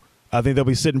 3-2, I think they'll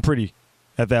be sitting pretty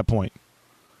at that point.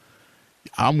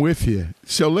 I'm with you.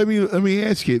 So let me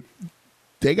ask you,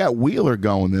 they got Wheeler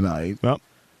going tonight. Yep.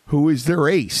 Who is their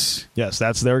ace? Yes,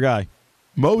 that's their guy.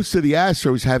 Most of the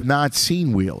Astros have not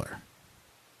seen Wheeler.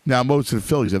 Now, most of the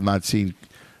Phillies have not seen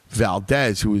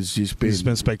Valdez, who has just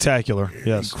been spectacular.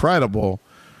 Yes. Incredible.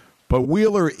 But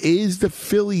Wheeler is the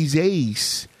Phillies'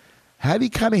 ace. How do you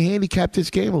kind of handicap this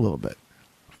game a little bit?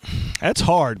 That's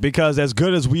hard because as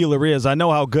good as Wheeler is, I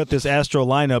know how good this Astro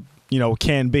lineup,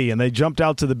 can be. And they jumped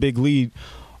out to the big lead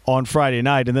on Friday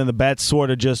night, and then the bats sort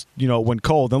of just, went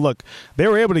cold. And look, they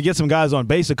were able to get some guys on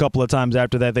base a couple of times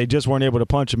after that. They just weren't able to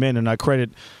punch them in, and I credit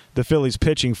the Phillies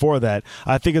pitching for that.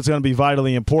 I think it's going to be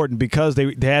vitally important because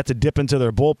they had to dip into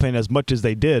their bullpen as much as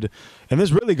they did. And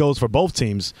this really goes for both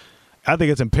teams. I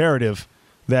think it's imperative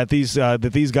that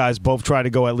these guys both try to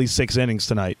go at least 6 innings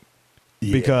tonight.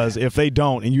 Yeah. Because if they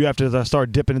don't, and you have to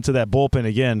start dipping into that bullpen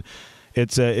again,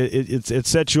 it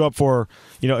sets you up for,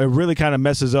 it really kind of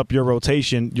messes up your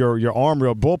rotation, your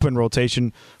bullpen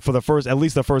rotation for at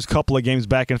least the first couple of games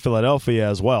back in Philadelphia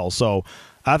as well. So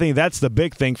I think that's the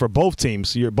big thing for both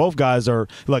teams. Both guys are,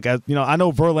 look, I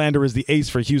know Verlander is the ace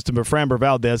for Houston, but Framber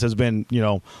Valdez has been,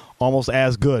 almost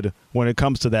as good when it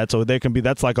comes to that. So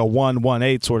that's like a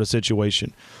 1-1-8 sort of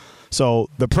situation. So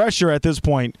the pressure at this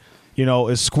point,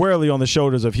 is squarely on the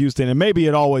shoulders of Houston, and maybe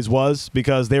it always was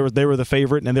because they were the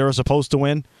favorite and they were supposed to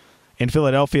win. And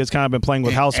Philadelphia has kind of been playing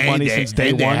with house money since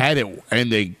day one. They had it,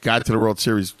 and they got to the World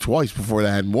Series twice before they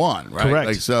had won, right?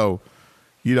 Correct. So,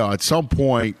 at some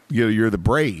point, you're the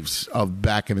Braves of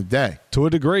back in the day. To a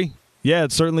degree. Yeah,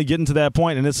 it's certainly getting to that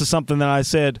point, and this is something that I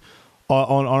said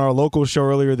on our local show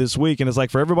earlier this week, and it's like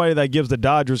for everybody that gives the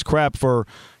Dodgers crap for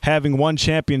having one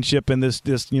championship in this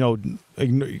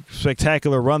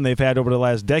spectacular run they've had over the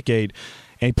last decade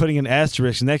and putting an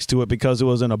asterisk next to it because it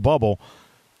was in a bubble,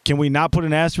 can we not put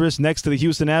an asterisk next to the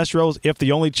Houston Astros if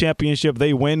the only championship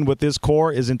they win with this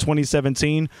core is in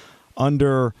 2017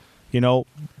 under,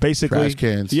 basically trash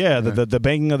cans. Yeah, the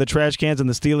banging of the trash cans and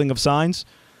the stealing of signs?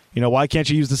 Why can't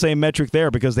you use the same metric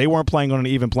there? Because they weren't playing on an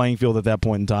even playing field at that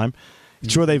point in time.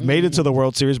 Sure, they've made it to the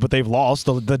World Series, but they've lost.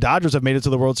 The Dodgers have made it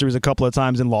to the World Series a couple of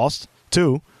times and lost,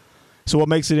 too. So what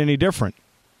makes it any different?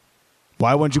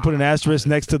 Why wouldn't you put an asterisk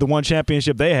next to the one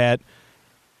championship they had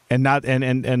and not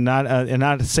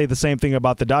say the same thing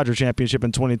about the Dodger championship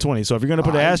in 2020? So if you're going to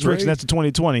put an asterisk next to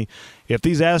 2020, if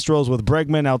these Astros with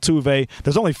Bregman, Altuve,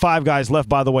 there's only 5 guys left,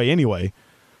 by the way, anyway.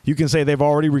 You can say they've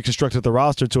already reconstructed the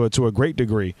roster to a great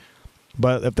degree.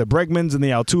 But if the Bregmans and the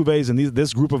Altuves and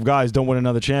this group of guys don't win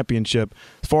another championship,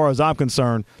 as far as I'm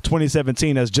concerned,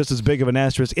 2017 has just as big of an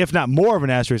asterisk, if not more of an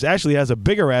asterisk. Actually has a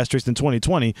bigger asterisk than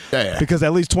 2020 because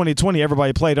at least 2020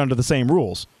 everybody played under the same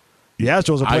rules. The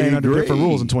Astros are playing under different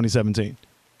rules in 2017.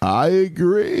 I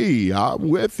agree. I'm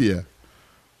with you.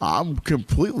 I'm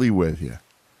completely with you.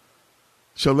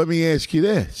 So let me ask you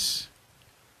this.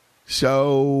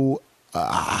 So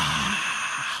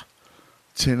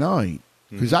tonight,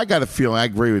 because I got a feeling, I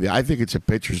agree with you. I think it's a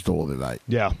pitcher's duel tonight.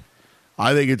 Yeah.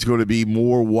 I think it's going to be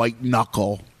more white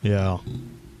knuckle. Yeah.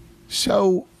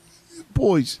 So,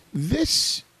 boys,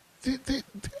 this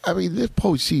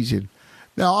postseason,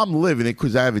 now I'm living it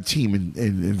because I have a team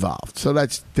involved, so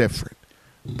that's different.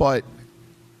 But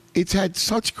it's had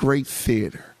such great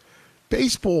theater.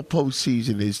 Baseball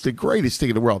postseason is the greatest thing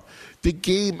in the world. The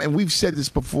game, and we've said this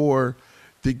before,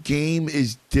 the game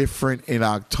is different in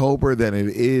October than it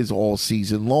is all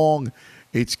season long.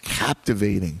 It's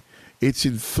captivating. It's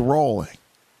enthralling.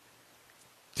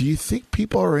 Do you think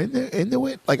people are into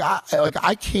it?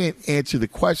 I can't answer the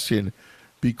question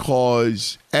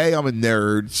because A, I'm a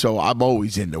nerd, so I'm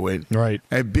always into it. Right.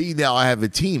 And B, now I have a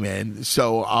team in,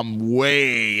 so I'm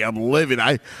living.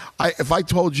 If I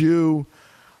told you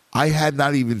I had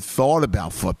not even thought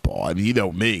about football, I mean, you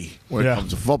know me when it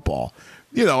comes to football.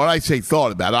 When I say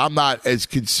thought about it, I'm not as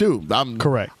consumed.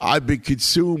 Correct. I've been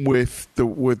consumed with the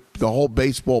whole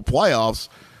baseball playoffs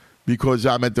because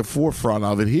I'm at the forefront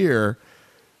of it here.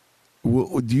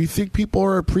 Do you think people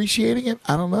are appreciating it?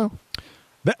 I don't know.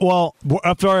 Well,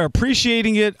 if they're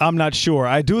appreciating it, I'm not sure.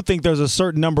 I do think there's a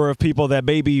certain number of people that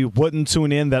maybe wouldn't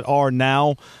tune in that are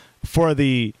now for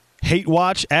the hate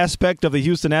watch aspect of the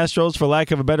Houston Astros, for lack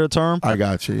of a better term. I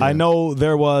got you. Yeah. I know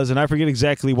there was, and I forget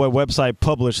exactly what website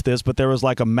published this, but there was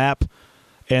like a map,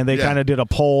 and they kind of did a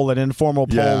poll, an informal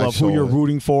poll of who you're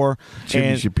rooting for.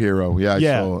 Jimmy Shapiro. I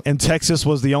saw it. And Texas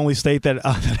was the only state that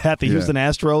had the Houston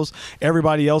Astros.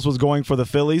 Everybody else was going for the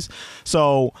Phillies.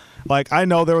 So, I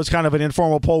know there was kind of an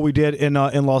informal poll we did in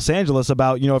Los Angeles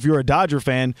about, if you're a Dodger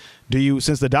fan,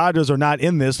 since the Dodgers are not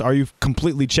in this, are you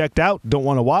completely checked out, don't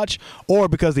want to watch? Or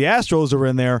because the Astros are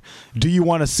in there, do you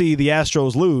want to see the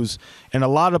Astros lose? And a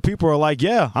lot of people are like,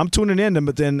 yeah, I'm tuning in,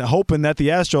 but then hoping that the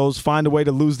Astros find a way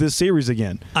to lose this series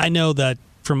again. I know that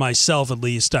for myself, at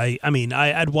least,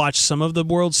 I'd watch some of the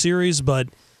World Series, but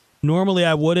normally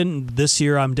I wouldn't. This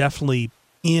year I'm definitely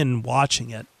in watching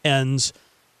it. And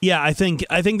yeah, I think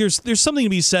there's something to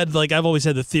be said. Like, I've always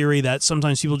had the theory that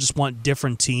sometimes people just want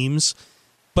different teams,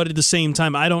 but at the same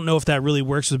time, I don't know if that really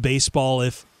works with baseball.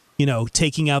 If,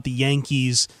 taking out the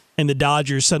Yankees and the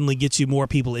Dodgers suddenly gets you more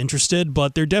people interested,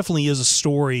 but there definitely is a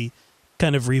story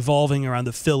kind of revolving around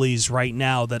the Phillies right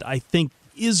now that I think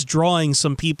is drawing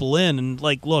some people in. And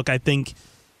look, I think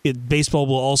baseball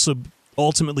will also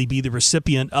ultimately be the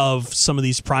recipient of some of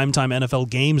these primetime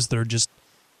NFL games that are just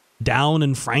down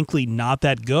and frankly not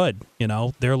that good.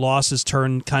 Their losses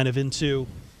turn kind of into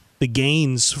the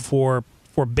gains for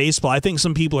baseball. I think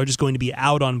some people are just going to be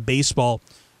out on baseball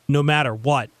no matter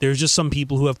what. There's just some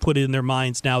people who have put it in their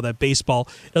minds now that baseball,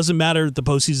 doesn't matter if the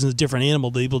postseason is a different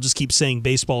animal, they will just keep saying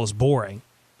baseball is boring.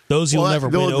 Those you'll never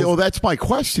win over. Well, that's my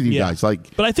question to you guys.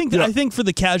 But I think for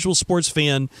the casual sports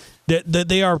fan, that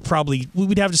they are probably,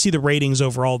 we'd have to see the ratings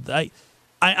overall.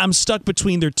 I'm stuck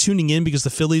between they're tuning in because the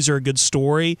Phillies are a good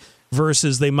story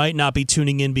versus they might not be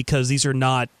tuning in because these are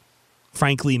not,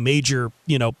 frankly, major,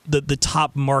 the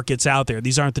top markets out there.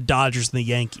 These aren't the Dodgers and the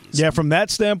Yankees. Yeah, from that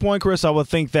standpoint, Chris, I would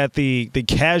think that the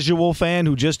casual fan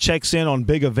who just checks in on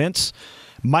big events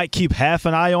might keep half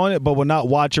an eye on it, but will not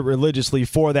watch it religiously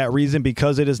for that reason,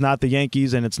 because it is not the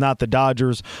Yankees and it's not the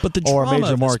Dodgers but the or a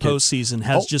major of market. This postseason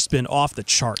has just been off the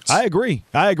charts. I agree,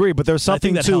 but there's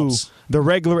something to helps. The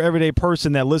regular everyday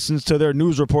person that listens to their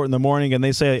news report in the morning and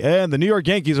they say, and the New York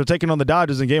Yankees are taking on the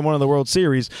Dodgers in Game 1 of the World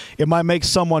Series. It might make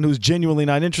someone who's genuinely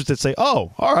not interested say,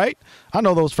 oh, all right, I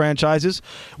know those franchises.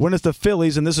 When it's the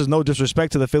Phillies, and this is no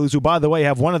disrespect to the Phillies, who, by the way,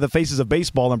 have one of the faces of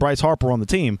baseball and Bryce Harper on the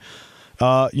team,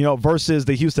 versus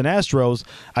the Houston Astros,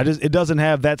 it doesn't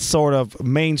have that sort of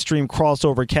mainstream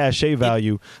crossover cachet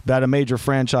value that a major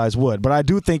franchise would. But I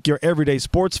do think your everyday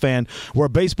sports fan, where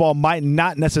baseball might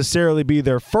not necessarily be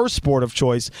their first sport of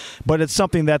choice, but it's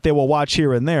something that they will watch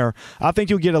here and there, I think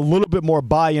you'll get a little bit more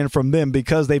buy-in from them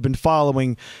because they've been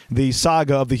following the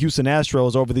saga of the Houston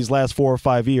Astros over these last 4 or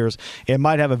 5 years and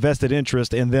might have a vested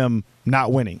interest in them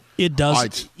not winning. It does.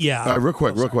 Right. Yeah. Real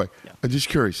quick. Yeah. I'm just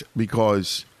curious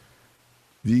because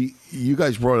you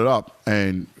guys brought it up,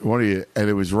 and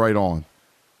it was right on.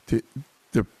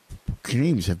 The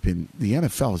games have been, the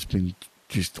NFL has been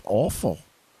just awful.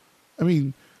 I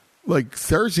mean, like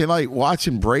Thursday night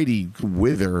watching Brady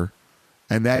wither,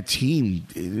 and that team,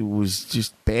 it was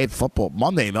just bad football.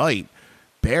 Monday night,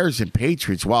 Bears and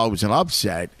Patriots, while it was an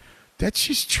upset, that's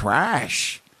just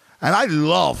trash. And I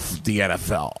love the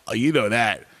NFL. You know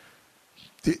that.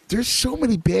 There's so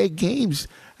many bad games,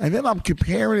 and then I'm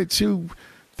comparing it to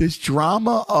this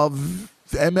drama of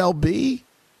the MLB,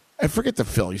 and forget the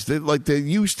Phillies. Like the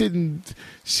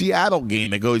Houston-Seattle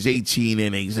game that goes 18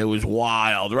 innings. It was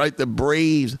wild, right? The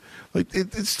Braves. Like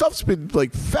stuff's been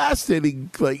like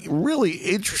fascinating, like really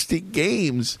interesting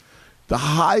games. The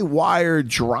high-wire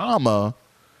drama.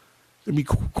 I mean,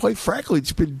 quite frankly,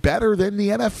 it's been better than the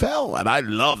NFL, and I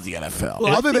love the NFL.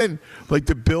 Well, other than like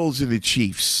the Bills and the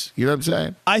Chiefs, you know what I'm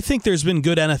saying? I think there's been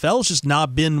good NFL. It's just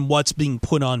not been what's being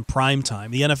put on primetime.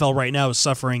 The NFL right now is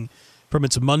suffering from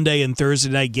its Monday and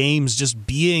Thursday night games just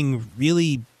being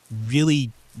really,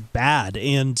 really bad,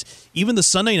 and even the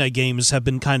Sunday night games have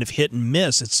been kind of hit and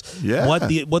miss. It's what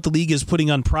the league is putting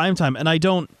on primetime, and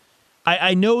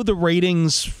I know the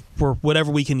ratings for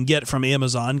whatever we can get from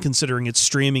Amazon, considering it's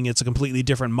streaming, it's a completely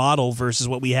different model versus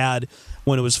what we had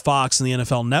when it was Fox and the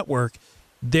NFL Network.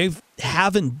 They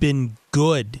haven't been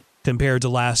good compared to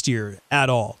last year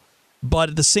at all. But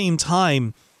at the same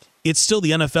time, it's still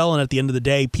the NFL, and at the end of the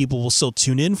day, people will still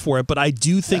tune in for it. But I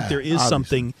do think there is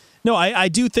something. No, I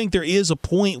do think there is a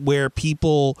point where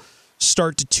people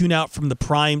start to tune out from the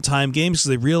prime time games because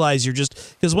they realize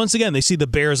because once again they see the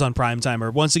Bears on prime time, or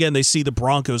once again they see the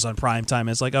Broncos on prime time.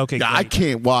 It's like, okay, I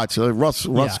can't watch. Russ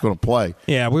going to play.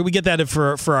 Yeah, we get that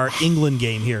for our England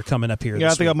game here coming up here.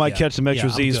 Yeah, I think I might catch some extra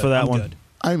Z's for that one. Good.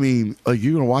 I mean, are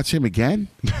you going to watch him again?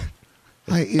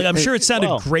 I'm sure it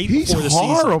sounded great before the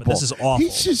horrible. season, but this is awful.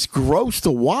 He's just gross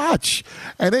to watch.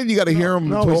 And then you got to hear him.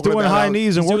 No, he's doing high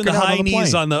knees and working doing the out high on the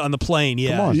knees plane. on the plane.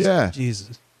 Yeah, Come on. Yeah,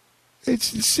 Jesus,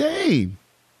 it's insane.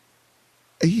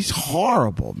 He's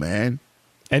horrible, man.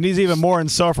 And he's even more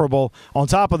insufferable on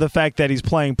top of the fact that he's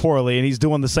playing poorly and he's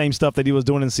doing the same stuff that he was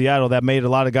doing in Seattle that made a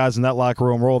lot of guys in that locker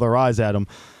room roll their eyes at him.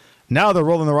 Now they're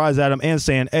rolling their eyes at him and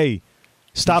saying, hey,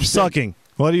 stop sucking.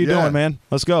 What are you doing, man?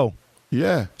 Let's go.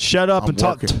 Yeah. Shut up and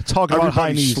talk about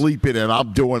high knees. Sleeping and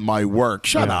I'm doing my work.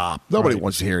 Shut up. Nobody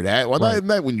wants to hear that. Well,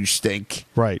 not when you stink.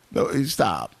 Right. No,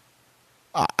 stop.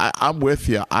 I'm with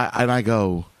you.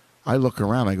 I look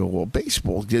around, I go, well,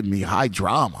 baseball's giving me high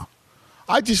drama.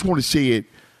 I just want to see it.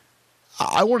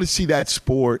 I want to see that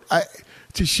sport.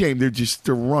 It's a shame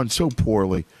they're run so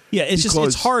poorly. Yeah,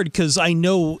 it's hard because I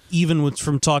know even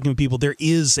from talking to people, there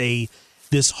is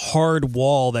this hard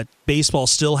wall that baseball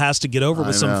still has to get over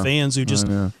with some fans who just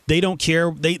they don't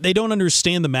care. They don't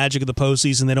understand the magic of the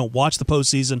postseason. They don't watch the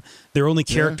postseason. Their only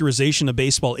characterization of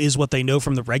baseball is what they know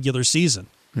from the regular season.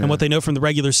 And what they know from the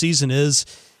regular season is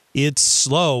it's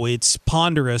slow, it's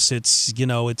ponderous, it's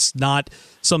not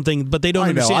something, but they don't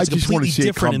understand. I just want to see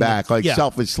it come back.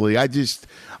 Selfishly,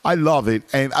 I love it,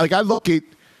 and I look at,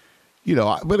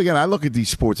 but again, I look at these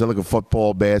sports. I look at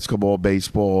football, basketball,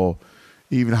 baseball,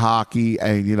 even hockey,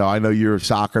 and I know you're a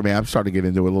soccer man. I'm starting to get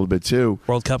into it a little bit too.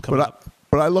 World Cup coming up,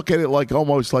 but I look at it like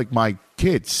almost like my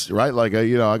kids, right? Like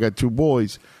I got 2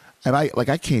 boys. And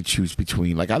I can't choose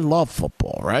between. I love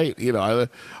football, right?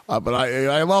 But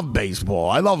I love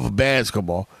baseball. I love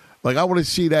basketball. I want to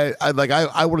see that.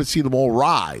 I want to see them all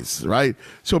rise, right?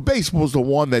 So baseball's the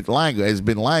one that has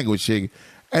been languishing,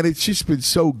 and it's just been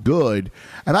so good.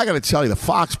 And I got to tell you, the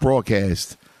Fox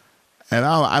broadcast, and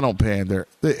I don't pander,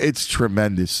 it's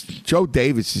tremendous. Joe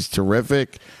Davis is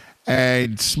terrific,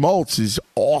 and Smoltz is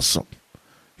awesome.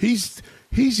 He's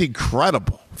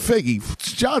incredible.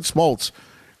 John Smoltz.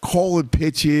 Calling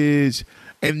pitches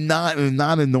and not in a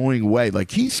non-annoying way.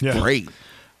 He's great.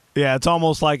 Yeah, it's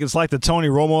almost like the Tony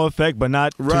Romo effect, but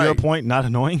not, to your point, not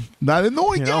annoying. Not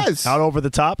annoying, yes. Not over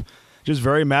the top, just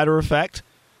very matter of fact.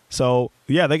 So,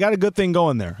 yeah, they got a good thing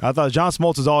going there. I thought John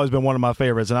Smoltz has always been one of my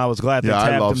favorites, and I was glad they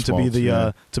tapped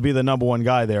him to be the number one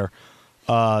guy there.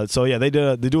 So, yeah, they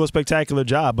do a spectacular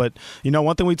job. But,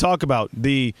 one thing we talk about,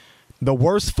 the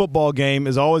worst football game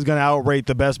is always going to outrate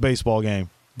the best baseball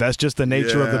game. That's just the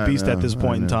nature of the beast at this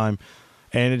point in time.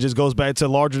 And it just goes back to a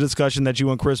larger discussion that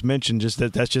you and Chris mentioned, just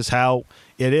that's just how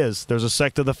it is. There's a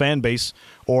sect of the fan base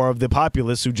or of the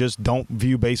populace who just don't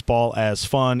view baseball as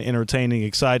fun, entertaining,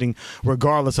 exciting,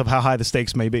 regardless of how high the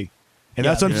stakes may be. And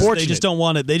that's unfortunate. They just don't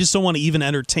want to even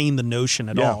entertain the notion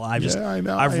at all.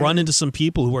 I've run into some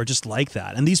people who are just like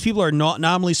that. And these people are not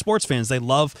nominally sports fans. They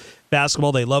love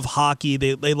basketball, they love hockey,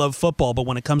 they love football, but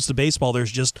when it comes to baseball,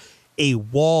 there's just a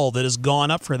wall that has gone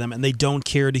up for them, and they don't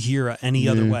care to hear any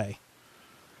other way.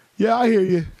 Yeah, I hear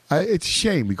you. It's a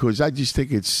shame because I just think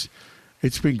it's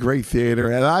been great theater,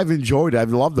 and I've enjoyed it.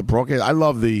 I've loved the broadcast. I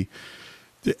love the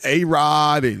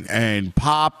A-Rod and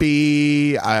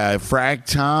Poppy, Frank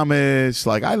Thomas.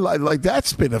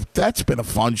 That's been a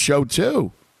fun show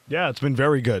too. Yeah, it's been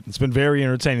very good. It's been very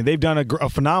entertaining. They've done a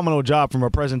phenomenal job from a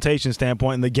presentation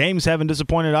standpoint, and the games haven't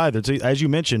disappointed either, as you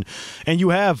mentioned. And you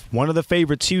have one of the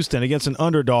favorites, Houston, against an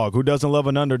underdog. Who doesn't love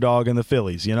an underdog in the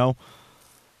Phillies,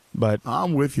 But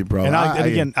I'm with you, bro. And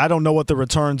again, I don't know what the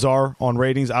returns are on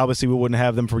ratings. Obviously, we wouldn't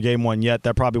have them for Game 1 yet.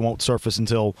 That probably won't surface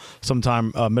until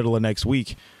sometime middle of next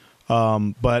week.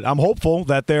 But I'm hopeful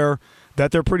that they're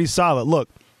pretty solid. Look.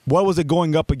 What was it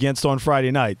going up against on Friday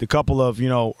night? The couple of,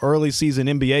 early season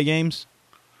NBA games?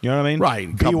 You know what I mean? Right.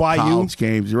 BYU college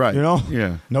games, right.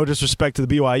 Yeah. No disrespect to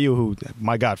the BYU who,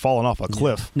 my God, fallen off a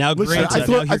cliff. Now, I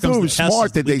thought it was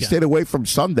smart that they stayed away from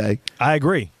Sunday. I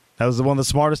agree. That was one of the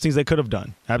smartest things they could have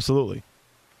done. Absolutely.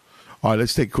 All right,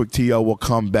 let's take a quick TO. We'll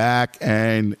come back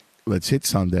and let's hit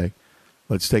Sunday.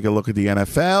 Let's take a look at the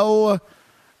NFL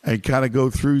and kind of go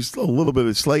through a little bit of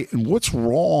the slate and what's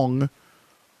wrong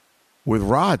with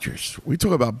Rodgers. We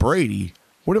talk about Brady.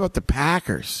 What about the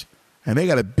Packers? And they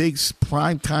got a big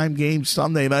primetime game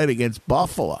Sunday night against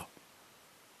Buffalo.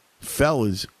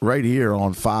 Fellas, right here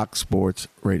on Fox Sports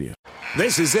Radio.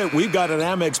 This is it. We've got an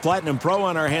Amex Platinum Pro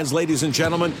on our hands, ladies and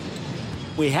gentlemen.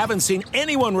 We haven't seen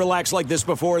anyone relax like this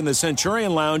before in the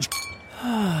Centurion Lounge.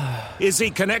 Is he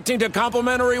connecting to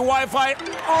complimentary Wi-Fi?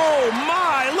 Oh,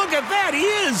 my. Look at that. He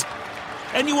is.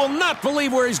 And you will not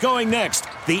believe where he's going next.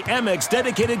 The Amex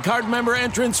dedicated card member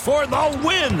entrance for the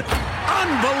win.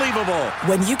 Unbelievable.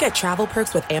 When you get travel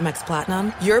perks with Amex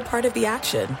Platinum, you're part of the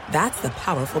action. That's the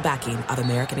powerful backing of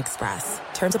American Express.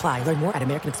 Terms apply. Learn more at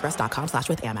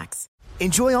americanexpress.com/withAmex.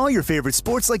 Enjoy all your favorite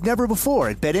sports like never before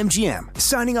at BetMGM.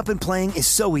 Signing up and playing is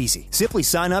so easy. Simply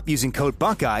sign up using code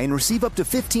Buckeye and receive up to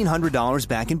 $1,500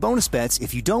 back in bonus bets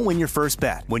if you don't win your first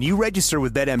bet. When you register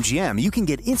with BetMGM, you can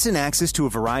get instant access to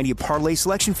a variety of parlay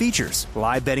selection features,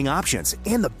 live betting options,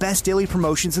 and the best daily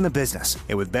promotions in the business.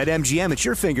 And with BetMGM at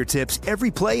your fingertips, every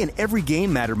play and every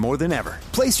game matter more than ever.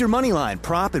 Place your moneyline,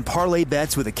 prop, and parlay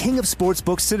bets with the king of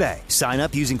sportsbooks today. Sign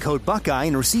up using code Buckeye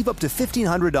and receive up to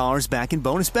 $1,500 back in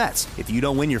bonus bets if you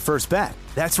don't win your first bet.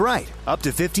 That's right, up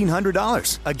to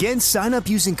 $1,500. Again, sign up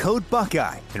using code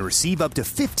Buckeye and receive up to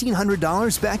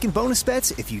 $1,500 back in bonus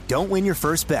bets if you don't win your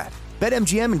first bet.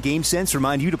 BetMGM and GameSense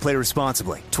remind you to play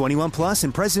responsibly. 21 plus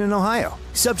and present in Ohio.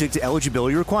 Subject to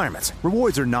eligibility requirements.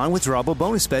 Rewards are non-withdrawable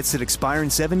bonus bets that expire in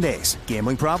 7 days.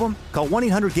 Gambling problem? Call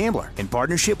 1-800-GAMBLER in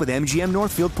partnership with MGM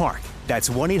Northfield Park. That's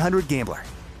 1-800-GAMBLER.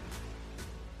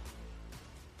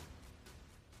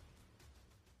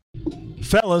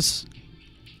 Fellas,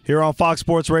 here on Fox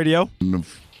Sports Radio,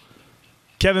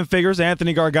 Kevin Figures,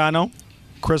 Anthony Gargano,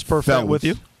 Chris Perfett with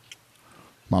you.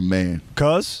 My man.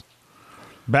 Cuz,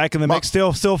 back in the mix,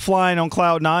 still flying on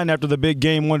Cloud 9 after the big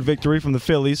Game 1 victory from the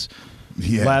Phillies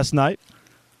last night.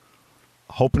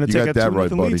 Hoping to take a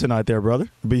 2-0 lead tonight there, brother.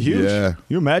 It'd be huge. Yeah.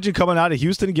 You imagine coming out of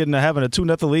Houston and having a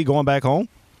 2-0 lead going back home?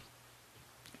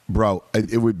 Bro,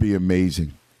 it would be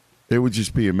amazing. It would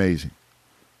just be amazing.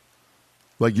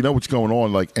 Like, you know what's going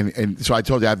on? Like, and so I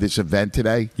told you I have this event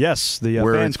today. Yes, the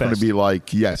where Fan it's going Fest. to be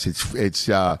like, it's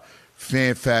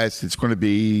Fan Fest. It's going to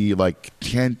be like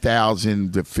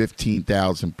 10,000 to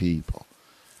 15,000 people,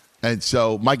 and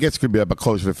so my guess could be about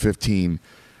closer to 15,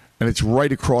 and it's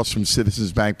right across from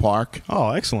Citizens Bank Park.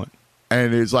 Oh, excellent!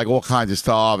 And there's like all kinds of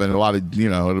stuff, and a lot of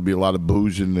it'll be a lot of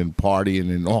boozing and partying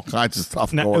and all kinds of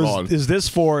stuff going on. Is this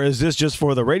just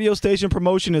for the radio station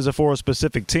promotion? Is it for a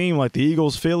specific team like the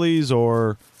Eagles, Phillies,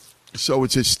 or? So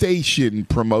it's a station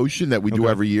promotion that we do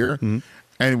every year,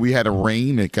 and we had a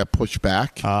rain. It got pushed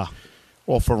back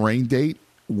off a rain date,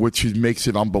 which makes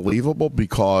it unbelievable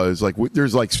because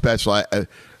there's like special a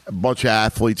bunch of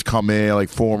athletes come in, like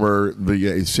former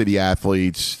city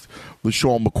athletes.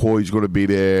 LaShawn McCoy's going to be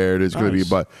there. There's going to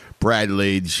be Brad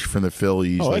Lidge from the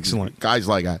Phillies. Oh, excellent. Guys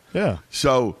like that. Yeah.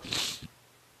 So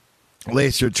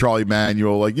last year, Charlie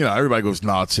Manuel, everybody goes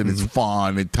nuts, and it's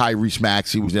fun. And Tyrese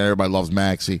Maxey was there. Everybody loves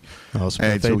Maxey. Oh, so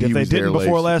if they didn't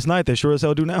before last night, they sure as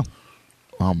hell do now.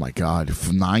 Oh, my God.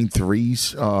 9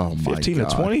 threes. Oh, my God. 15 to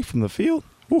 20 from the field?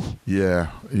 Whew.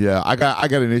 Yeah. I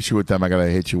got an issue with them I got to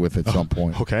hit you with at some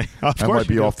point. Okay. That might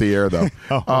be off the air, though.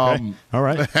 Okay. All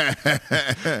right.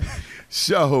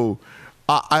 So,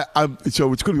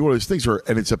 so it's going to be one of those things where,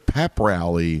 and it's a pep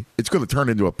rally. It's going to turn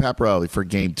into a pep rally for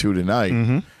Game 2 tonight,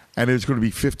 and there's going to be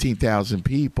 15,000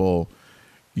 people.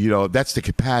 That's the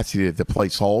capacity that the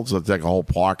place holds. It's like a whole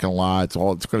parking lot. It's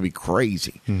going to be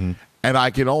crazy, and I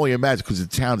can only imagine because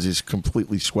the town's just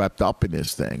completely swept up in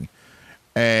this thing,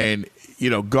 and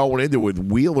going into it with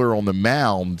Wheeler on the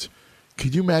mound.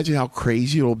 Could you imagine how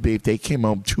crazy it'll be if they came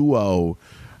home 2-0?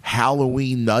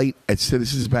 Halloween night at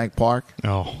Citizens Bank Park?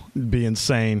 Oh, it'd be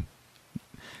insane.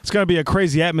 It's going to be a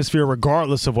crazy atmosphere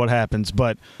regardless of what happens,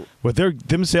 but with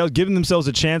giving themselves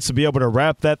a chance to be able to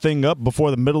wrap that thing up before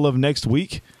the middle of next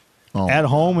week at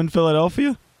home in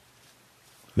Philadelphia,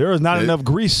 there is not enough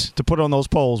grease to put on those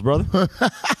poles, brother.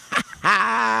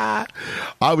 I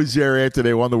was there after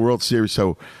they won the World Series,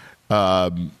 so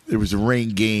it was a rain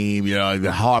game.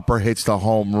 Harper hits the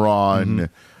home run.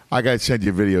 I got to send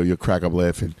you a video. You'll crack up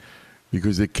laughing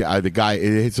because the guy it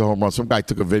hits a home run. Some guy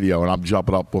took a video, and I'm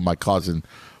jumping up with my cousin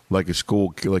like a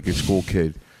school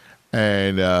kid,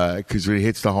 and because when he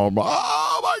hits the home run,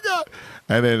 oh my God!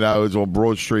 And then I was on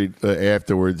Broad Street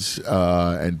afterwards,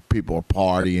 and people are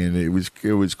partying. It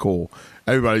was cool.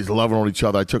 Everybody's loving on each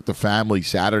other. I took the family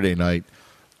Saturday night.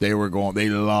 They were going. They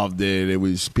loved it. It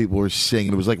was people were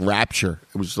singing. It was like rapture.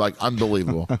 It was like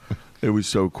unbelievable. It was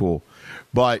so cool.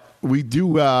 But we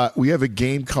have a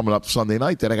game coming up Sunday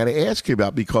night that I got to ask you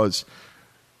about because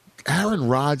Aaron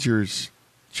Rodgers,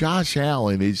 Josh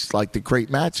Allen is like the great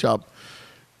matchup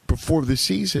before the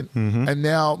season. And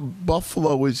now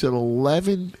Buffalo is an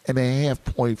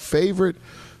 11.5-point favorite.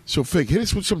 So, Fig, hit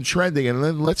us with some trending and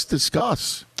then let's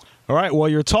discuss. All right, well,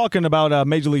 you're talking about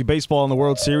Major League Baseball in the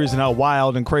World Series and how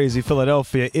wild and crazy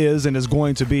Philadelphia is and is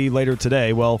going to be later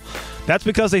today. Well, that's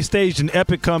because they staged an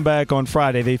epic comeback on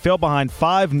Friday. They fell behind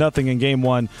 5-0 in Game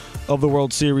 1 of the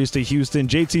World Series to Houston.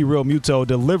 JT Realmuto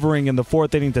delivering in the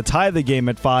 4th inning to tie the game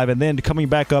at 5 and then coming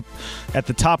back up at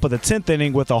the top of the 10th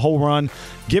inning with a home run,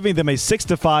 giving them a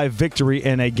 6-5 victory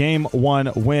and a Game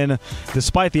 1 win.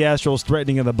 Despite the Astros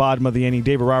threatening in the bottom of the inning,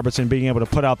 David Robertson being able to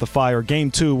put out the fire.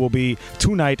 Game 2 will be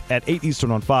tonight at 8 Eastern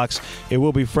on Fox. It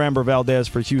will be Framber Valdez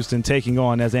for Houston taking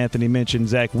on, as Anthony mentioned,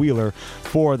 Zach Wheeler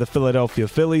for the Philadelphia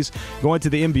Phillies. Going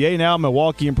to the NBA now,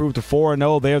 Milwaukee improved to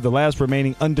 4-0. They are the last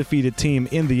remaining undefeated team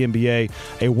in the NBA.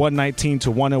 A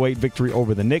 119-108 victory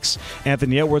over the Knicks.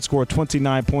 Anthony Edwards scored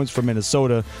 29 points for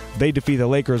Minnesota. They defeat the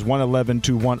Lakers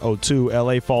 111-102.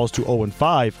 LA falls to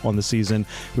 0-5 on the season.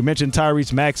 We mentioned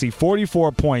Tyrese Maxey,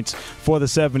 44 points for the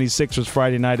 76ers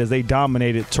Friday night as they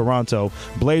dominated Toronto.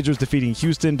 Blazers defeating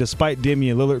Houston despite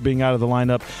Damian Lillard being out of the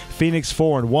lineup. Phoenix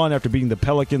 4-1 after beating the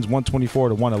Pelicans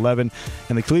 124-111.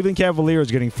 And the Cleveland Cavaliers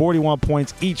getting 41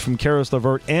 points each from Karis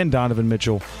LeVert and Donovan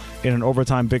Mitchell in an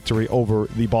overtime victory over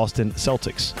the Boston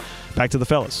Celtics. Back to the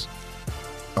fellas.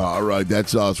 All right,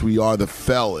 that's us. We are the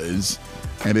fellas,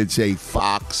 and it's a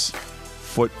Fox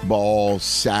Football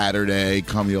Saturday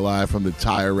coming to you live from the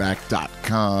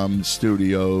TireRack.com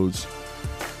studios.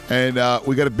 And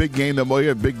we got a big game tomorrow. We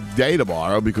got a big day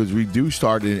tomorrow because we do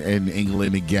start in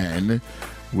England again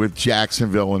with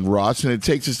Jacksonville and Russ. And it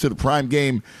takes us to the prime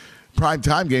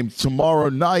time game tomorrow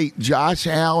night, Josh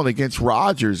Allen against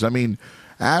Rodgers. I mean,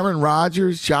 Aaron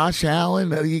Rodgers, Josh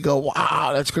Allen, and you go,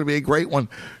 wow, that's going to be a great one.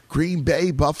 Green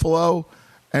Bay, Buffalo.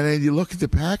 And then you look at the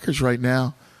Packers right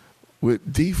now.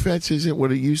 With defense isn't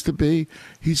what it used to be.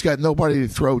 He's got nobody to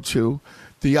throw to.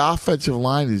 The offensive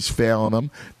line is failing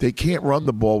him. They can't run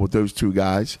the ball with those two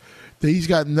guys. He's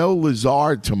got no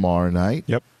Lazard tomorrow night.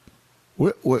 Yep.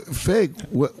 What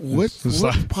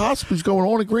possibly is going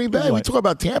on in Green Bay? We talk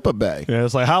about Tampa Bay. Yeah,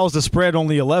 it's like, how is the spread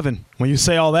only 11? When you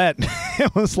say all that,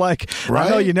 it was like, right? I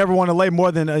know you never want to lay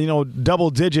more than double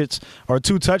digits or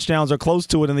 2 touchdowns or close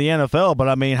to it in the NFL, but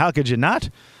I mean, how could you not?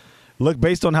 Look,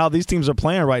 based on how these teams are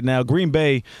playing right now, Green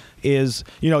Bay is,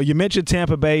 you mentioned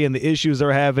Tampa Bay and the issues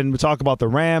they're having. We talk about the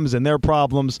Rams and their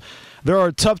problems. There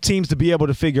are tough teams to be able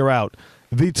to figure out.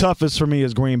 The toughest for me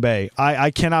is Green Bay.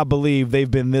 I cannot believe they've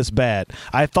been this bad.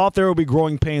 I thought there would be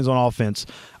growing pains on offense.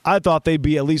 I thought they'd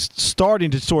be at least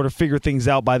starting to sort of figure things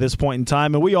out by this point in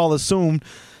time, and we all assumed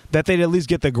that they'd at least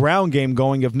get the ground game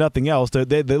going, if nothing else.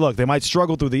 They might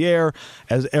struggle through the air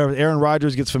as Aaron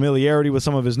Rodgers gets familiarity with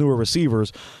some of his newer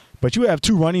receivers. But you have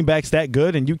 2 running backs that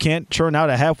good, and you can't churn out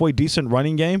a halfway decent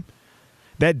running game?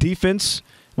 That defense,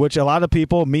 which a lot of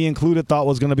people, me included, thought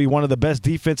was going to be one of the best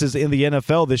defenses in the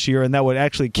NFL this year, and that would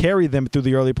actually carry them through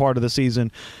the early part of the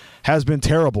season, has been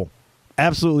terrible.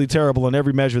 Absolutely terrible in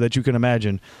every measure that you can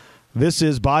imagine. This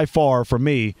is by far, for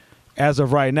me, as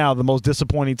of right now, the most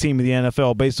disappointing team in the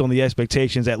NFL based on the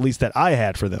expectations, at least that I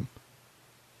had for them.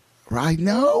 I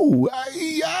know.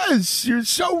 Yes, you're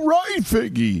so right,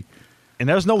 Figgy. And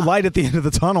there's no light at the end of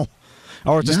the tunnel.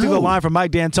 Or to steal a line from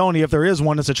Mike D'Antoni, if there is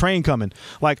one, it's a train coming.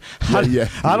 Like, I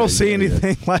don't see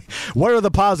anything. Like, what are the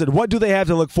positives? What do they have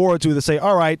to look forward to say,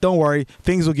 all right, don't worry,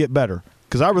 things will get better?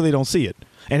 Because I really don't see it.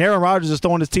 And Aaron Rodgers is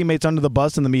throwing his teammates under the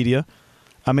bus in the media.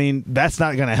 I mean, that's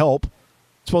not going to help.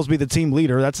 It's supposed to be the team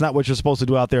leader. That's not what you're supposed to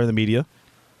do out there in the media.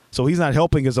 So he's not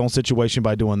helping his own situation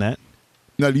by doing that.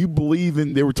 Now, do you believe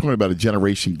in – they were talking about a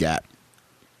generation gap.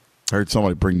 I heard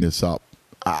somebody bring this up.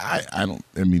 I don't.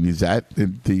 I mean, is that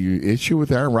the issue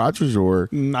with Aaron Rodgers, or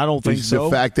I don't think so.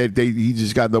 The fact that he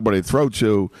just got nobody to throw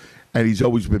to, and he's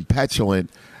always been petulant,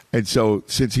 and so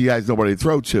since he has nobody to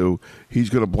throw to,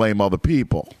 he's going to blame other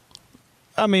people.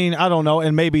 I mean, I don't know,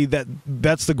 and maybe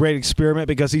that's the great experiment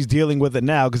because he's dealing with it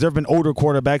now. Because there have been older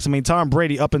quarterbacks. I mean, Tom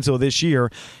Brady up until this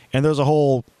year, and there's a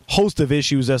whole host of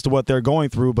issues as to what they're going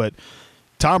through. But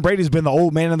Tom Brady's been the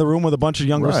old man in the room with a bunch of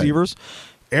young receivers.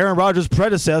 Aaron Rodgers'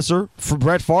 predecessor,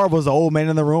 Brett Favre, was the old man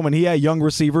in the room, and he had young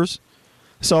receivers,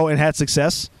 and had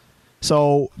success.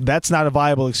 So that's not a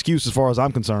viable excuse as far as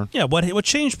I'm concerned. Yeah, what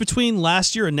changed between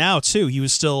last year and now, too?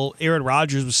 Aaron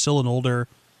Rodgers was still an older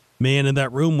man in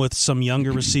that room with some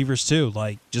younger receivers, too.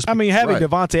 Having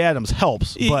Devontae Adams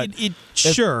helps, but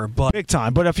sure, but big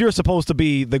time. But if you're supposed to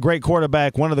be the great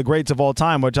quarterback, one of the greats of all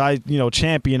time, which I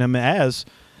champion him as,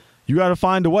 you got to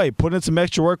find a way. Put in some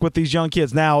extra work with these young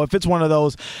kids. Now, if it's one of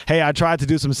those, hey, I tried to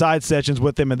do some side sessions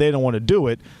with them and they don't want to do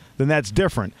it, then that's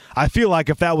different. I feel like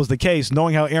if that was the case,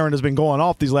 knowing how Aaron has been going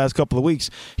off these last couple of weeks,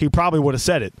 he probably would have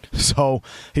said it. So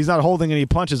he's not holding any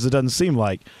punches, it doesn't seem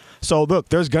like. So, look,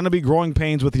 there's going to be growing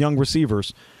pains with young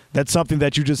receivers. That's something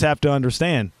that you just have to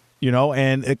understand.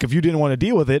 And if you didn't want to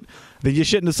deal with it, then you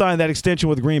shouldn't have signed that extension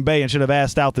with Green Bay and should have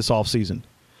asked out this offseason.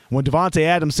 When Devontae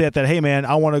Adams said that, hey, man,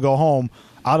 I want to go home,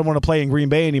 I don't want to play in Green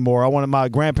Bay anymore. I wanted my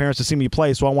grandparents to see me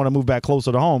play, so I want to move back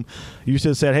closer to home. You should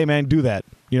have said, hey, man, do that.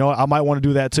 I might want to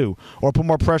do that too. Or put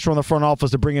more pressure on the front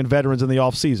office to bring in veterans in the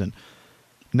offseason.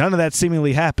 None of that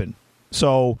seemingly happened.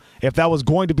 So if that was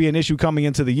going to be an issue coming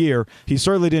into the year, he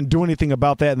certainly didn't do anything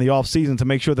about that in the offseason to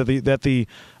make sure that the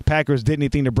Packers did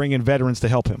anything to bring in veterans to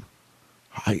help him.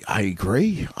 I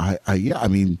agree. I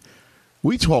mean,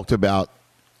 we talked about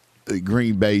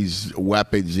Green Bay's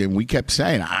weapons, and we kept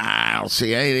saying, I don't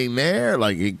see anything there.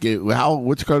 How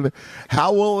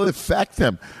will it affect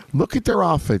them? Look at their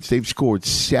offense. They've scored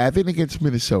 7 against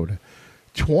Minnesota,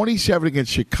 27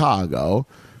 against Chicago,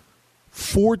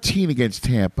 14 against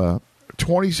Tampa,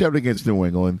 27 against New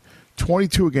England,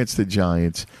 22 against the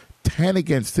Giants, 10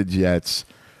 against the Jets,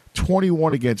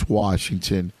 21 against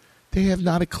Washington, They have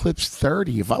not eclipsed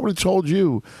 30. If I would have told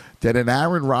you that an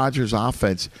Aaron Rodgers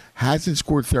offense hasn't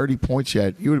scored 30 points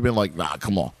yet, you would have been like, nah,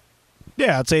 come on.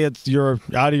 Yeah, I'd say you're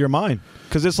out of your mind.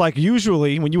 Because it's like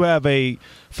usually when you have a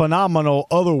phenomenal,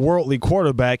 otherworldly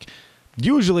quarterback,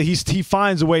 usually he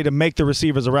finds a way to make the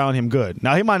receivers around him good.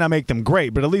 Now, he might not make them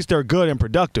great, but at least they're good and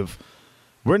productive.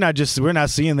 We're not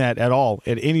seeing that at all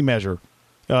at any measure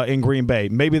in Green Bay.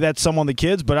 Maybe that's some on the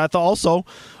kids, but I thought also,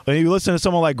 when you listen to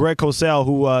someone like Greg Cosell,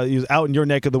 who is out in your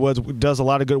neck of the woods, does a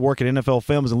lot of good work at NFL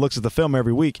Films and looks at the film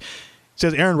every week,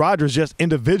 says Aaron Rodgers just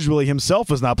individually himself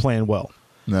is not playing well.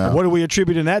 No. And what are we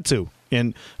attributing that to?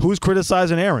 And who's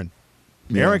criticizing Aaron?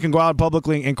 Yeah. Aaron can go out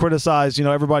publicly and criticize,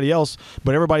 everybody else,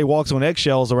 but everybody walks on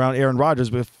eggshells around Aaron Rodgers,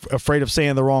 afraid of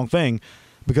saying the wrong thing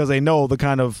because they know the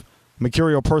kind of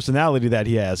mercurial personality that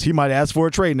he has. He might ask for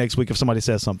a trade next week if somebody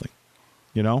says something.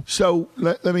 So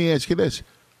let me ask you this.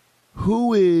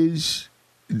 Who is,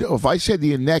 if I said to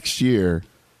you next year,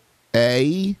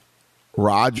 A,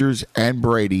 Rodgers and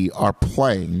Brady are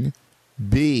playing,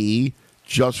 B,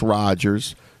 just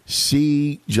Rodgers,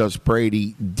 C, just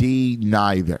Brady, D,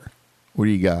 neither. What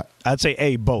do you got? I'd say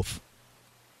A, both.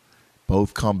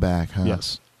 Both come back, huh?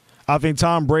 Yes. I think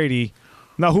Tom Brady,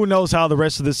 now who knows how the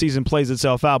rest of the season plays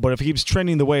itself out, but if he keeps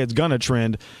trending the way it's going to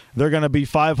trend, they're going to be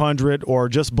 500 or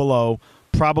just below,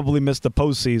 probably miss the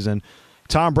postseason.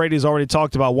 Tom Brady's already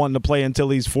talked about wanting to play until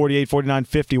he's 48, 49,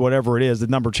 50, whatever it is. The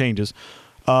number changes.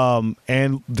 And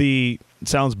it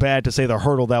sounds bad to say the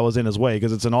hurdle that was in his way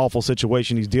because it's an awful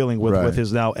situation he's dealing with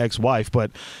his now ex-wife.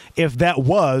 But if that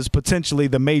was potentially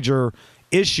the major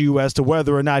issue as to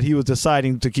whether or not he was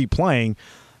deciding to keep playing,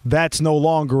 that's no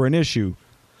longer an issue.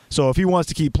 So if he wants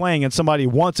to keep playing and somebody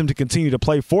wants him to continue to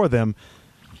play for them,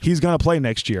 he's going to play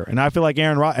next year. And I feel like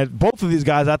both of these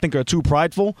guys I think are too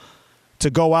prideful to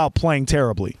go out playing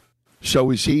terribly.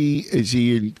 So is he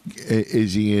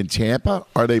in Tampa?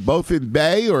 Are they both in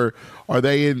Bay or are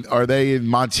they in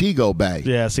Montego Bay?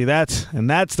 Yeah, see that's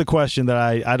the question that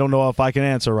I don't know if I can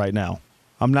answer right now.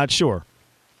 I'm not sure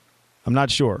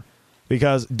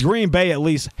because Green Bay at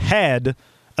least had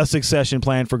a succession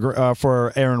plan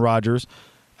for Aaron Rodgers.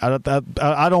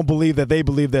 I don't believe that they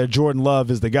believe that Jordan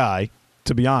Love is the guy,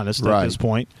 to be honest, at this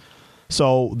point.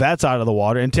 So that's out of the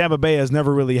water. And Tampa Bay has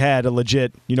never really had a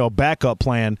legit, backup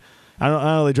plan. I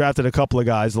know they drafted a couple of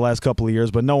guys the last couple of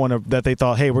years, but no one that they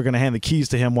thought, hey, we're going to hand the keys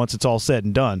to him once it's all said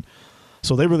and done.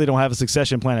 So they really don't have a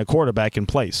succession plan at quarterback in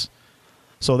place.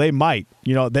 So they might,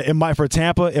 it might for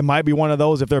Tampa, it might be one of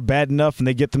those if they're bad enough and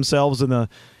they get themselves in the,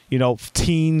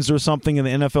 teens or something in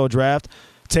the NFL draft,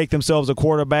 take themselves a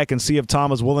quarterback and see if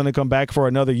Tom is willing to come back for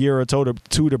another year or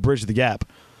two to bridge the gap.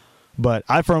 But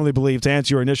I firmly believe, to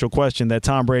answer your initial question, that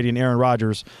Tom Brady and Aaron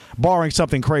Rodgers, barring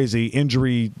something crazy,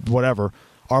 injury, whatever,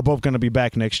 are both going to be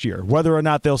back next year. Whether or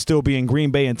not they'll still be in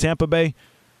Green Bay and Tampa Bay,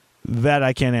 that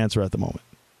I can't answer at the moment.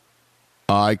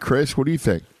 All right, Chris, what do you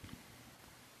think?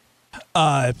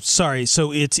 Sorry,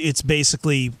 so it's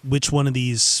basically which one of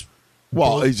these?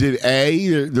 Well, is it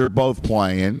A, they're both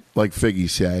playing, like Figgy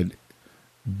said.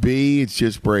 B, it's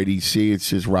just Brady. C,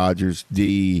 it's just Rodgers.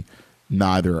 D,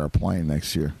 neither are playing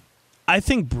next year. I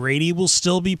think Brady will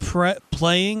still be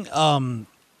playing.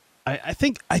 I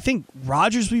think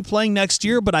Rodgers will be playing next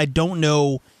year, but I don't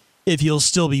know if he'll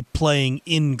still be playing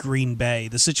in Green Bay.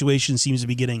 The situation seems to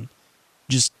be getting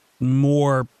just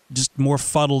more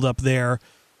fuddled up there.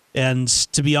 And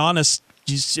to be honest,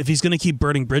 if he's going to keep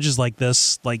burning bridges like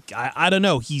this, I don't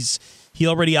know. He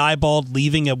already eyeballed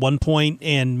leaving at one point,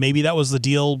 and maybe that was the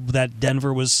deal that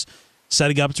Denver was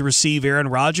setting up to receive Aaron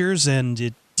Rodgers, and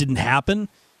it didn't happen.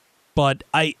 But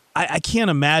I can't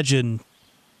imagine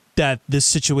that this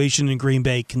situation in Green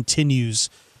Bay continues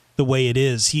the way it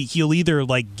is. He'll either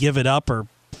give it up or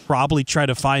probably try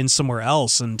to find somewhere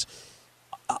else. And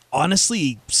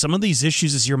honestly, some of these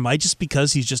issues this year might just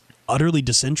because he's just utterly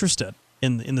disinterested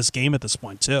in this game at this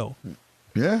point too.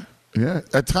 Yeah.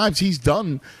 At times he's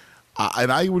done,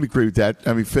 and I would agree with that.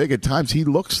 I mean, Fig, at times he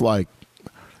looks like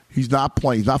he's not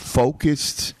playing. He's not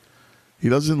focused. He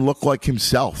doesn't look like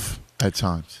himself at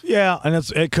times. Yeah, and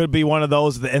it could be one of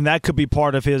those, and that could be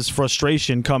part of his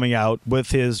frustration coming out with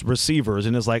his receivers.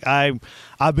 And it's like,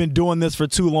 I've been doing this for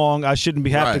too long. I shouldn't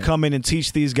have to come in and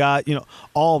teach these guys,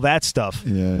 all that stuff.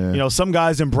 Yeah. Some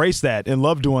guys embrace that and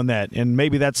love doing that, and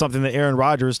maybe that's something that Aaron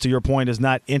Rodgers, to your point, is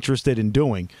not interested in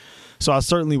doing. So I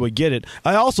certainly would get it.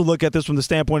 I also look at this from the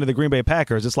standpoint of the Green Bay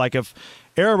Packers. It's like, if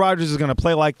Aaron Rodgers is going to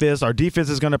play like this, our defense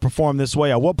is going to perform this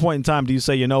way, at what point in time do you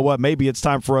say, you know what, maybe it's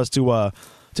time for us to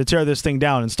tear this thing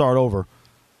down and start over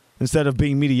instead of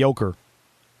being mediocre?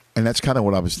 And that's kind of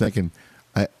what I was thinking.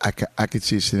 I could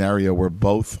see a scenario where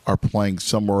both are playing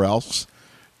somewhere else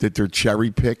that they're cherry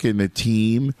picking the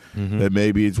team. That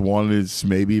maybe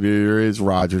maybe there is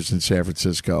Rodgers in San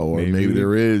Francisco, or maybe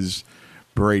there is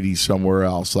Brady somewhere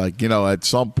else. Like, at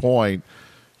some point,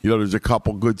 there's a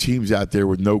couple good teams out there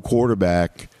with no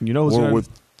quarterback, with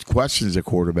questions at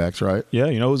quarterbacks, right? Yeah,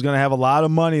 who's going to have a lot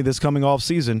of money this coming off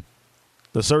season?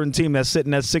 The certain team that's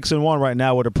sitting at 6-1 right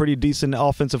now with a pretty decent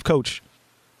offensive coach,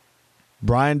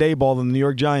 Brian Daboll and the New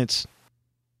York Giants.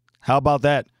 How about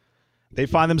that? They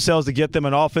find themselves to get them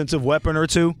an offensive weapon or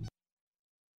two.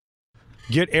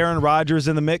 Get Aaron Rodgers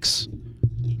in the mix.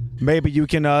 Maybe you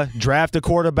can draft a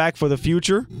quarterback for the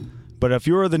future. But if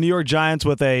you're the New York Giants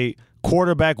with a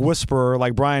quarterback whisperer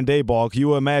like Brian Daboll, can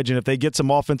you imagine if they get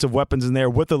some offensive weapons in there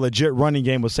with a legit running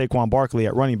game with Saquon Barkley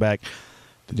at running back?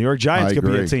 The New York Giants could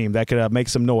be a team that could make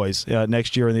some noise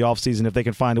next year in the offseason if they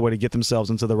can find a way to get themselves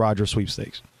into the Rodgers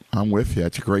sweepstakes. I'm with you.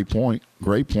 That's a great point.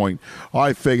 Great point. All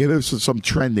right, Fig, this is some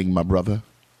trending, my brother.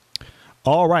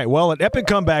 All right. Well, an epic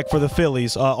comeback for the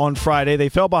Phillies on Friday. They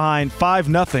fell behind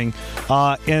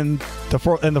 5-0 in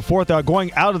the fourth,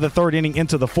 going out of the third inning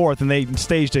into the fourth, and they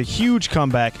staged a huge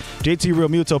comeback. JT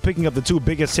Realmuto picking up the two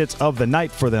biggest hits of the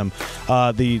night for them.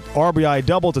 The RBI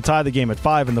double to tie the game at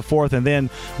 5 in the fourth, and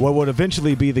then what would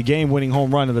eventually be the game-winning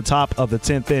home run at the top of the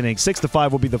 10th inning.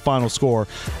 6-5 will be the final score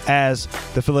as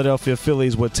the Philadelphia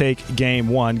Phillies would take Game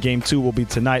 1. Game 2 will be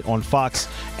tonight on Fox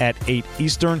at 8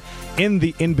 Eastern. In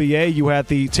the NBA, you had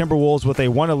the Timberwolves with a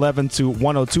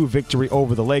 111-102 victory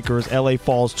over the Lakers. LA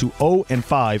falls to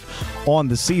 0-5 on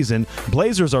the season.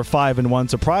 Blazers are 5-1.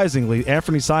 Surprisingly,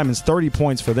 Anthony Simons 30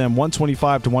 points for them,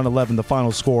 125-111 the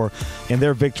final score in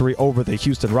their victory over the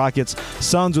Houston Rockets.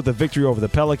 Suns with a victory over the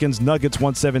Pelicans. Nuggets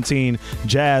 117,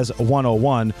 Jazz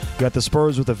 101. You got the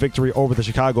Spurs with a victory over the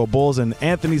Chicago Bulls, and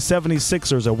Anthony's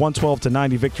 76ers a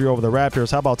 112-90 victory over the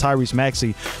Raptors. How about Tyrese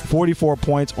Maxey, 44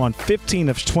 points on 15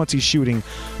 of 20 shooting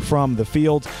from the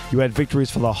field. You had victories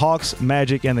for the Hawks,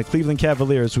 Magic, and the Cleveland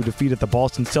Cavaliers, who defeated the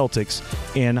Boston Celtics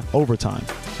in overtime.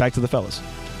 Back to the fellas.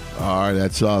 All right,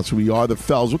 that's us. We are the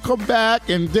fellas. We'll come back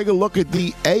and take a look at the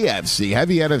AFC.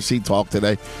 Heavy NFC talk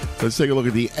today. Let's take a look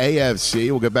at the AFC.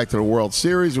 We'll get back to the World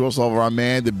Series. We also have our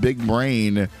man, the Big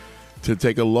Brain, to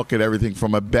take a look at everything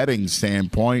from a betting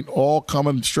standpoint. All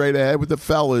coming straight ahead with the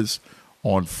fellas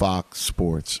on Fox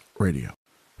Sports Radio.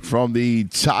 From the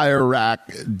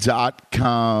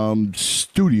TireRack.com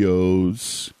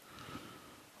studios.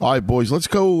 All right, boys, let's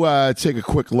go take a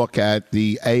quick look at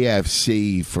the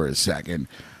AFC for a second.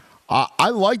 I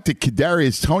like the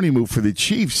Kadarius Toney move for the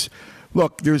Chiefs.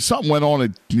 Look, there's something went on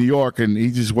in New York, and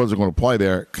he just wasn't going to play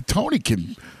there. Toney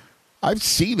can – I've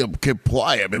seen him can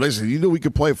play. I mean, listen, you knew he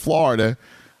could play Florida,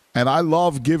 and I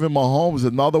love giving Mahomes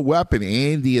another weapon,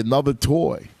 Andy, another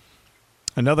toy.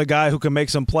 Another guy who can make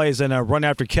some plays in a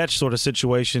run-after-catch sort of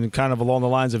situation, kind of along the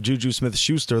lines of Juju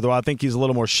Smith-Schuster, though I think he's a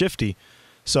little more shifty.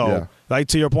 So, like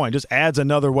to your point, just adds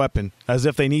another weapon as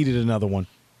if they needed another one.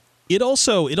 It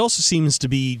also seems to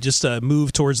be just a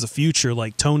move towards the future.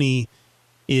 Like Toney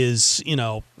is,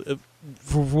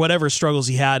 for whatever struggles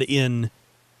he had in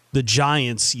the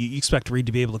Giants, you expect Reed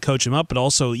to be able to coach him up. But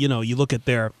also, you look at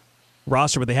their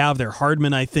roster, what they have there.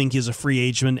 Hardman, I think, is a free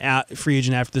agent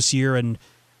after this year, and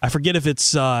I forget if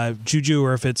it's Juju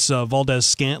or if it's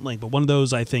Valdez-Scantling, but one of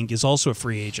those, I think, is also a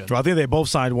free agent. Well, I think they both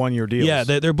signed one-year deals. Yeah,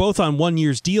 they're both on 1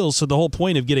 year's deals, so the whole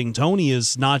point of getting Toney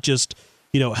is not just,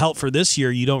 help for this year.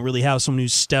 You don't really have someone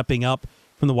who's stepping up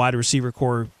from the wide receiver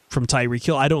core from Tyreek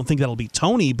Hill. I don't think that'll be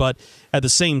Toney, but at the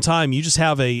same time, you just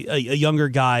have a younger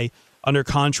guy under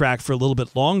contract for a little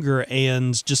bit longer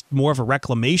and just more of a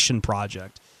reclamation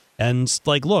project. And,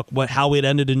 look, how it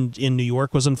ended in New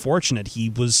York was unfortunate. He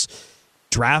was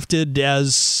drafted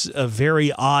as a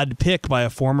very odd pick by a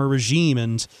former regime,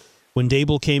 and when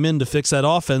Daboll came in to fix that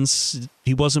offense,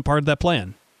 he wasn't part of that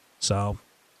plan. So,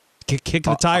 kick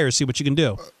the tires, see what you can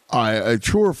do.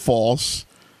 True or false,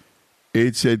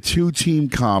 it's a two-team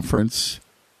conference.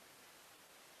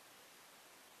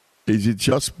 Is it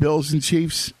just Bills and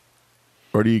Chiefs,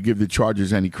 or do you give the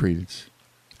Chargers any credence?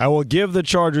 I will give the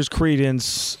Chargers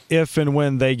credence if and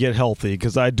when they get healthy,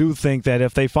 because I do think that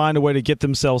if they find a way to get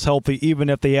themselves healthy,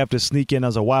 even if they have to sneak in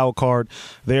as a wild card,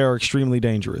 they are extremely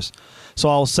dangerous. So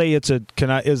I'll say is it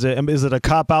a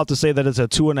cop-out to say that it's a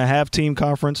 2.5-team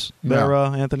conference there,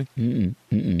 Anthony?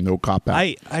 No cop-out.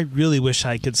 I really wish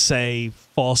I could say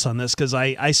false on this, because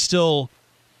I still,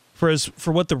 for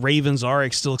what the Ravens are, I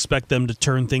still expect them to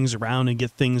turn things around and get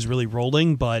things really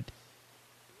rolling, but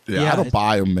I don't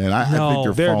buy them, man. I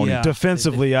think they're phony.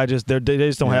 Defensively, they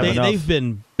just don't have enough. They've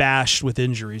been bashed with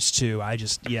injuries too. I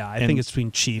think it's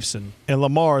between Chiefs and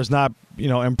Lamar is not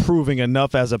improving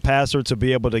enough as a passer to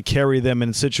be able to carry them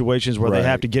in situations where they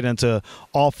have to get into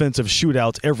offensive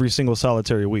shootouts every single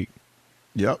solitary week.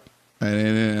 Yep,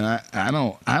 and I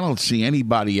don't see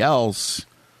anybody else.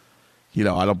 I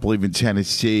don't believe in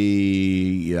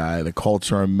Tennessee. The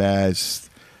Colts are a mess.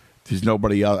 There's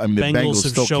nobody else. I mean, the Bengals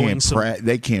still can't.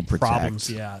 They can't protect. Problems.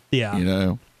 Yeah.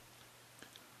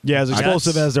 Yeah, as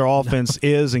explosive as their offense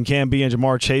is and can be, and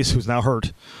Jamar Chase, who's now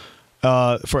hurt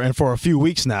for a few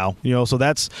weeks now. So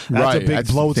that's a big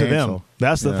blow to them.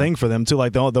 That's the thing for them too.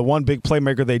 Like the one big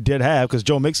playmaker they did have, because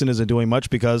Joe Mixon isn't doing much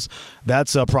because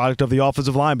that's a product of the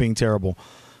offensive line being terrible.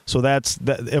 So that's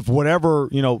if whatever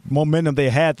momentum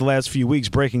they had the last few weeks,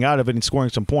 breaking out of it and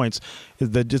scoring some points,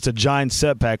 it's a giant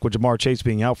setback with Jamar Chase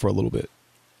being out for a little bit.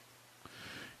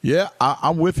 Yeah,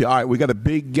 I'm with you. All right, we got a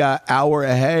big hour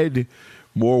ahead.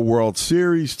 More World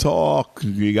Series talk.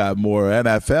 We got more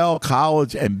NFL,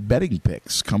 college, and betting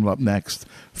picks coming up next.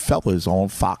 Fellas on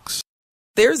Fox.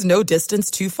 There's no distance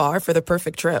too far for the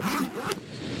perfect trip.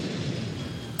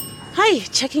 Hi,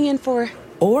 checking in for...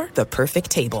 Or the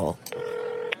perfect table.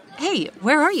 Hey,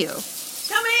 where are you?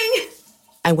 Coming!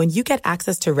 And when you get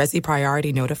access to Resi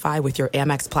Priority Notify with your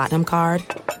Amex Platinum card...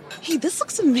 Hey, this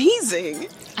looks amazing.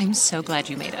 I'm so glad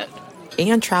you made it.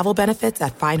 And travel benefits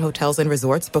at fine hotels and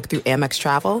resorts booked through Amex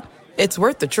Travel, it's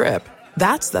worth the trip.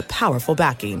 That's the powerful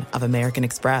backing of American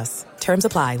Express. Terms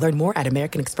apply. Learn more at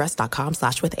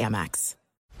americanexpress.com/withAmex.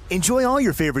 Enjoy all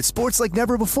your favorite sports like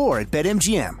never before at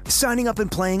BetMGM. Signing up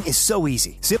and playing is so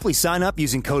easy. Simply sign up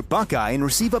using code Buckeye and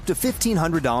receive up to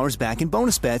 $1,500 back in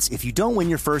bonus bets if you don't win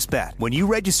your first bet. When you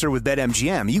register with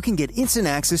BetMGM, you can get instant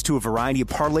access to a variety of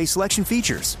parlay selection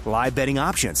features, live betting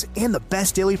options, and the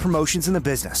best daily promotions in the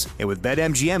business. And with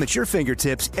BetMGM at your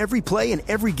fingertips, every play and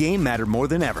every game matter more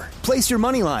than ever. Place your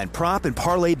moneyline, prop, and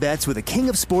parlay bets with the king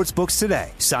of sportsbooks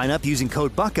today. Sign up using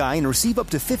code Buckeye and receive up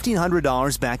to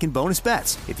 $1,500 back in bonus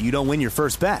bets if you don't win your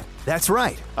first bet. That's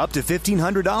right, up to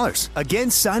 $1,500. Again,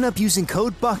 sign up using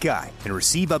code Buckeye and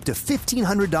receive up to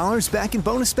 $1,500 back in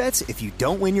bonus bets if you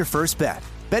don't win your first bet.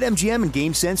 BetMGM and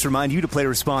GameSense remind you to play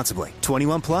responsibly.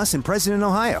 21 plus and present in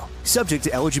Ohio. Subject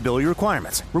to eligibility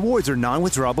requirements. Rewards are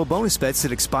non-withdrawable bonus bets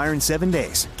that expire in 7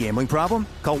 days. Gambling problem?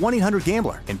 Call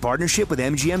 1-800-GAMBLER in partnership with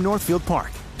MGM Northfield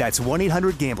Park. That's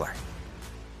 1-800-GAMBLER.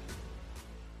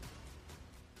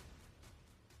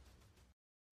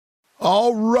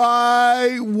 All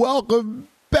right, welcome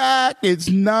back. It's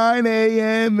 8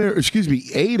 a.m.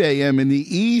 in the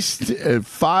East, at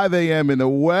 5 a.m. in the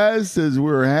West, as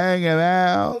we're hanging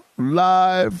out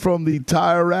live from the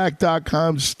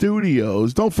TireRack.com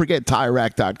studios. Don't forget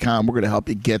TireRack.com. We're going to help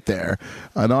you get there.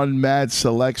 An unmatched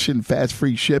selection, fast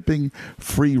free shipping,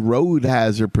 free road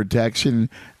hazard protection,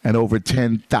 and over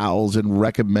 10,000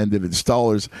 recommended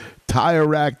installers.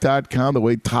 TireRack.com, the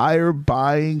way tire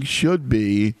buying should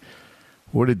be.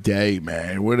 What a day,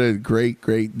 man. What a great,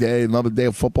 great day. Another day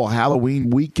of football, Halloween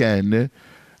weekend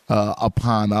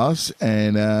upon us.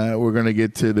 And we're going to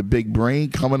get to the big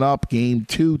brain coming up. Game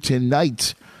 2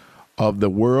 tonight of the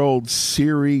World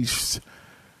Series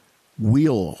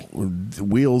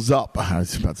Wheels Up. I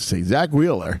was about to say Zach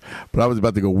Wheeler, but I was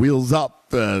about to go Wheels Up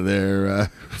there.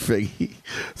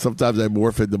 Sometimes I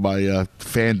morph into my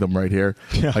fandom right here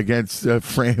against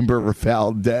Framber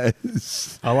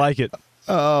Valdez. I like it.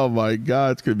 Oh, my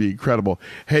God. It's going to be incredible.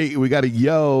 Hey, we got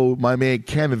my man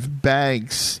Kenneth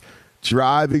Banks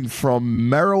driving from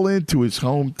Maryland to his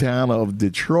hometown of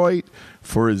Detroit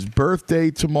for his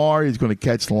birthday tomorrow. He's going to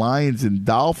catch Lions and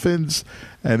Dolphins,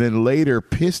 and then later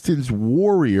Pistons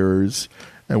Warriors,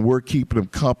 and we're keeping him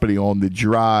company on the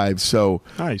drive. So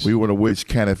nice. We want to wish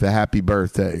Kenneth a happy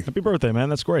birthday. Happy birthday, man.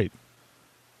 That's great.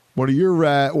 One of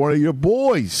your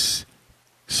boys,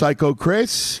 Psycho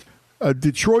Chris, a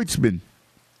Detroitsman.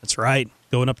 That's right.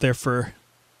 Going up there for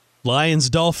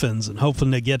Lions, Dolphins, and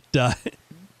hoping to get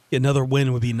another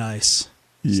win would be nice.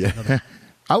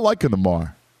 I like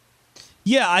Lamar.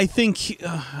 Yeah, I think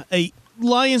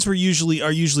Lions are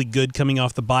usually good coming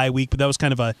off the bye week, but that was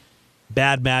kind of a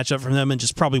bad matchup for them and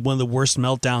just probably one of the worst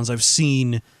meltdowns I've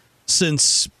seen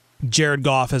since Jared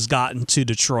Goff has gotten to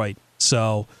Detroit.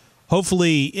 So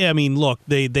hopefully, look,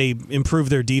 they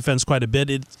improved their defense quite a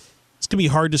bit. It's going to be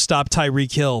hard to stop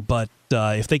Tyreek Hill, but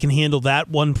if they can handle that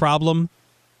one problem,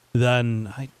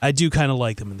 then I do kind of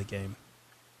like them in the game.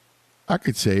 I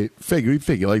could say it.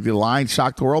 Figure like the Lions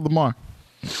shocked the world tomorrow.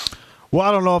 Well,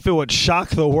 I don't know if it would shock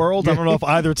the world. I don't know if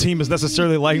either team is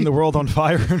necessarily lighting the world on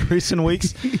fire in recent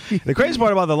weeks. The crazy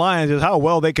part about the Lions is how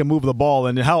well they can move the ball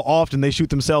and how often they shoot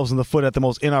themselves in the foot at the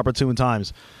most inopportune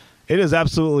times. It is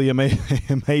absolutely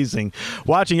amazing.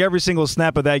 Watching every single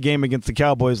snap of that game against the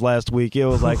Cowboys last week, it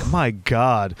was like, my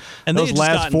God. And those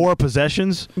last 4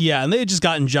 possessions. Yeah, and they had just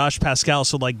gotten Josh Pascal,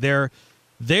 so like their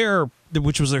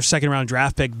which was their second-round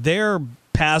draft pick, their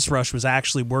pass rush was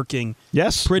actually working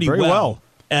pretty very well.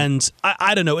 And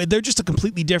I don't know. They're just a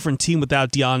completely different team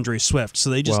without DeAndre Swift. So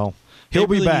they just he'll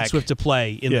be really back. Need Swift to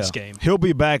play in this game. He'll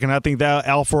be back, and I think that'll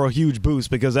out for a huge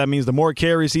boost because that means the more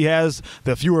carries he has,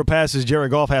 the fewer passes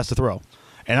Jared Goff has to throw.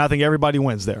 And I think everybody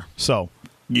wins there. So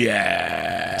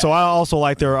yeah. So I also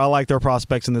like their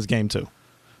prospects in this game too.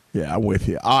 Yeah, I'm with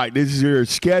you. All right, this is your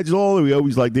schedule. We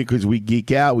always like it because we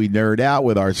geek out, we nerd out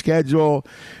with our schedule.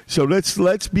 So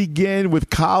let's begin with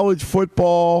college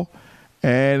football.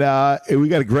 And we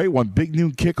got a great one. Big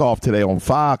noon kickoff today on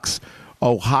Fox.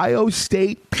 Ohio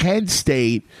State, Penn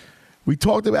State. We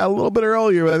talked about it a little bit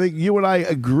earlier. I think you and I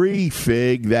agree,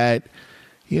 Fig, that,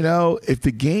 if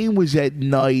the game was at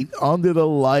night, under the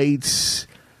lights,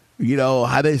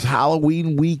 how this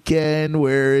Halloween weekend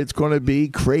where it's going to be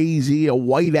crazy, a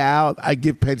whiteout, I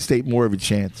give Penn State more of a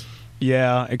chance.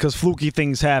 Yeah, because fluky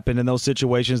things happen in those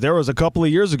situations. There was a couple of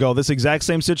years ago, this exact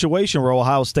same situation where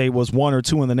Ohio State was 1 or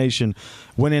 2 in the nation,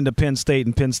 went into Penn State,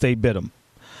 and Penn State bit them.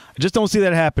 I just don't see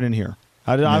that happening here.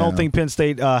 I don't think Penn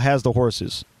State has the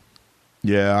horses.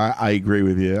 Yeah, I agree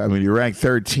with you. I mean, you're ranked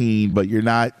 13, but you're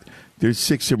not. There's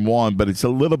 6-1, but it's a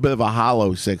little bit of a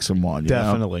hollow 6-1.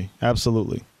 Definitely,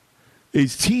 absolutely.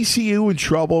 Is TCU in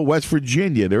trouble? West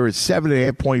Virginia, they're a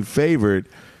 7.5-point favorite.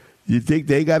 You think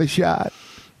they got a shot?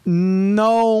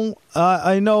 No,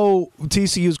 I know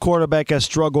TCU's quarterback has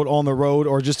struggled on the road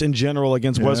or just in general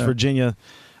against West Virginia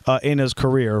in his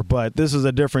career, but this is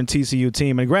a different TCU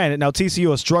team. And granted, now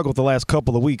TCU has struggled the last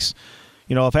couple of weeks.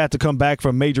 I've had to come back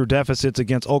from major deficits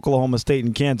against Oklahoma State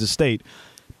and Kansas State.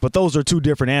 But those are two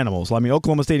different animals. I mean,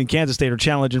 Oklahoma State and Kansas State are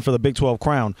challenging for the Big 12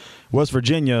 crown. West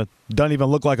Virginia doesn't even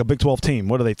look like a Big 12 team.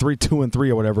 What are they, 3-2-3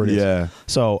 or whatever it is? Yeah.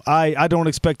 So I don't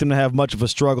expect them to have much of a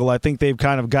struggle. I think they've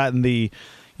kind of gotten the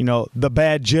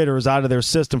bad jitters out of their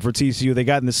system for TCU. They've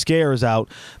gotten the scares out.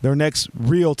 Their next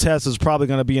real test is probably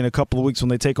going to be in a couple of weeks when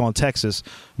they take on Texas.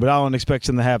 But I don't expect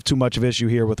them to have too much of an issue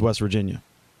here with West Virginia.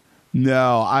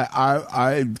 No,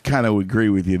 I kind of agree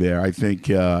with you there. I think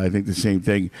the same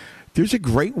thing. There's a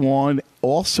great one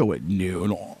also at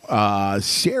noon.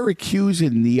 Syracuse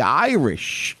and the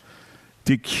Irish.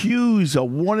 The Q's a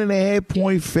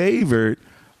 1.5-point favorite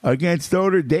against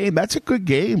Notre Dame. That's a good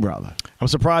game, brother. I'm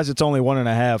surprised it's only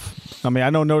 1.5. I mean, I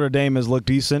know Notre Dame has looked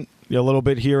decent a little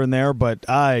bit here and there, but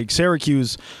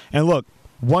Syracuse, and look,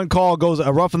 one call goes,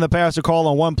 a roughing the passer call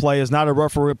on one play is not a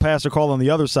roughing passer call on the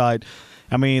other side.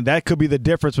 I mean, that could be the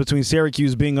difference between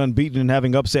Syracuse being unbeaten and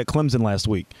having upset Clemson last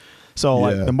week.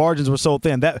 So the margins were so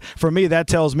thin. That for me, that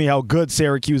tells me how good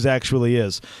Syracuse actually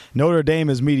is. Notre Dame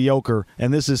is mediocre,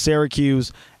 and this is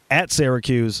Syracuse at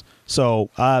Syracuse. So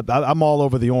I'm all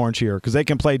over the orange here because they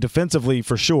can play defensively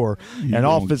for sure, and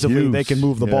offensively they can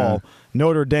move the ball.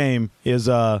 Notre Dame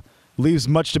leaves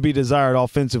much to be desired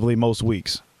offensively most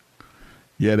weeks.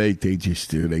 Yeah, they just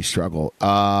do. They struggle.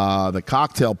 The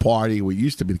cocktail party, what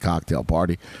used to be the cocktail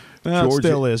party. It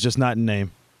still is, just not in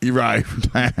name. You're right.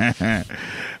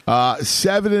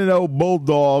 7-0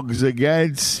 Bulldogs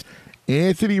against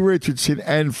Anthony Richardson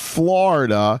and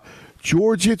Florida.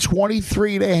 Georgia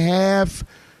 23.5.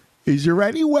 Is there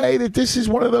any way that this is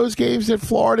one of those games that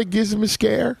Florida gives them a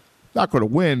scare? Not going to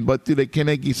win, but can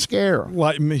they get scare?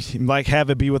 Like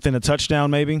have it be within a touchdown,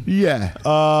 maybe?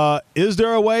 Yeah. Is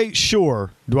there a way?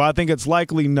 Sure. Do I think it's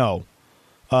likely? No.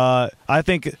 I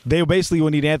think they basically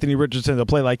would need Anthony Richardson to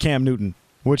play like Cam Newton,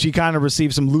 which he kind of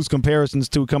received some loose comparisons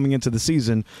to coming into the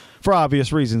season for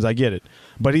obvious reasons. I get it.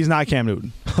 But he's not Cam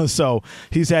Newton. So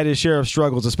he's had his share of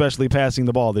struggles, especially passing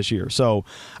the ball this year. So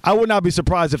I would not be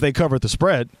surprised if they covered the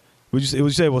spread. Would you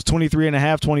say it was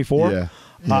 23.5, 24? Yeah.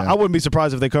 I wouldn't be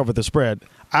surprised if they covered the spread.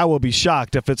 I would be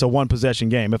shocked if it's a one-possession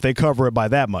game, if they cover it by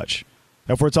that much.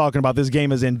 If we're talking about this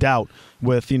game is in doubt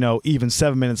with, even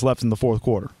 7 minutes left in the fourth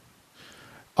quarter.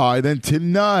 All right, then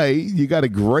tonight you got a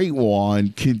great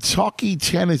one. Kentucky,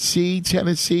 Tennessee.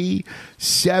 Tennessee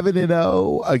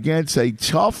 7-0 against a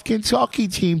tough Kentucky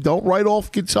team. Don't write off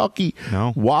Kentucky.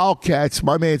 No. Wildcats.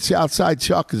 My man Southside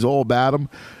Chuck is all about them.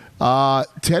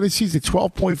 Tennessee's a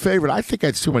 12-point favorite. I think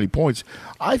that's too many points.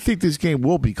 I think this game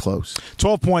will be close.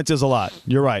 12 points is a lot.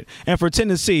 You're right. And for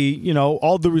Tennessee,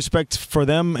 all due respect for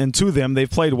them and to them, they've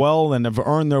played well and have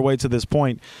earned their way to this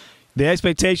point. The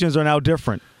expectations are now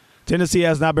different. Tennessee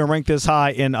has not been ranked this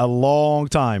high in a long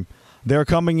time. They're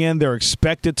coming in. They're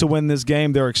expected to win this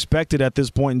game. They're expected at this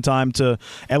point in time to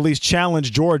at least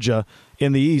challenge Georgia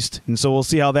in the East. And so we'll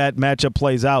see how that matchup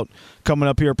plays out coming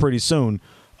up here pretty soon.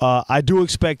 I do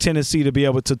expect Tennessee to be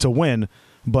able to win,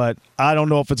 but I don't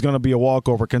know if it's going to be a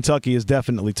walkover. Kentucky is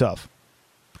definitely tough.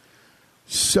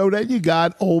 So then you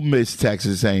got Ole Miss,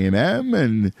 Texas A&M,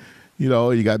 and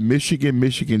you got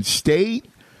Michigan State.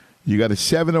 You got a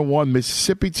 7-1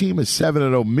 Mississippi team, a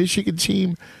 7-0 Michigan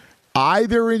team.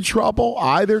 Either in trouble,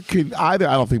 either. I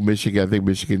don't think Michigan. I think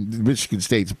Michigan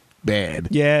State's bad.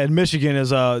 Yeah, and Michigan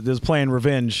is playing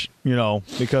revenge,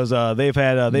 because they've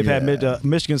had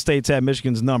Michigan State's had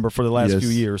Michigan's number for the last few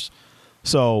years.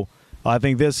 So I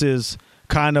think this is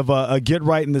kind of a get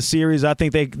right in the series. I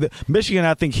think Michigan,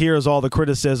 I think, hears all the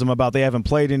criticism about they haven't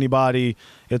played anybody.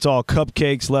 It's all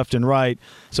cupcakes left and right.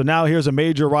 So now here's a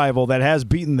major rival that has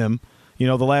beaten them,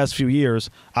 the last few years.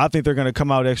 I think they're going to come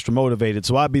out extra motivated.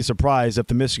 So I'd be surprised if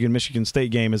the Michigan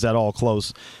State game is at all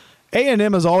close.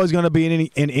 A&M is always going to be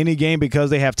in any game because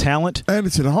they have talent. And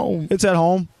it's at home. It's at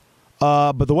home.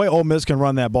 But the way Ole Miss can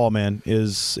run that ball, man,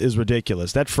 is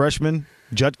ridiculous. That freshman,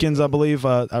 Judkins, I believe,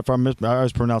 I was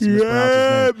mispronouncing his name.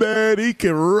 Yeah, man, he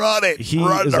can run it. He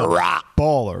run is the a rock.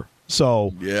 baller.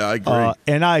 So yeah, I agree.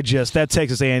 And that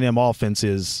Texas A&M offense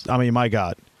is, my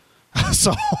God.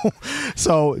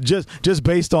 so just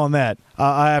based on that,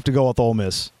 I have to go with Ole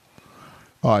Miss.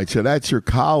 All right, so that's your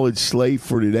college slate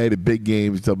for today, the big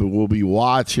games that we'll be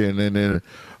watching. And then,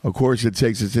 of course, it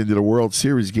takes us into the World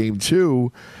Series Game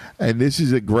 2. And this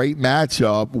is a great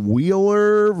matchup.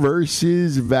 Wheeler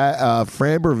versus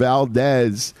Framber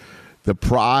Valdez, the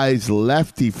prize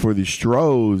lefty for the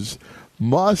Stros,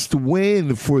 must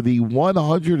win for the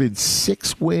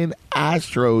 106-win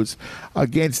Astros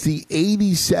against the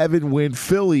 87-win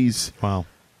Phillies. Wow.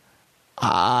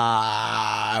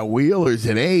 Wheeler's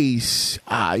an ace.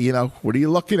 What are you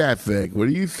looking at, Vic? What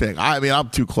do you think? I'm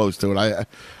too close to it.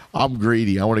 I'm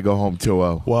greedy. I want to go home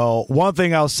 2-0. Well, one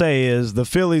thing I'll say is the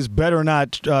Phillies better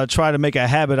not try to make a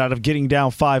habit out of getting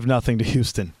down 5-0 to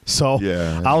Houston. So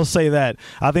yeah. I'll say that.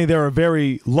 I think they were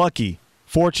very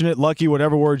fortunate, lucky,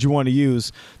 whatever word you want to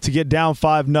use, to get down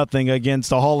 5-0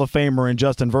 against a Hall of Famer in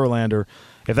Justin Verlander.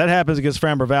 If that happens against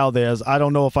Framber Valdez, I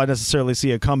don't know if I necessarily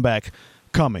see a comeback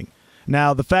coming.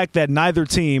 Now, the fact that neither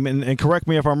team, and correct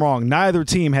me if I'm wrong, neither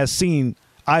team has seen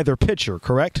either pitcher,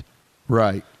 correct?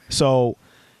 Right. So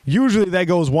usually that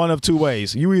goes one of two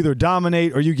ways. You either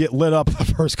dominate or you get lit up the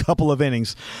first couple of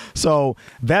innings. So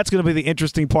that's going to be the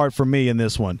interesting part for me in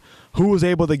this one. Who was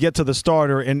able to get to the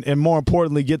starter and more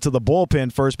importantly, get to the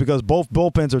bullpen first, because both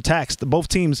bullpens are taxed. Both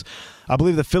teams, I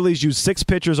believe the Phillies used 6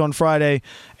 pitchers on Friday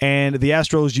and the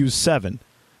Astros used 7.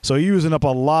 So you're using up a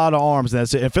lot of arms.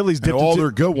 That's it. And Phillies dipped all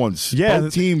their good ones. Yeah,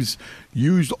 both teams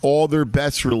used all their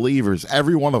best relievers.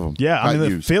 Every one of them. Yeah,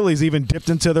 the Phillies even dipped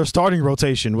into their starting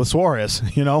rotation with Suarez.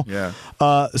 Yeah.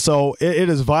 So it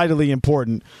is vitally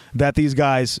important that these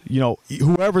guys,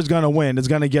 whoever's going to win is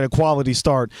going to get a quality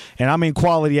start, and I mean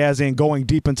quality as in going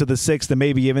deep into the 6th and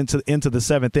maybe even into the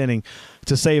 7th inning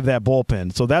to save that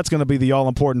bullpen. So that's going to be the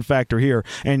all-important factor here.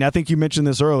 And I think you mentioned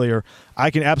this earlier. I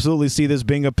can absolutely see this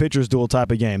being a pitcher's duel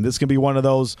type of game. This can be one of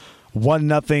those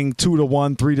 1-0,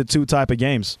 2-1, 3-2 type of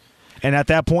games. And at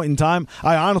that point in time,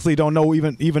 I honestly don't know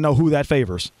even know who that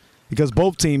favors, because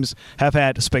both teams have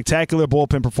had spectacular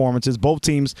bullpen performances. Both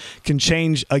teams can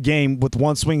change a game with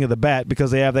one swing of the bat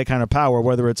because they have that kind of power,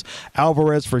 whether it's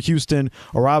Alvarez for Houston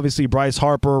or obviously Bryce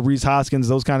Harper, Rhys Hoskins,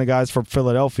 those kind of guys for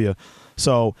Philadelphia.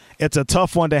 So it's a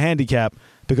tough one to handicap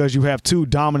because you have 2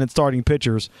 dominant starting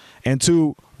pitchers and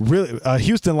 2 really a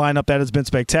Houston lineup that has been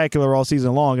spectacular all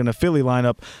season long, and a Philly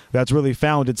lineup that's really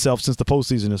found itself since the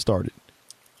postseason has started.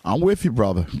 I'm with you,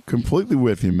 brother. Completely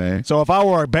with you, man. So if I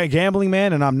were a gambling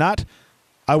man, and I'm not,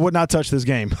 I would not touch this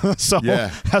game. So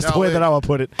yeah. That's the way that I would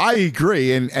put it. I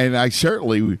agree, and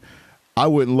I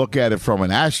wouldn't look at it from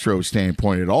an Astro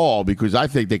standpoint at all, because I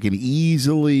think they can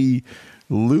easily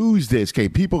lose this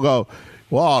game. People go,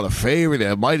 well, the favorite,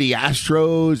 the mighty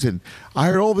Astros, and I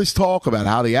heard all this talk about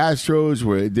how the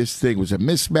Astros this thing was a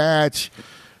mismatch.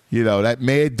 That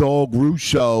Mad Dog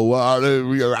Russo,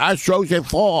 Astros in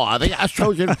 4. I think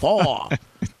Astros in 4.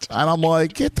 And I'm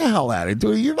like, get the hell out of it,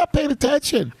 dude. You're not paying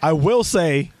attention. I will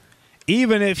say,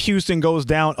 even if Houston goes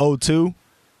down 0-2,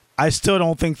 I still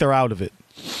don't think they're out of it.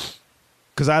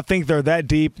 Because I think they're that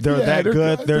deep, they're that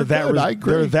good, they're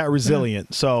that resilient.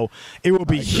 Yeah. So it will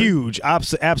be huge,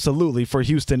 absolutely, for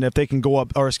Houston if they can go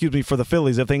up, or excuse me, for the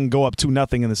Phillies if they can go up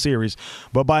 2-0 in the series.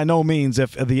 But by no means,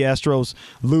 if the Astros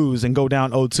lose and go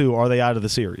down 0-2, are they out of the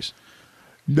series.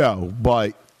 No,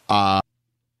 but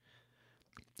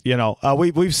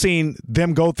We've seen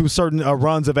them go through certain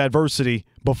runs of adversity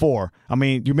before. I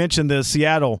mean, you mentioned the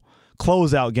Seattle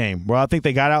closeout game where I think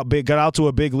they got out to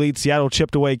a big lead. Seattle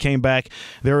chipped away, came back.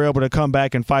 They were able to come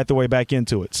back and fight their way back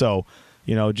into it. So,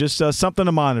 just something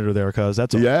to monitor there, cuz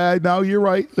that's all. Yeah, no, you're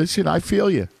right. Listen, I feel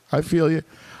you. I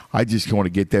just want to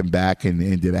get them back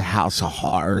into the House of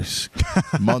Horrors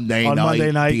Monday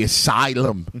night. The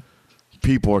Asylum.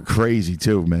 People are crazy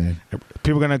too, man.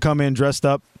 People going to come in dressed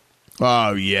up.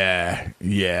 Oh yeah.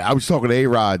 I was talking to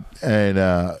A-Rod and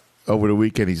over the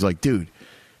weekend. He's like, dude.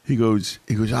 He goes.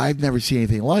 I've never seen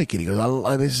anything like it. He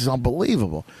goes, this is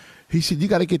unbelievable. He said, you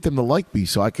got to get them to like me,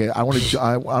 so I can. I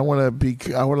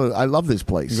love this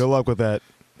place. Good luck with that.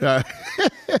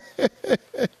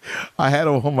 I had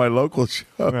him on my local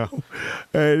show,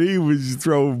 and he was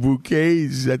throwing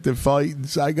bouquets at the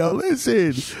fights. I go,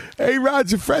 listen,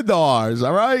 A-Rod's a friend of ours,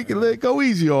 all right? Go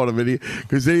easy on him.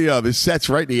 Because the set's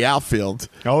right in the outfield.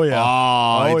 Oh,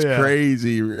 yeah. It's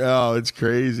crazy. Oh, it's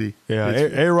crazy. Yeah,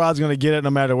 A-Rod's going to get it no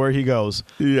matter where he goes.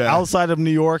 Yeah. Outside of New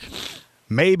York,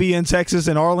 maybe in Texas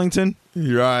and Arlington.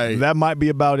 Right. That might be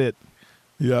about it.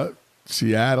 Yeah.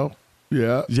 Seattle.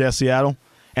 Yeah. Yeah, Seattle.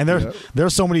 And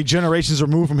there's so many generations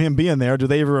removed from him being there. Do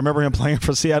they even remember him playing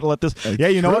for Seattle at this? Yeah,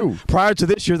 you know what? Prior to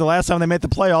this year, the last time they made the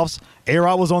playoffs,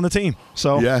 A-Rod was on the team.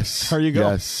 So there you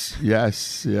go.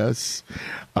 Yes.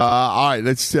 All right,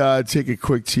 let's take a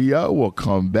quick TO. We'll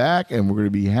come back, and we're going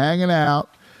to be hanging out.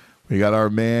 We got our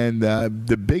man,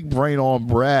 the big brain on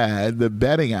Brad, the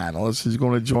betting analyst, is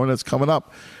going to join us coming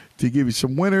up to give you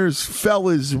some winners.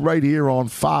 Fellas, right here on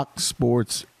Fox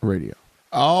Sports Radio.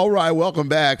 All right, welcome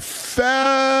back,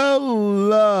 fellas,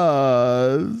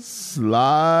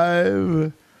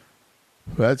 live.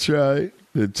 That's right,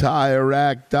 the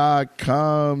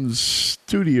TireRack.com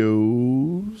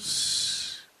studios.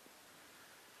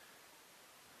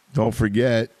 Don't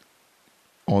forget,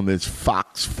 on this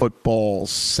Fox Football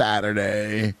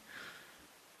Saturday,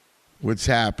 what's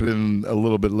happening a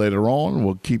little bit later on.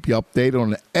 We'll keep you updated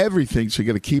on everything, so you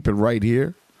got to keep it right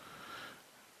here.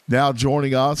 Now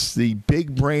joining us, the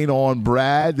big brain on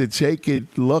Brad to take a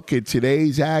look at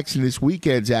today's action, this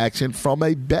weekend's action from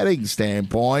a betting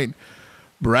standpoint.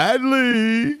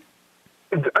 Bradley.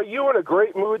 Are you in a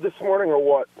great mood this morning or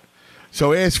what?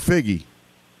 So ask Figgy.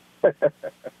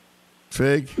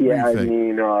 Fig? Yeah, I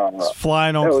mean, it's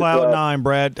flying on cloud nine,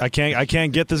 Brad. I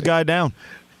can't get this guy down.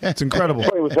 It's incredible.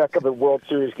 It was heck of a World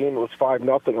Series game. It was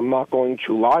 5-0. I'm not going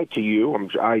to lie to you.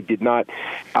 I did not.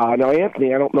 Now,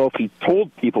 Anthony, I don't know if he told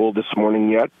people this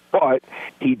morning yet, but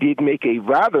he did make a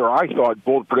rather, I thought,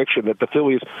 bold prediction that the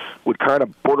Phillies would kind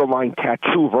of borderline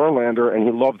tattoo Verlander, and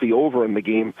he loved the over in the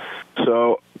game.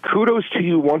 So kudos to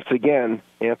you once again,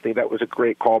 Anthony. That was a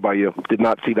great call by you. Did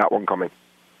not see that one coming.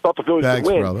 Thought the Phillies would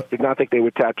win. Brother. Did not think they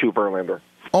would tattoo Verlander.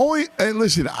 And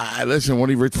listen, when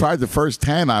he retired the first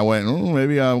 10, I went,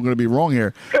 maybe I'm going to be wrong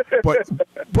here. But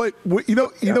you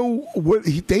know what?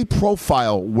 They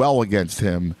profile well against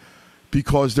him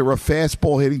because they're a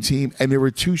fastball hitting team and they're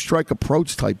a two-strike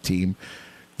approach type team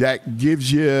that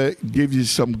gives you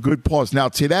some good pause. Now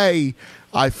today,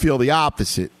 I feel the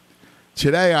opposite.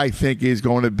 Today, I think is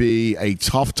going to be a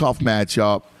tough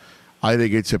matchup. I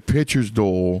think it's a pitcher's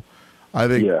duel. I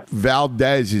think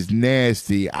Valdez is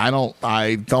nasty. I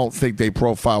don't think they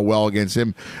profile well against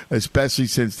him, especially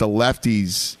since the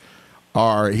lefties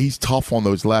he's tough on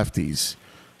those lefties.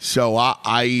 So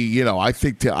I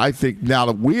think now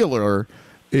the Wheeler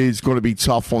is going to be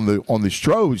tough on the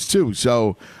Stros too.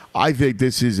 So I think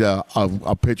this is a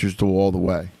pitcher's duel all the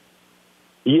way.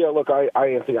 Yeah, look, I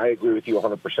think I agree with you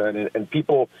 100%, and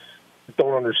people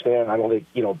don't understand. I don't think,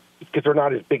 because they're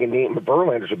not as big a name.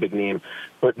 Verlander's a big name,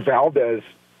 but Valdez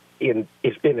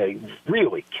has been a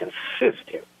really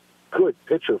consistent, good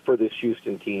pitcher for this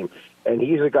Houston team, and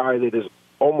he's a guy that is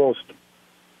almost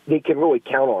they can really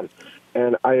count on.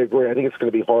 And I agree. I think it's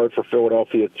going to be hard for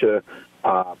Philadelphia to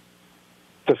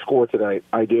score tonight.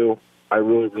 I do. I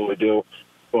really, really do.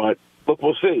 But look,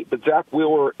 we'll see. But Zach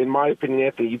Wheeler, in my opinion,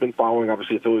 Anthony, you've been following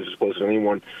obviously the Phillies as close as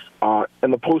anyone.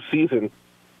 In the postseason,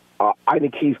 I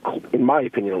think he's, in my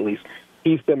opinion at least,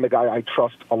 he's been the guy I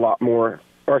trust a lot more,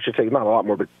 or I should say not a lot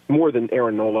more, but more than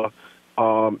Aaron Nola.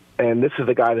 And this is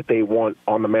the guy that they want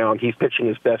on the mound. He's pitching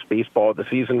his best baseball of the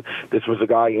season. This was a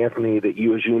guy, Anthony, that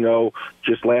you, as you know,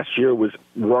 just last year was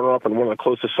runner-up in one of the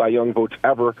closest Cy Young votes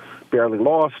ever, barely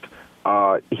lost.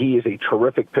 He is a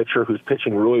terrific pitcher who's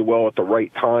pitching really well at the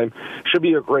right time. Should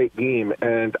be a great game.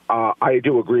 And I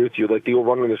do agree with you. Like, the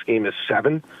over-under in this game is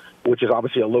 7, which is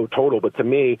obviously a low total. But to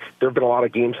me, there have been a lot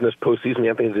of games in this postseason.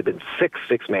 Anthony, has been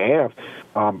 6.5.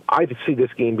 I see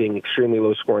this game being extremely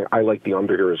low scoring. I like the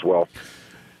under here as well.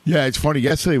 Yeah, it's funny.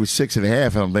 Yesterday was 6.5,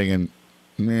 and I'm thinking,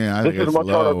 I think this is it's a much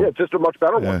low. harder. Yeah, it's just a much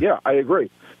better one. Yeah, I agree.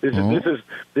 This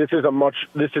is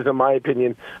in my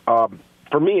opinion.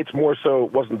 For me, it's more so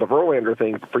it wasn't the Verlander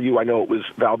thing. For you, I know it was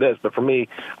Valdez, but for me,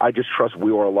 I just trust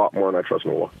Wheeler a lot more than I trust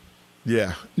Nola.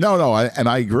 Yeah. No, and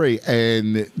I agree.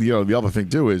 And, the other thing,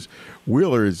 too, is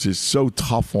Wheeler is just so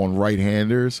tough on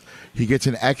right-handers. He gets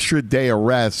an extra day of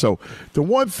rest. So the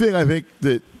one thing I think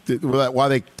that why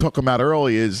they took him out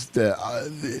early is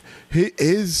that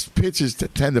his pitches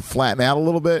tend to flatten out a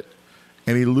little bit,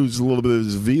 and he loses a little bit of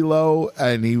his velo,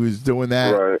 and he was doing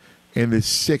that in the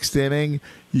 6th inning.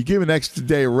 You give him an extra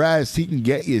day of rest, he can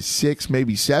get you 6,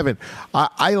 maybe 7.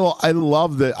 I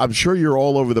love that. I'm sure you're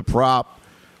all over the prop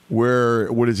where,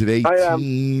 what is it,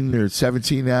 18 or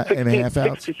 17 and a half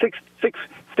outs?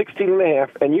 16 and a half,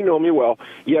 and you know me well.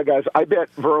 Yeah, guys, I bet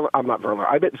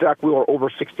I bet Zach Wheeler over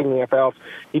 16 and a half outs.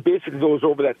 He basically goes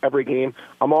over that every game.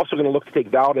 I'm also going to look to take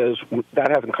Valdez. That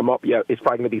hasn't come up yet. It's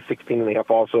probably going to be 16 and a half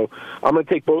also. I'm going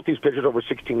to take both these pitchers over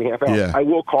 16 and a half outs. Yeah. I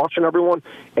will caution everyone,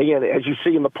 again, as you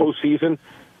see in the postseason,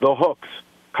 the hooks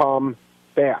come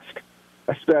fast.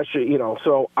 Especially,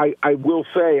 so I will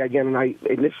say, again,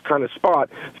 in this kind of spot,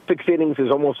 6 innings is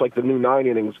almost like the new 9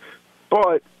 innings.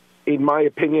 But in my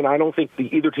opinion, I don't think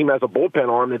either team has a bullpen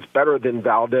arm that's better than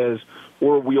Valdez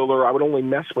or Wheeler. I would only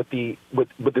mess with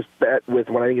this bet with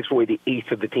when I think it's really the ace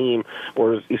of the team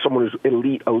or someone who's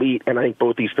elite, and I think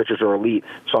both these pitchers are elite,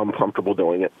 so I'm comfortable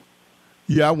doing it.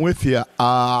 Yeah, I'm with you.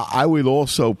 I would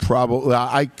also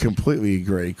I completely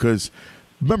agree because,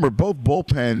 remember, both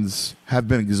bullpens have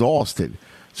been exhausted.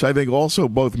 So I think also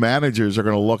both managers are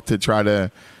going to look to try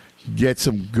to get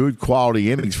some good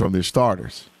quality innings from their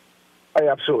starters. I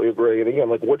absolutely agree. And again,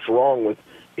 what's wrong with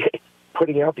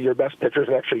putting out your best pitchers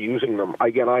and actually using them?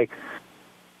 Again, I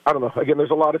don't know. Again,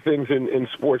 there's a lot of things in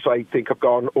sports I think have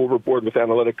gone overboard with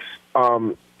analytics,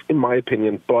 in my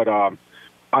opinion. But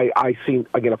I see,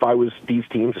 again, if I was these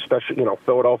teams, especially,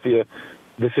 Philadelphia,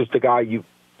 this is the guy you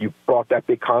brought that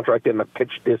big contract in to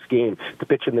pitch this game, to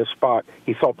pitch in this spot.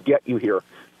 He's helped get you here.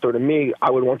 So to me, I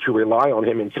would want you to rely on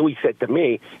him until he said to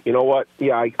me, you know what,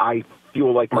 yeah, I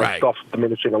feel like my stuff's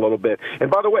diminishing a little bit.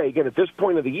 And by the way, again, at this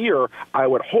point of the year, I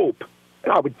would hope,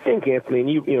 and I would think, Anthony, and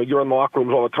you're in the locker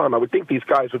rooms all the time, I would think these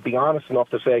guys would be honest enough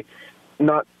to say,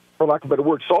 not, for lack of a better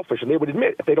word, selfish, and they would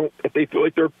admit if they feel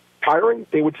like they're tiring,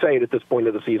 they would say it at this point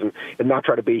of the season and not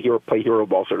try to play hero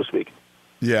ball, so to speak.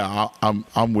 Yeah,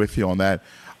 I'm with you on that.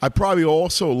 I probably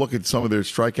also look at some of their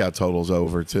strikeout totals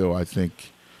over too. I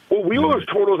think. Well, Wheeler's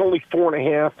total is only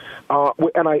 4.5,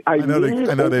 and I know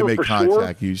they make contact.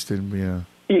 Sure. Houston,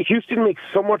 yeah. Houston makes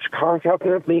so much contact,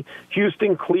 Anthony.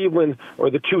 Houston, Cleveland are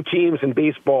the two teams in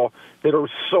baseball that are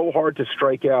so hard to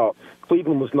strike out.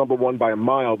 Cleveland was number 1 by a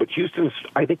mile, but Houston,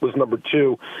 I think, was number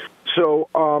 2. So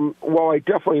while I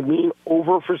definitely lean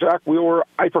over for Zach Wheeler,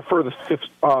 I prefer the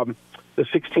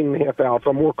 16 and a half outs.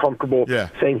 I'm more comfortable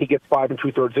saying he gets 5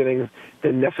 2/3 innings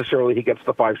than necessarily he gets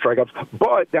the 5 strikeouts.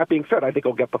 But that being said, I think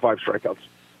he'll get the 5 strikeouts.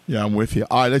 Yeah, I'm with you.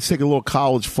 All right, let's take a little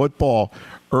college football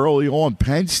early on.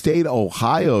 Penn State,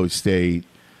 Ohio State.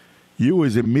 You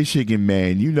as a Michigan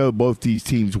man, you know both these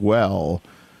teams well.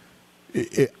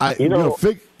 Fig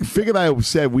and I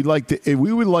said we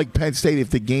would like Penn State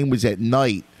if the game was at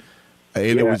night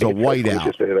and it was a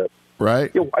whiteout.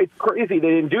 Right? It's crazy they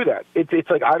didn't do that. It's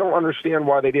like I don't understand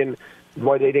why they didn't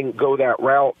go that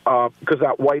route because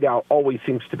that whiteout always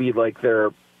seems to be like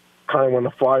their kind of when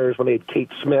the Flyers when they had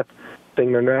Kate Smith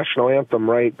sing their national anthem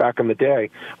right back in the day.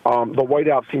 The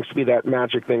whiteout seems to be that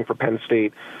magic thing for Penn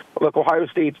State. Look, Ohio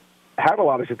State's had a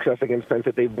lot of success against Penn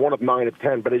State. They've won 9 of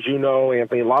 10, but as you know,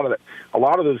 Anthony, a lot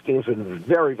of those games have been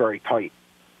very, very tight,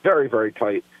 very, very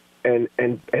tight, and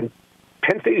Penn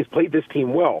State has played this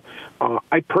team well.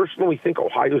 I personally think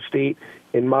Ohio State,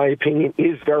 in my opinion,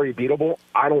 is very beatable.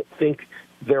 I don't think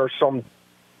they're some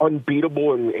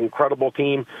unbeatable and incredible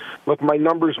team. Look, my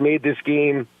numbers made this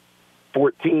game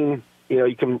 14.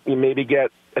 You maybe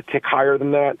get a tick higher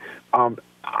than that.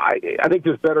 I think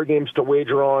there's better games to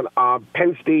wager on.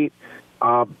 Penn State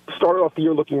started off the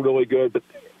year looking really good, but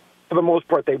for the most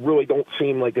part, they really don't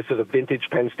seem like this is a vintage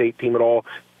Penn State team at all.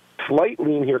 Slight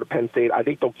lean here to Penn State. I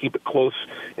think they'll keep it close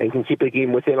and can keep the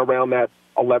game within around that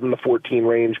 11 to 14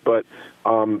 range. But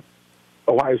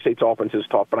Ohio State's offense is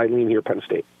tough, but I lean here Penn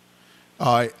State.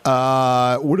 All right.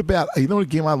 What about the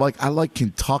game I like? I like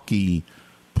Kentucky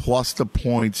plus the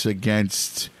points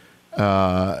against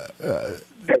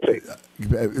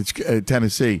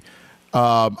Tennessee.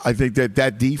 I think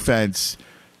that defense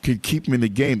could keep them in the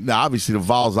game. Now, obviously, the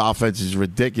Vols' offense is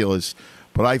ridiculous.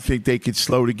 But I think they could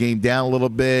slow the game down a little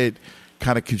bit,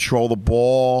 kind of control the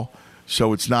ball.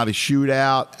 so it's not a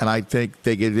shootout, and I think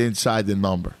they get inside the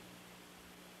number.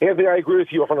 Anthony, I agree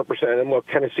with you 100%. And look,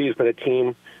 Tennessee has been a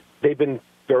team. They've been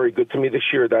very good to me this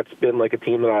year. That's been like a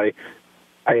team that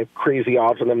I have crazy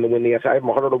odds on them to win the SEC. I have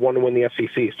them 100-1 to win the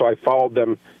SEC, so I followed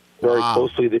them very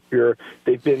closely this year.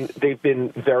 They've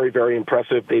been very, very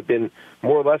impressive. They've been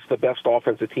more or less the best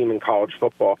offensive team in college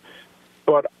football.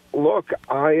 But look,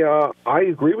 I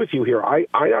agree with you here. I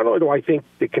not only do I think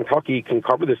that Kentucky can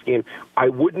cover this game, I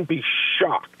wouldn't be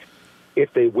shocked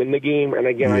if they win the game. And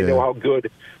again, I know how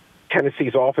good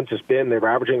Tennessee's offense has been. They're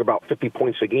averaging about 50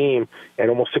 points a game and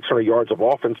almost 600 yards of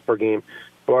offense per game.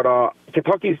 But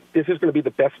Kentucky, this is going to be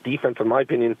the best defense, in my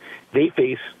opinion, they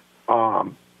face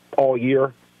all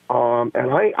year. And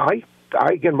I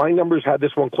again, my numbers had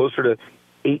this one closer to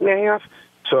 8.5.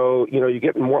 So, you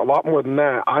get a lot more than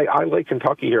that. I like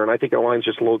Kentucky here, and I think the line's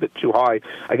just a little bit too high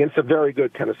against a very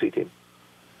good Tennessee team.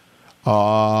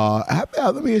 How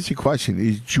about, let me ask you a question.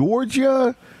 Is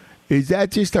Georgia, is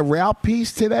that just a route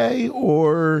piece today,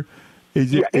 or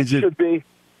is it? It should be.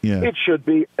 Yeah, it should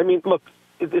be. I mean, look,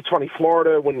 it's funny.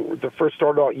 Florida, when the first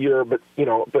started out year, but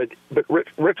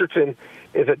Richardson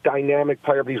is a dynamic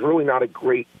player, but he's really not a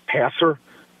great passer.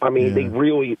 I mean, they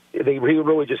really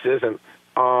just isn't.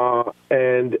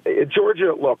 And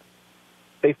Georgia, look,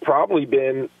 they've probably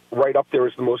been right up there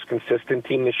as the most consistent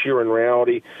team this year. In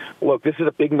reality, look, this is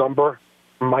a big number.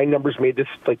 My numbers made this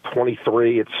like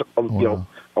 23. It's a little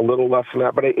less than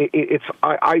that, but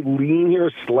I lean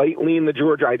here slightly in the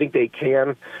Georgia. I think they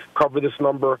can cover this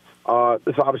number.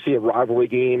 It's obviously a rivalry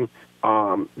game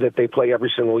that they play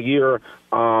every single year.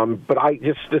 But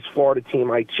this Florida team,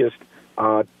 I just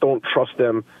don't trust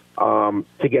them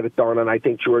to get it done. And I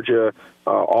think Georgia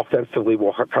offensively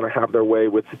will kind of have their way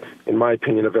with, in my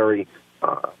opinion, a very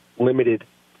limited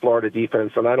Florida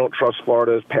defense. And I don't trust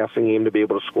Florida's passing game to be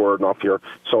able to score enough here.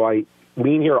 So I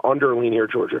lean here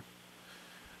Georgia.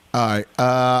 All right.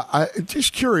 I'm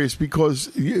just curious because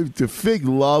the Fig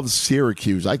loves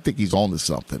Syracuse. I think he's on to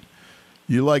something.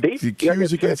 You like the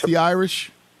Qs against the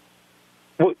Irish?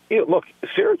 Well, look,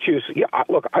 Syracuse. Yeah,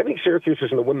 I think Syracuse is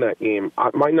going to win that game.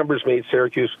 My numbers made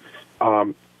Syracuse.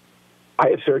 I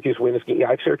have Syracuse win this game. Yeah,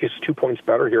 I have Syracuse 2 points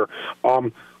better here.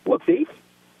 Look,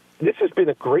 this has been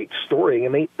a great story,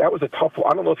 and that was a tough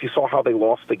one. I don't know if you saw how they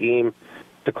lost the game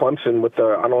to Clemson with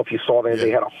I don't know if you saw that.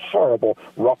 They had a horrible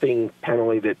roughing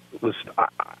penalty that was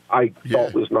I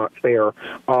thought was not fair,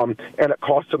 and it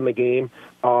cost them the game.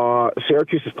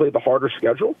 Syracuse has played the harder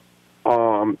schedule.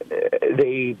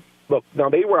 They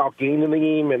were outgained in the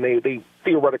game, and they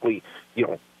theoretically,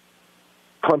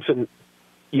 Clemson,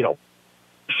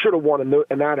 should have won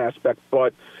in that aspect.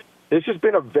 But this has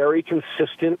been a very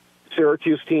consistent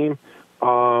Syracuse team,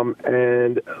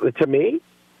 and to me,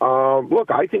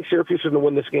 look, I think Syracuse is going to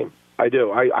win this game. I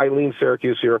do. I lean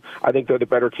Syracuse here. I think they're the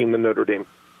better team than Notre Dame.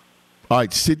 All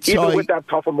right, sit tight. Even with that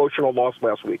tough emotional loss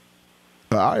last week.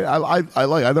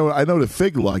 I know the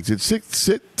Fig likes it.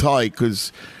 Sit tight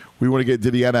because we want to get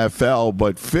to the NFL.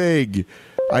 But Fig,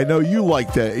 I know you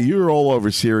like that. You're all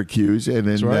over Syracuse, and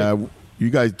then you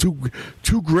guys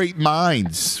two great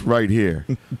minds right here.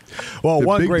 Well, the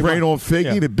one big great brain on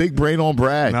Figgy, the big brain on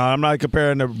Brad. No, I'm not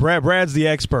comparing to Brad. Brad's the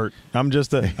expert. I'm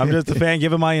just a fan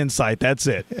giving my insight. That's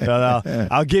it.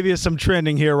 I'll give you some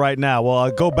trending here right now. Well,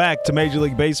 I'll go back to Major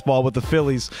League Baseball with the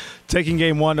Phillies taking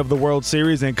Game 1 of the World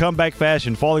Series in comeback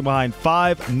fashion, falling behind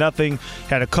 5-0.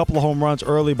 Had a couple of home runs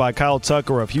early by Kyle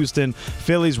Tucker of Houston.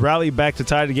 Phillies rallied back to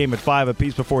tie the game at 5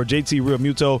 apiece before JT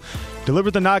Realmuto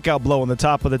delivered the knockout blow in the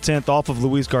top of the 10th off of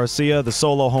Luis Garcia, the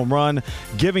solo home run,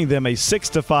 giving them a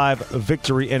 6-5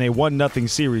 victory and a 1-0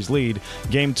 series lead.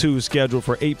 Game 2 scheduled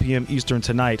for 8 p.m. Eastern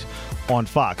tonight on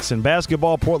Fox. In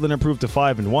basketball, Portland improved to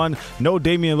 5-1. No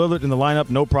Damian Lillard in the lineup,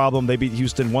 no problem. They beat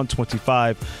Houston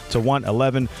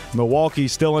 125-111. Milwaukee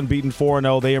still unbeaten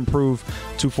 4-0. They improve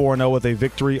to 4-0 with a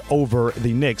victory over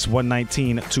the Knicks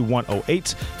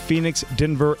 119-108. Phoenix,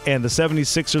 Denver, and the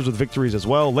 76ers with victories as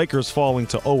well. Lakers falling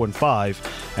to 0-5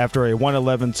 after a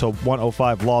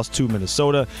 111-105 loss to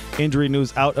Minnesota. Injury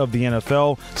news out of the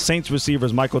NFL. Saints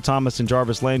receivers Michael Thomas and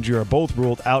Jarvis Landry are both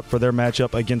ruled out for their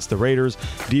matchup against the Raiders.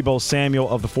 Deebo Samuel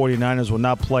of the 49ers will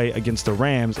not play against the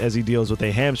Rams as he deals with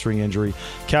a hamstring injury.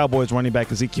 Cowboys running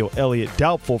back Ezekiel Elliott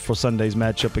doubtful for Sunday's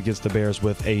matchup against the Bears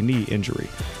with a knee injury.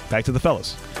 Back to the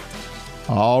fellas.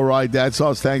 All right, that's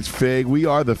us. Thanks, Fig. We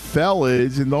are the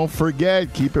fellas, and don't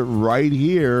forget, keep it right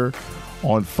here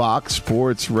on Fox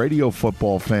Sports Radio,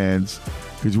 football fans,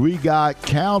 because we got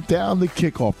Countdown to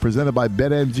Kickoff presented by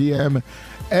BetMGM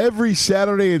every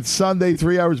Saturday and Sunday,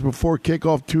 3 hours before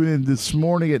kickoff. Tune in this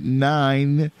morning at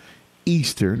 9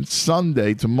 Eastern,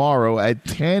 Sunday, tomorrow at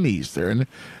 10 Eastern,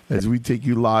 as we take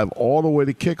you live all the way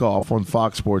to kickoff on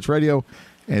Fox Sports Radio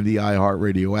and the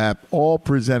iHeartRadio app, all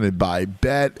presented by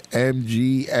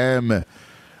BetMGM.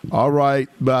 All right,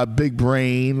 Big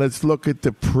Brain, let's look at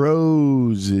the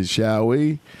pros, shall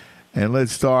we? And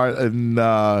let's start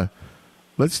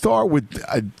with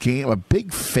a game, a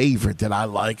big favorite that I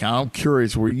like. I'm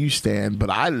curious where you stand, but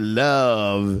I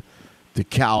love the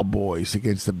Cowboys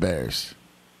against the Bears.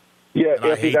 Yeah, And I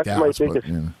Anthony, hate that's Dallas, my but, biggest.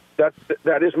 you know.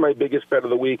 That is my biggest bet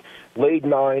of the week. Laid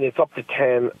 9, it's up to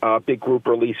 10. Big group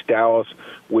release Dallas,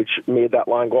 which made that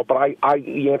line go up. But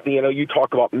Anthony, you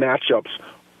talk about matchups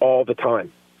all the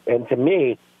time, and to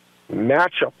me,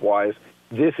 matchup wise,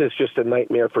 this is just a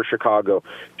nightmare for Chicago.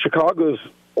 Chicago's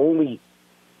only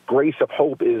grace of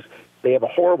hope is they have a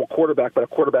horrible quarterback, but a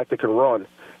quarterback that can run.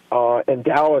 And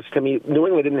Dallas, to me, New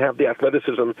England didn't have the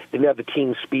athleticism, didn't have the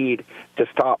team speed to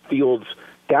stop Fields.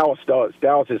 Dallas does.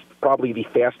 Dallas is probably the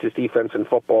fastest defense in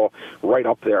football, right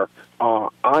up there.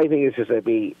 I think this is going to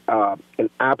be an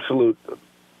absolute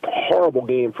horrible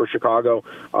game for Chicago.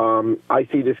 I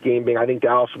see this game being, I think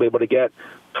Dallas will be able to get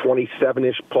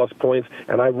 27-ish plus points,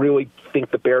 and I really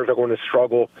think the Bears are going to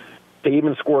struggle. They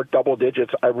even scored double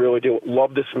digits. I really do.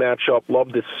 Love this matchup.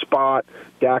 Love this spot.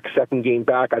 Dak's second game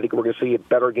back. I think we're going to see a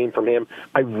better game from him.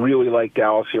 I really like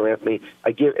Dallas here, Anthony.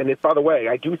 By the way,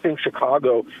 I do think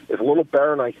Chicago is a little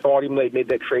better than I thought, even though they made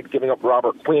that trade giving up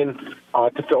Robert Quinn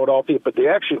to Philadelphia. But they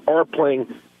actually are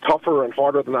playing tougher and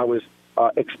harder than I was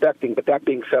expecting. But that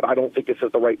being said, I don't think this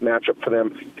is the right matchup for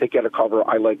them to get a cover.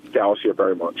 I like Dallas here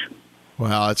very much.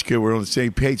 Wow, that's good. We're on the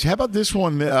same page. How about this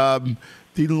one?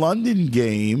 The London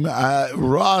game,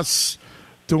 Russ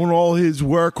doing all his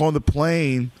work on the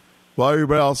plane while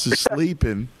everybody else is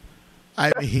sleeping.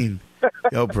 I mean,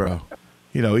 yo, bro,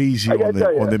 easy on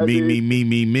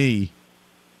the me.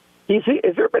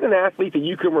 Has there been an athlete that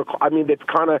you can recall? I mean, that's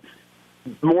kind of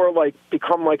more like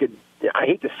become like I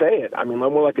hate to say it. I mean,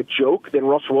 more like a joke than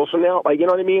Russell Wilson now. Like, you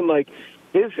know what I mean? Like,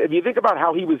 if you think about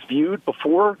how he was viewed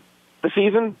before the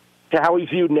season to how he's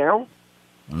viewed now.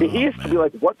 He used to be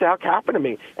like, what the heck happened to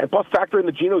me? And plus factor in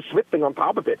the Geno Smith thing on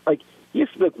top of it. Like, he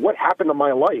used to be like, what happened to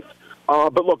my life?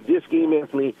 But look, this game,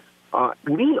 Anthony,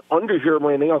 lean under here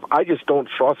more than anything else. I just don't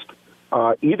trust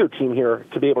either team here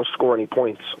to be able to score any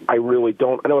points. I really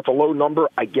don't. I know it's a low number.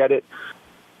 I get it.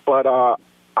 But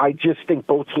I just think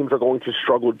both teams are going to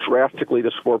struggle drastically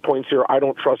to score points here. I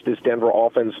don't trust this Denver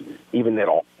offense even at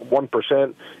all,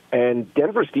 1%. And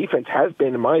Denver's defense has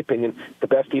been, in my opinion, the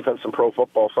best defense in pro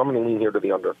football, so I'm going to lean here to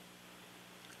the under.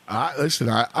 Listen,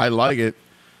 I like it.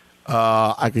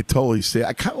 I could totally see it.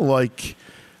 I kind of like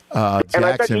Jacksonville. And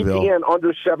I bet ETN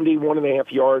under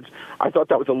 71.5 yards. I thought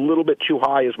that was a little bit too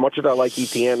high. As much as I like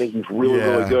ETN, he's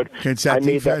really good. I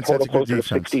made that total closer to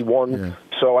 61. Yeah.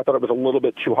 So I thought it was a little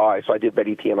bit too high. So I did bet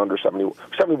ETN under 71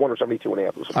 or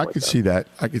 72.5. I could see that.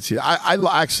 I could see that.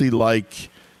 I actually like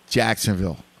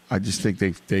Jacksonville. I just think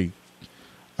I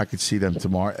could see them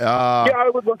tomorrow.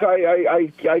 I would look. I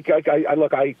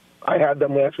had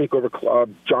them last week over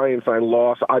Giants. I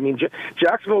lost. I mean,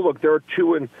 Jacksonville. Look, they're a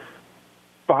 2-5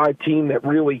 team that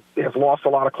really has lost a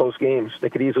lot of close games. They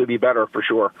could easily be better for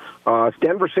sure.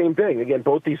 Denver, same thing. Again,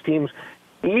 both these teams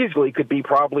easily could be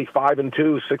probably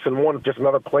 5-2, 6-1. Just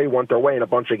another play went their way in a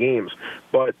bunch of games,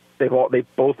 but they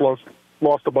both lost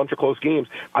a bunch of close games.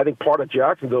 I think part of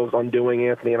Jacksonville's undoing,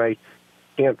 Anthony,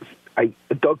 and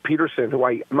Doug Peterson, who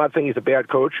I'm not saying he's a bad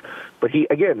coach, but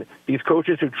these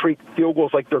coaches who treat field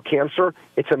goals like they're cancer,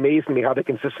 it's amazing to me how they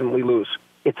consistently lose.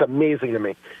 It's amazing to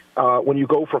me. When you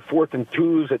go for 4th and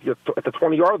 2s at the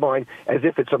 20-yard line, as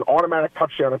if it's an automatic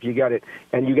touchdown if you get it,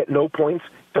 and you get no points,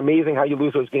 it's amazing how you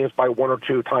lose those games by 1 or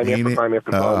 2 time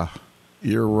after time.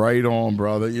 You're right on,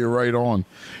 brother. You're right on.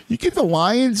 You give the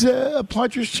Lions a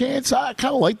puncher's chance? I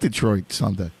kind of like Detroit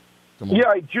Sunday. Yeah,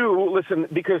 I do. Listen,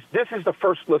 because this is the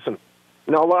first. Listen,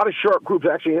 now a lot of sharp groups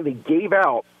actually gave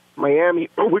out Miami,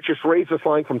 which just raised this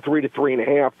line from 3 to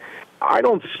 3.5. I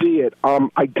don't see it.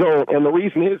 I don't, and the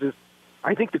reason is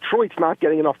I think Detroit's not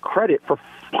getting enough credit for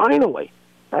finally,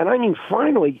 and I mean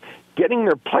finally, getting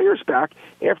their players back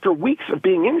after weeks of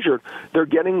being injured. They're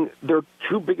getting their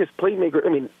 2 biggest playmakers. I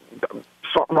mean,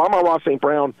 Amon-Ra St.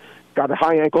 Brown got a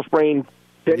high ankle sprain.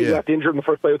 Then he got injured in the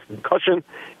first play with concussion.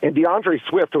 And DeAndre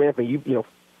Swift, who Anthony, you've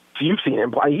seen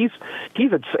him play.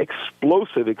 He's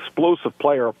an explosive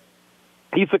player.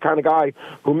 He's the kind of guy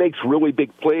who makes really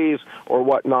big plays or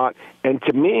whatnot. And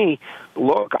to me,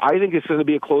 look, I think it's going to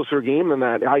be a closer game than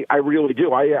that. I really do.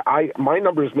 My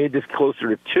numbers made this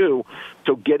closer to 2.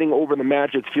 So getting over the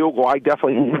Magic's field goal, I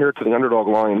definitely lean here to the underdog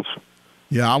Lions.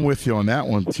 Yeah, I'm with you on that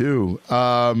one too.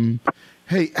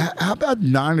 Hey, how about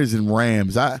Niners and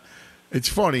Rams? It's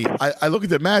funny. I look at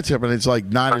the matchup and it's like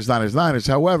Niners.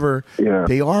 However,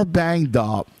 they are banged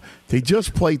up. They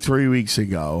just played 3 weeks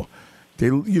ago. They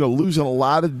losing a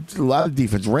lot of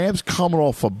defense. Rams coming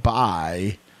off a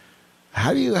bye.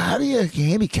 How do you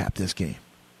handicap this game?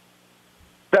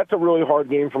 That's a really hard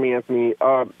game for me, Anthony,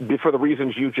 for the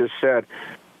reasons you just said.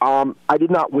 I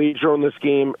did not wager on this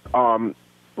game.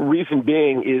 Reason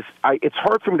being is it's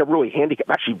hard for me to really handicap.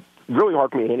 Actually, really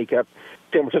hard for me to handicap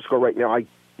San Francisco right now.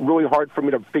 Really hard for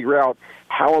me to figure out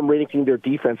how I'm ranking their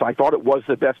defense. I thought it was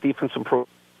the best defense in pro.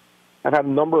 I've had a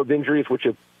number of injuries which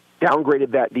have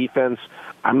downgraded that defense.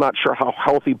 I'm not sure how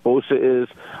healthy Bosa is.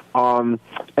 And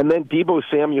then Deebo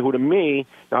Samuel, who to me,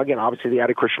 now again, obviously they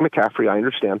added Christian McCaffrey, I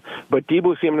understand, but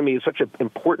Deebo Samuel to me is such an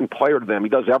important player to them. He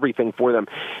does everything for them.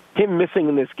 Him missing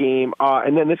in this game,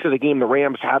 and then this is a game the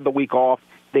Rams had the week off.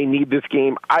 They need this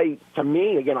game. I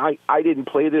didn't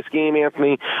play this game,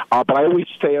 Anthony, but I always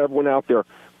say to everyone out there,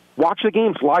 watch the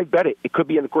games, live bet it. It could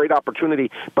be a great opportunity.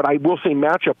 But I will say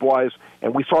matchup-wise,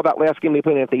 and we saw that last game they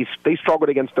played, they struggled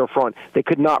against their front. They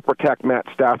could not protect Matt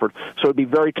Stafford. So it would be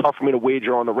very tough for me to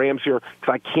wager on the Rams here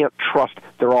because I can't trust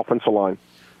their offensive line.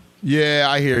 Yeah,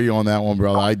 I hear you on that one,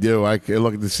 brother. I do. I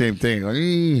look at the same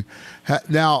thing.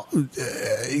 Now,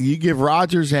 you give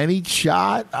Rodgers any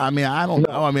shot? I mean, I don't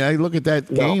know. I mean, I look at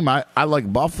that game. I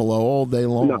like Buffalo all day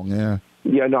long. No.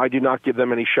 Yeah, no, I do not give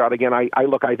them any shot. Again, I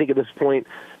think at this point,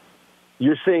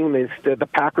 you're seeing the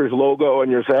Packers logo,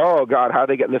 and you're saying, oh, God, how are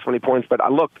they getting this many points? But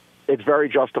look, it's very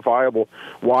justifiable.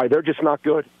 Why? They're just not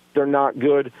good. They're not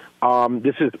good.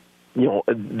 This is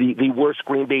the worst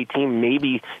Green Bay team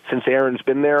maybe since Aaron's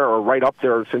been there, or right up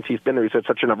there since he's been there. He's had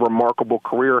such a remarkable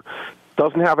career.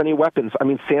 Doesn't have any weapons. I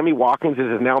mean, Sammy Watkins is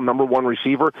his now number one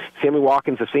receiver. Sammy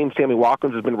Watkins, the same Sammy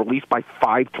Watkins, has been released by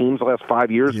 5 teams the last 5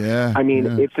 years. Yeah, I mean,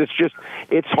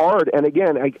 it's hard. And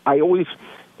again, I always,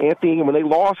 Anthony, when they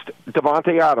lost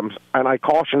Devontae Adams, and I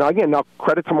caution, now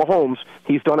credit to Mahomes,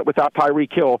 he's done it without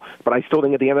Tyreek Hill, but I still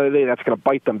think at the end of the day that's going to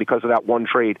bite them because of that one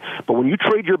trade. But when you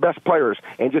trade your best players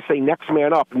and just say next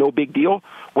man up, no big deal,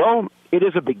 well, it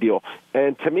is a big deal.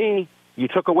 And to me, you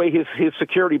took away his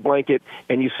security blanket,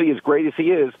 and you see, as great as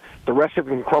he is, the rest of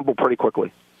him can crumble pretty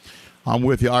quickly. I'm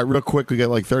with you. All right, real quick, we got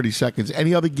like 30 seconds.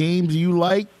 Any other games you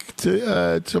like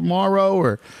tomorrow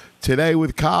or today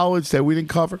with college that we didn't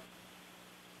cover?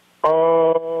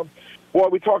 Well,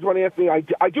 we talked about Anthony. I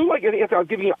do like Anthony. I was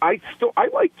giving you. I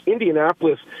like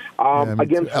Indianapolis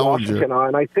against Washington,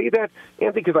 and I say that,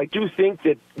 Anthony, because I do think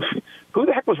that who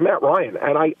the heck was Matt Ryan?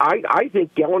 And I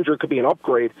think Gellinger could be an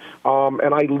upgrade.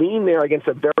 And I lean there against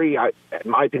a very, in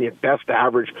my opinion, best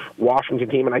average Washington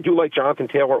team. And I do like Jonathan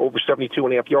Taylor over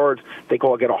 72.5 yards. They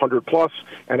call it get 100 plus.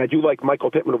 And I do like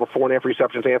Michael Pittman over 4.5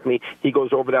 receptions. Anthony, he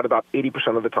goes over that about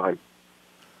 80% of the time.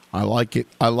 I like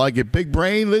it. Big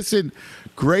Brain, listen,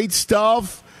 great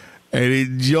stuff. And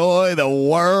enjoy the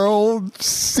World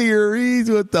Series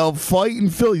with the Fighting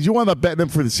Phillies. You wound up betting them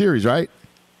for the series, right?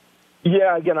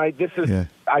 Yeah, again, I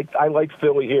like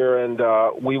Philly here, and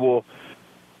we will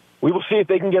see if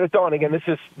they can get it done. Again, it's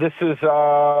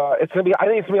gonna be. I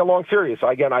think it's gonna be a long series.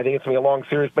 Again, I think it's gonna be a long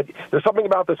series. But there's something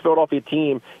about this Philadelphia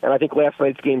team, and I think last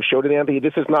night's game showed it, Anthony.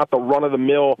 This is not the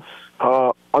run-of-the-mill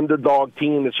underdog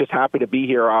team that's just happy to be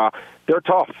here. They're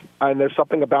tough, and there's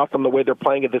something about them, the way they're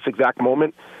playing at this exact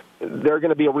moment. They're going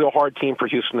to be a real hard team for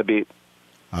Houston to beat.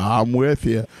 I'm with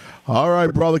you. All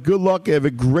right, brother. Good luck. Have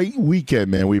a great weekend,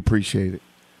 man. We appreciate it.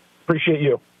 Appreciate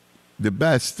you. The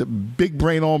best. Big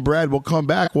Brain on Brad. We'll come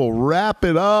back. We'll wrap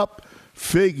it up.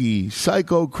 Figgy,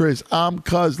 Psycho Chris, I'm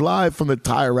Cuz, live from the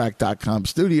TireRack.com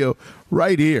studio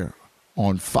right here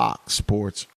on Fox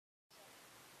Sports.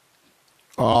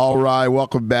 All right,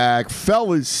 welcome back,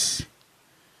 fellas.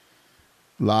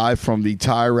 Live from the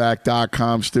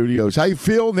TireRack.com studios. How you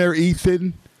feeling there,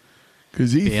 Ethan?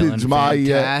 Because Ethan's my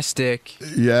fantastic.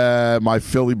 My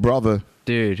Philly brother.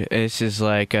 Dude, this is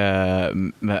like a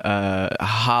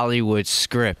Hollywood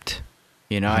script.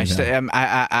 You know,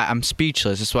 I'm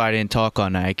speechless. That's why I didn't talk all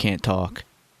night. I can't talk.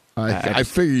 I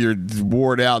figure you're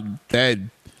worn out, dead,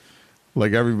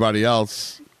 like everybody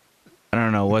else. I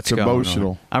don't know what's going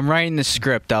on. I'm writing the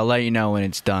script. I'll let you know when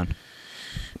it's done.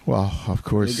 Well, of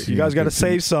course. You guys got to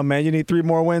save some, man. You need 3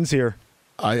 more wins here.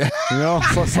 So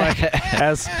it's like,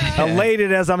 as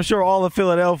elated as I'm sure all of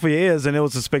Philadelphia is, and it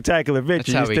was a spectacular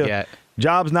victory. That's how we get.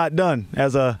 Job's not done,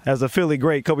 as a Philly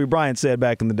great Kobe Bryant said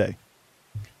back in the day.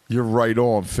 You're right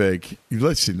on, Fig.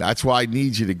 Listen, that's why I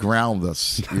need you to ground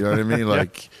us. You know what I mean?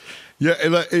 Like,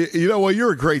 you know what?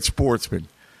 You're a great sportsman,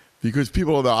 because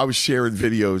people know I was sharing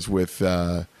videos with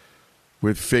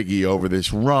Figgy over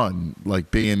this run, like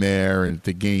being there and at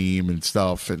the game and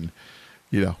stuff, and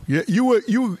You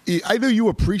know, I know you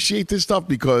appreciate this stuff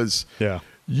because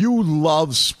you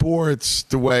love sports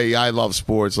the way I love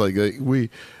sports. Like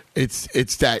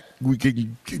it's that we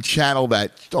can channel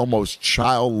that almost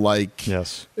childlike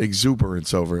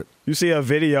exuberance over it. You see a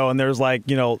video and there's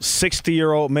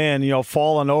 60-year-old men,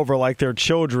 falling over like they're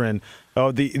children.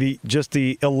 Oh, the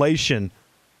elation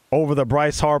over the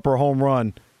Bryce Harper home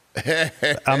run.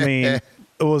 I mean,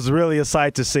 it was really a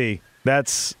sight to see.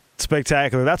 That's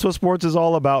spectacular. That's what sports is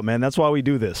all about, man. That's why we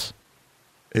do this.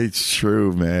 It's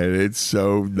true, man. It's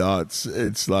so nuts.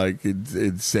 It's like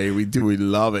insane. We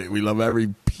love it. We love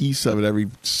every piece of it, every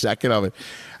second of it.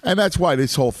 And that's why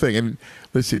this whole thing. And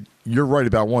listen, you're right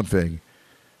about one thing.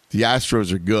 The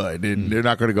Astros are good, and they're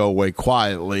not going to go away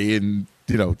quietly. And,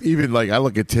 even I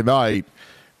look at tonight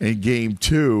in Game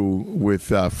 2 with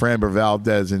Framber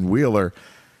Valdez and Wheeler,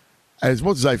 as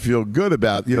much as I feel good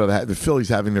about, the Phillies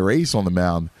having their ace on the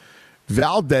mound,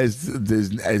 Valdez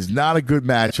is not a good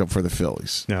matchup for the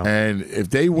Phillies. No. And if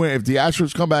they win, if the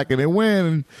Astros come back and they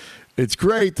win, it's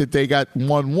great that they got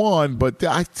 1-1, but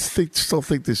I still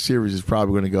think this series is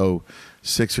probably going to go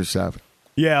 6 or 7.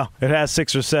 Yeah, it has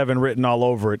 6 or 7 written all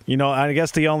over it. I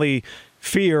guess the only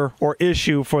fear or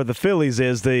issue for the Phillies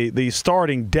is the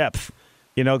starting depth.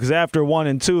 Because after 1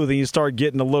 and 2, then you start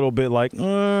getting a little bit like,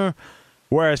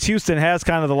 whereas Houston has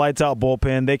kind of the lights-out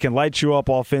bullpen. They can light you up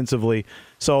offensively.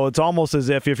 So it's almost as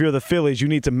if you're the Phillies, you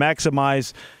need to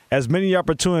maximize as many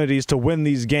opportunities to win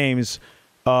these games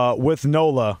with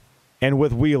Nola and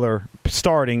with Wheeler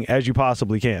starting as you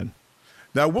possibly can.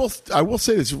 Now, I will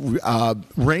say this,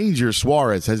 Ranger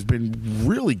Suarez has been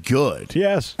really good.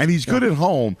 Yes. And he's good at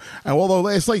home. And although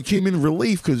last night came in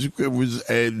relief because it was,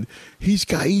 and he's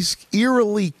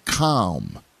eerily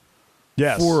calm.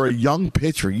 Yes. For a young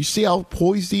pitcher. You see how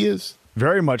poised he is?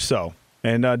 Very much so.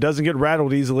 And doesn't get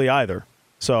rattled easily either.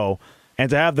 So, and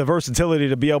to have the versatility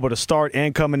to be able to start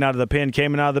and came out of the pen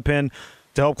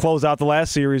to help close out the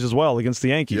last series as well against the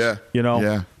Yankees. Yeah.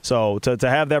 Yeah. So to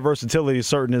have that versatility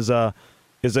certain is a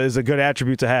good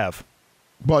attribute to have.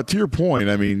 But to your point,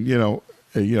 I mean,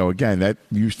 again, that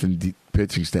Houston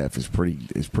pitching staff is pretty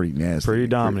nasty. Pretty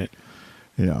dominant.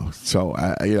 So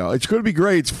it's going to be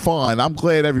great. It's fun. I'm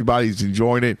glad everybody's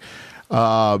enjoying it.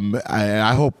 And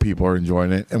I hope people are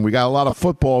enjoying it. And we got a lot of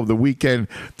football over the weekend.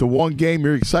 The one game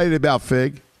you're excited about,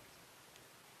 Fig?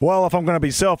 Well, if I'm going to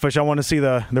be selfish, I want to see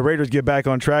the Raiders get back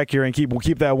on track here and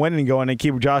keep that winning going and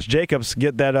keep Josh Jacobs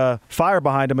get that fire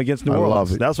behind him against New Orleans.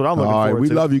 Love it. That's what I'm looking forward to. We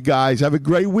love you guys. Have a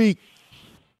great week.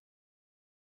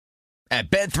 At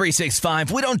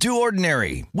Bet365, we don't do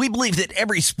ordinary. We believe that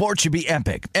every sport should be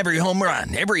epic. Every home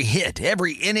run, every hit,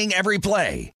 every inning, every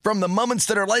play. From the moments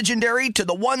that are legendary to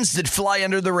the ones that fly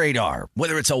under the radar.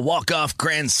 Whether it's a walk-off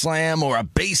grand slam or a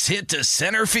base hit to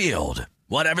center field.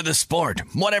 Whatever the sport,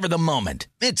 whatever the moment.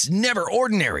 It's never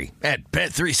ordinary at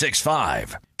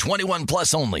Bet365. 21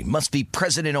 plus only. Must be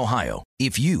present in Ohio.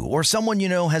 If you or someone you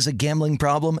know has a gambling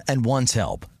problem and wants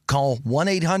help, call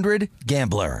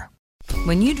 1-800-GAMBLER.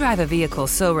 When you drive a vehicle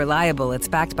so reliable it's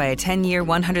backed by a 10-year,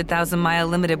 100,000-mile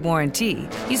limited warranty,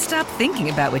 you stop thinking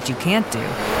about what you can't do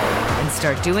and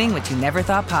start doing what you never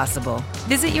thought possible.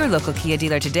 Visit your local Kia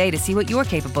dealer today to see what you're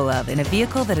capable of in a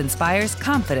vehicle that inspires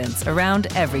confidence around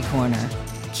every corner.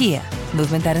 Kia,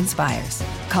 movement that inspires.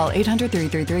 Call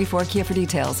 800-333-4KIA for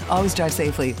details. Always drive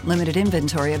safely. Limited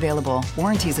inventory available.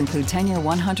 Warranties include 10-year,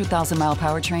 100,000-mile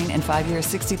powertrain and 5-year,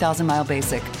 60,000-mile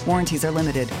basic. Warranties are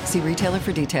limited. See retailer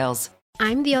for details.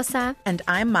 I'm Diosa. And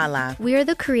I'm Mala. We are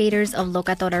the creators of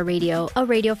Locatora Radio, a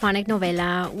radiophonic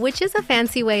novela, which is a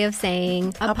fancy way of saying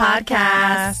a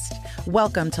podcast.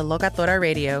 Welcome to Locatora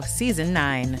Radio, Season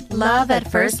 9. Love at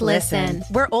first listen.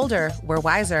 We're older, we're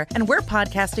wiser, and we're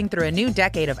podcasting through a new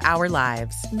decade of our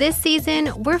lives. This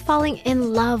season, we're falling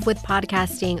in love with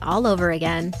podcasting all over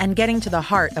again. And getting to the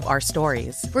heart of our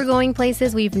stories. We're going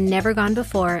places we've never gone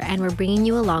before, and we're bringing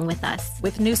you along with us.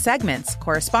 With new segments,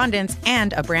 correspondence,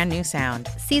 and a brand new sound.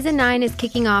 Season 9 is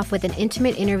kicking off with an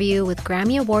intimate interview with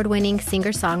Grammy Award-winning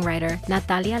singer-songwriter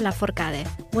Natalia Lafourcade.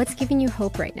 What's giving you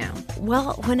hope right now?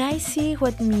 Well, when I see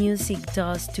what music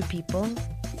does to people,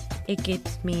 it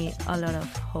gives me a lot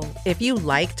of hope. If you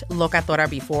liked Locatora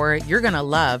before, you're going to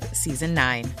love Season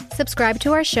 9. Subscribe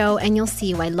to our show and you'll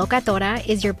see why Locatora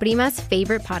is your prima's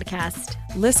favorite podcast.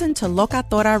 Listen to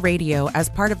Locatora Radio as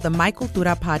part of the My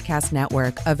Cultura Podcast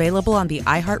Network, available on the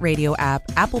iHeartRadio app,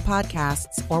 Apple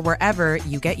Podcasts, or wherever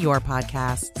you get your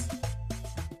podcasts.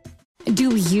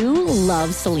 Do you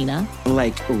love Selena?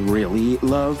 Like, really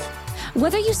love?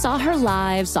 Whether you saw her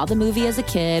live, saw the movie as a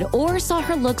kid, or saw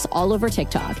her looks all over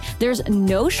TikTok, there's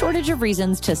no shortage of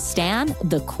reasons to stan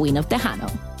the Queen of Tejano.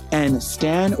 And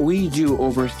Stan Weeju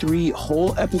over 3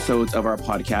 whole episodes of our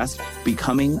podcast,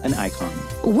 Becoming an Icon.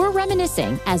 We're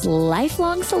reminiscing as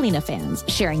lifelong Selena fans,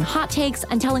 sharing hot takes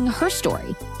and telling her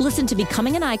story. Listen to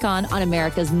Becoming an Icon on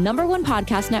America's #1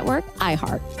 podcast network,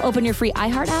 iHeart. Open your free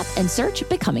iHeart app and search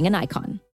Becoming an Icon.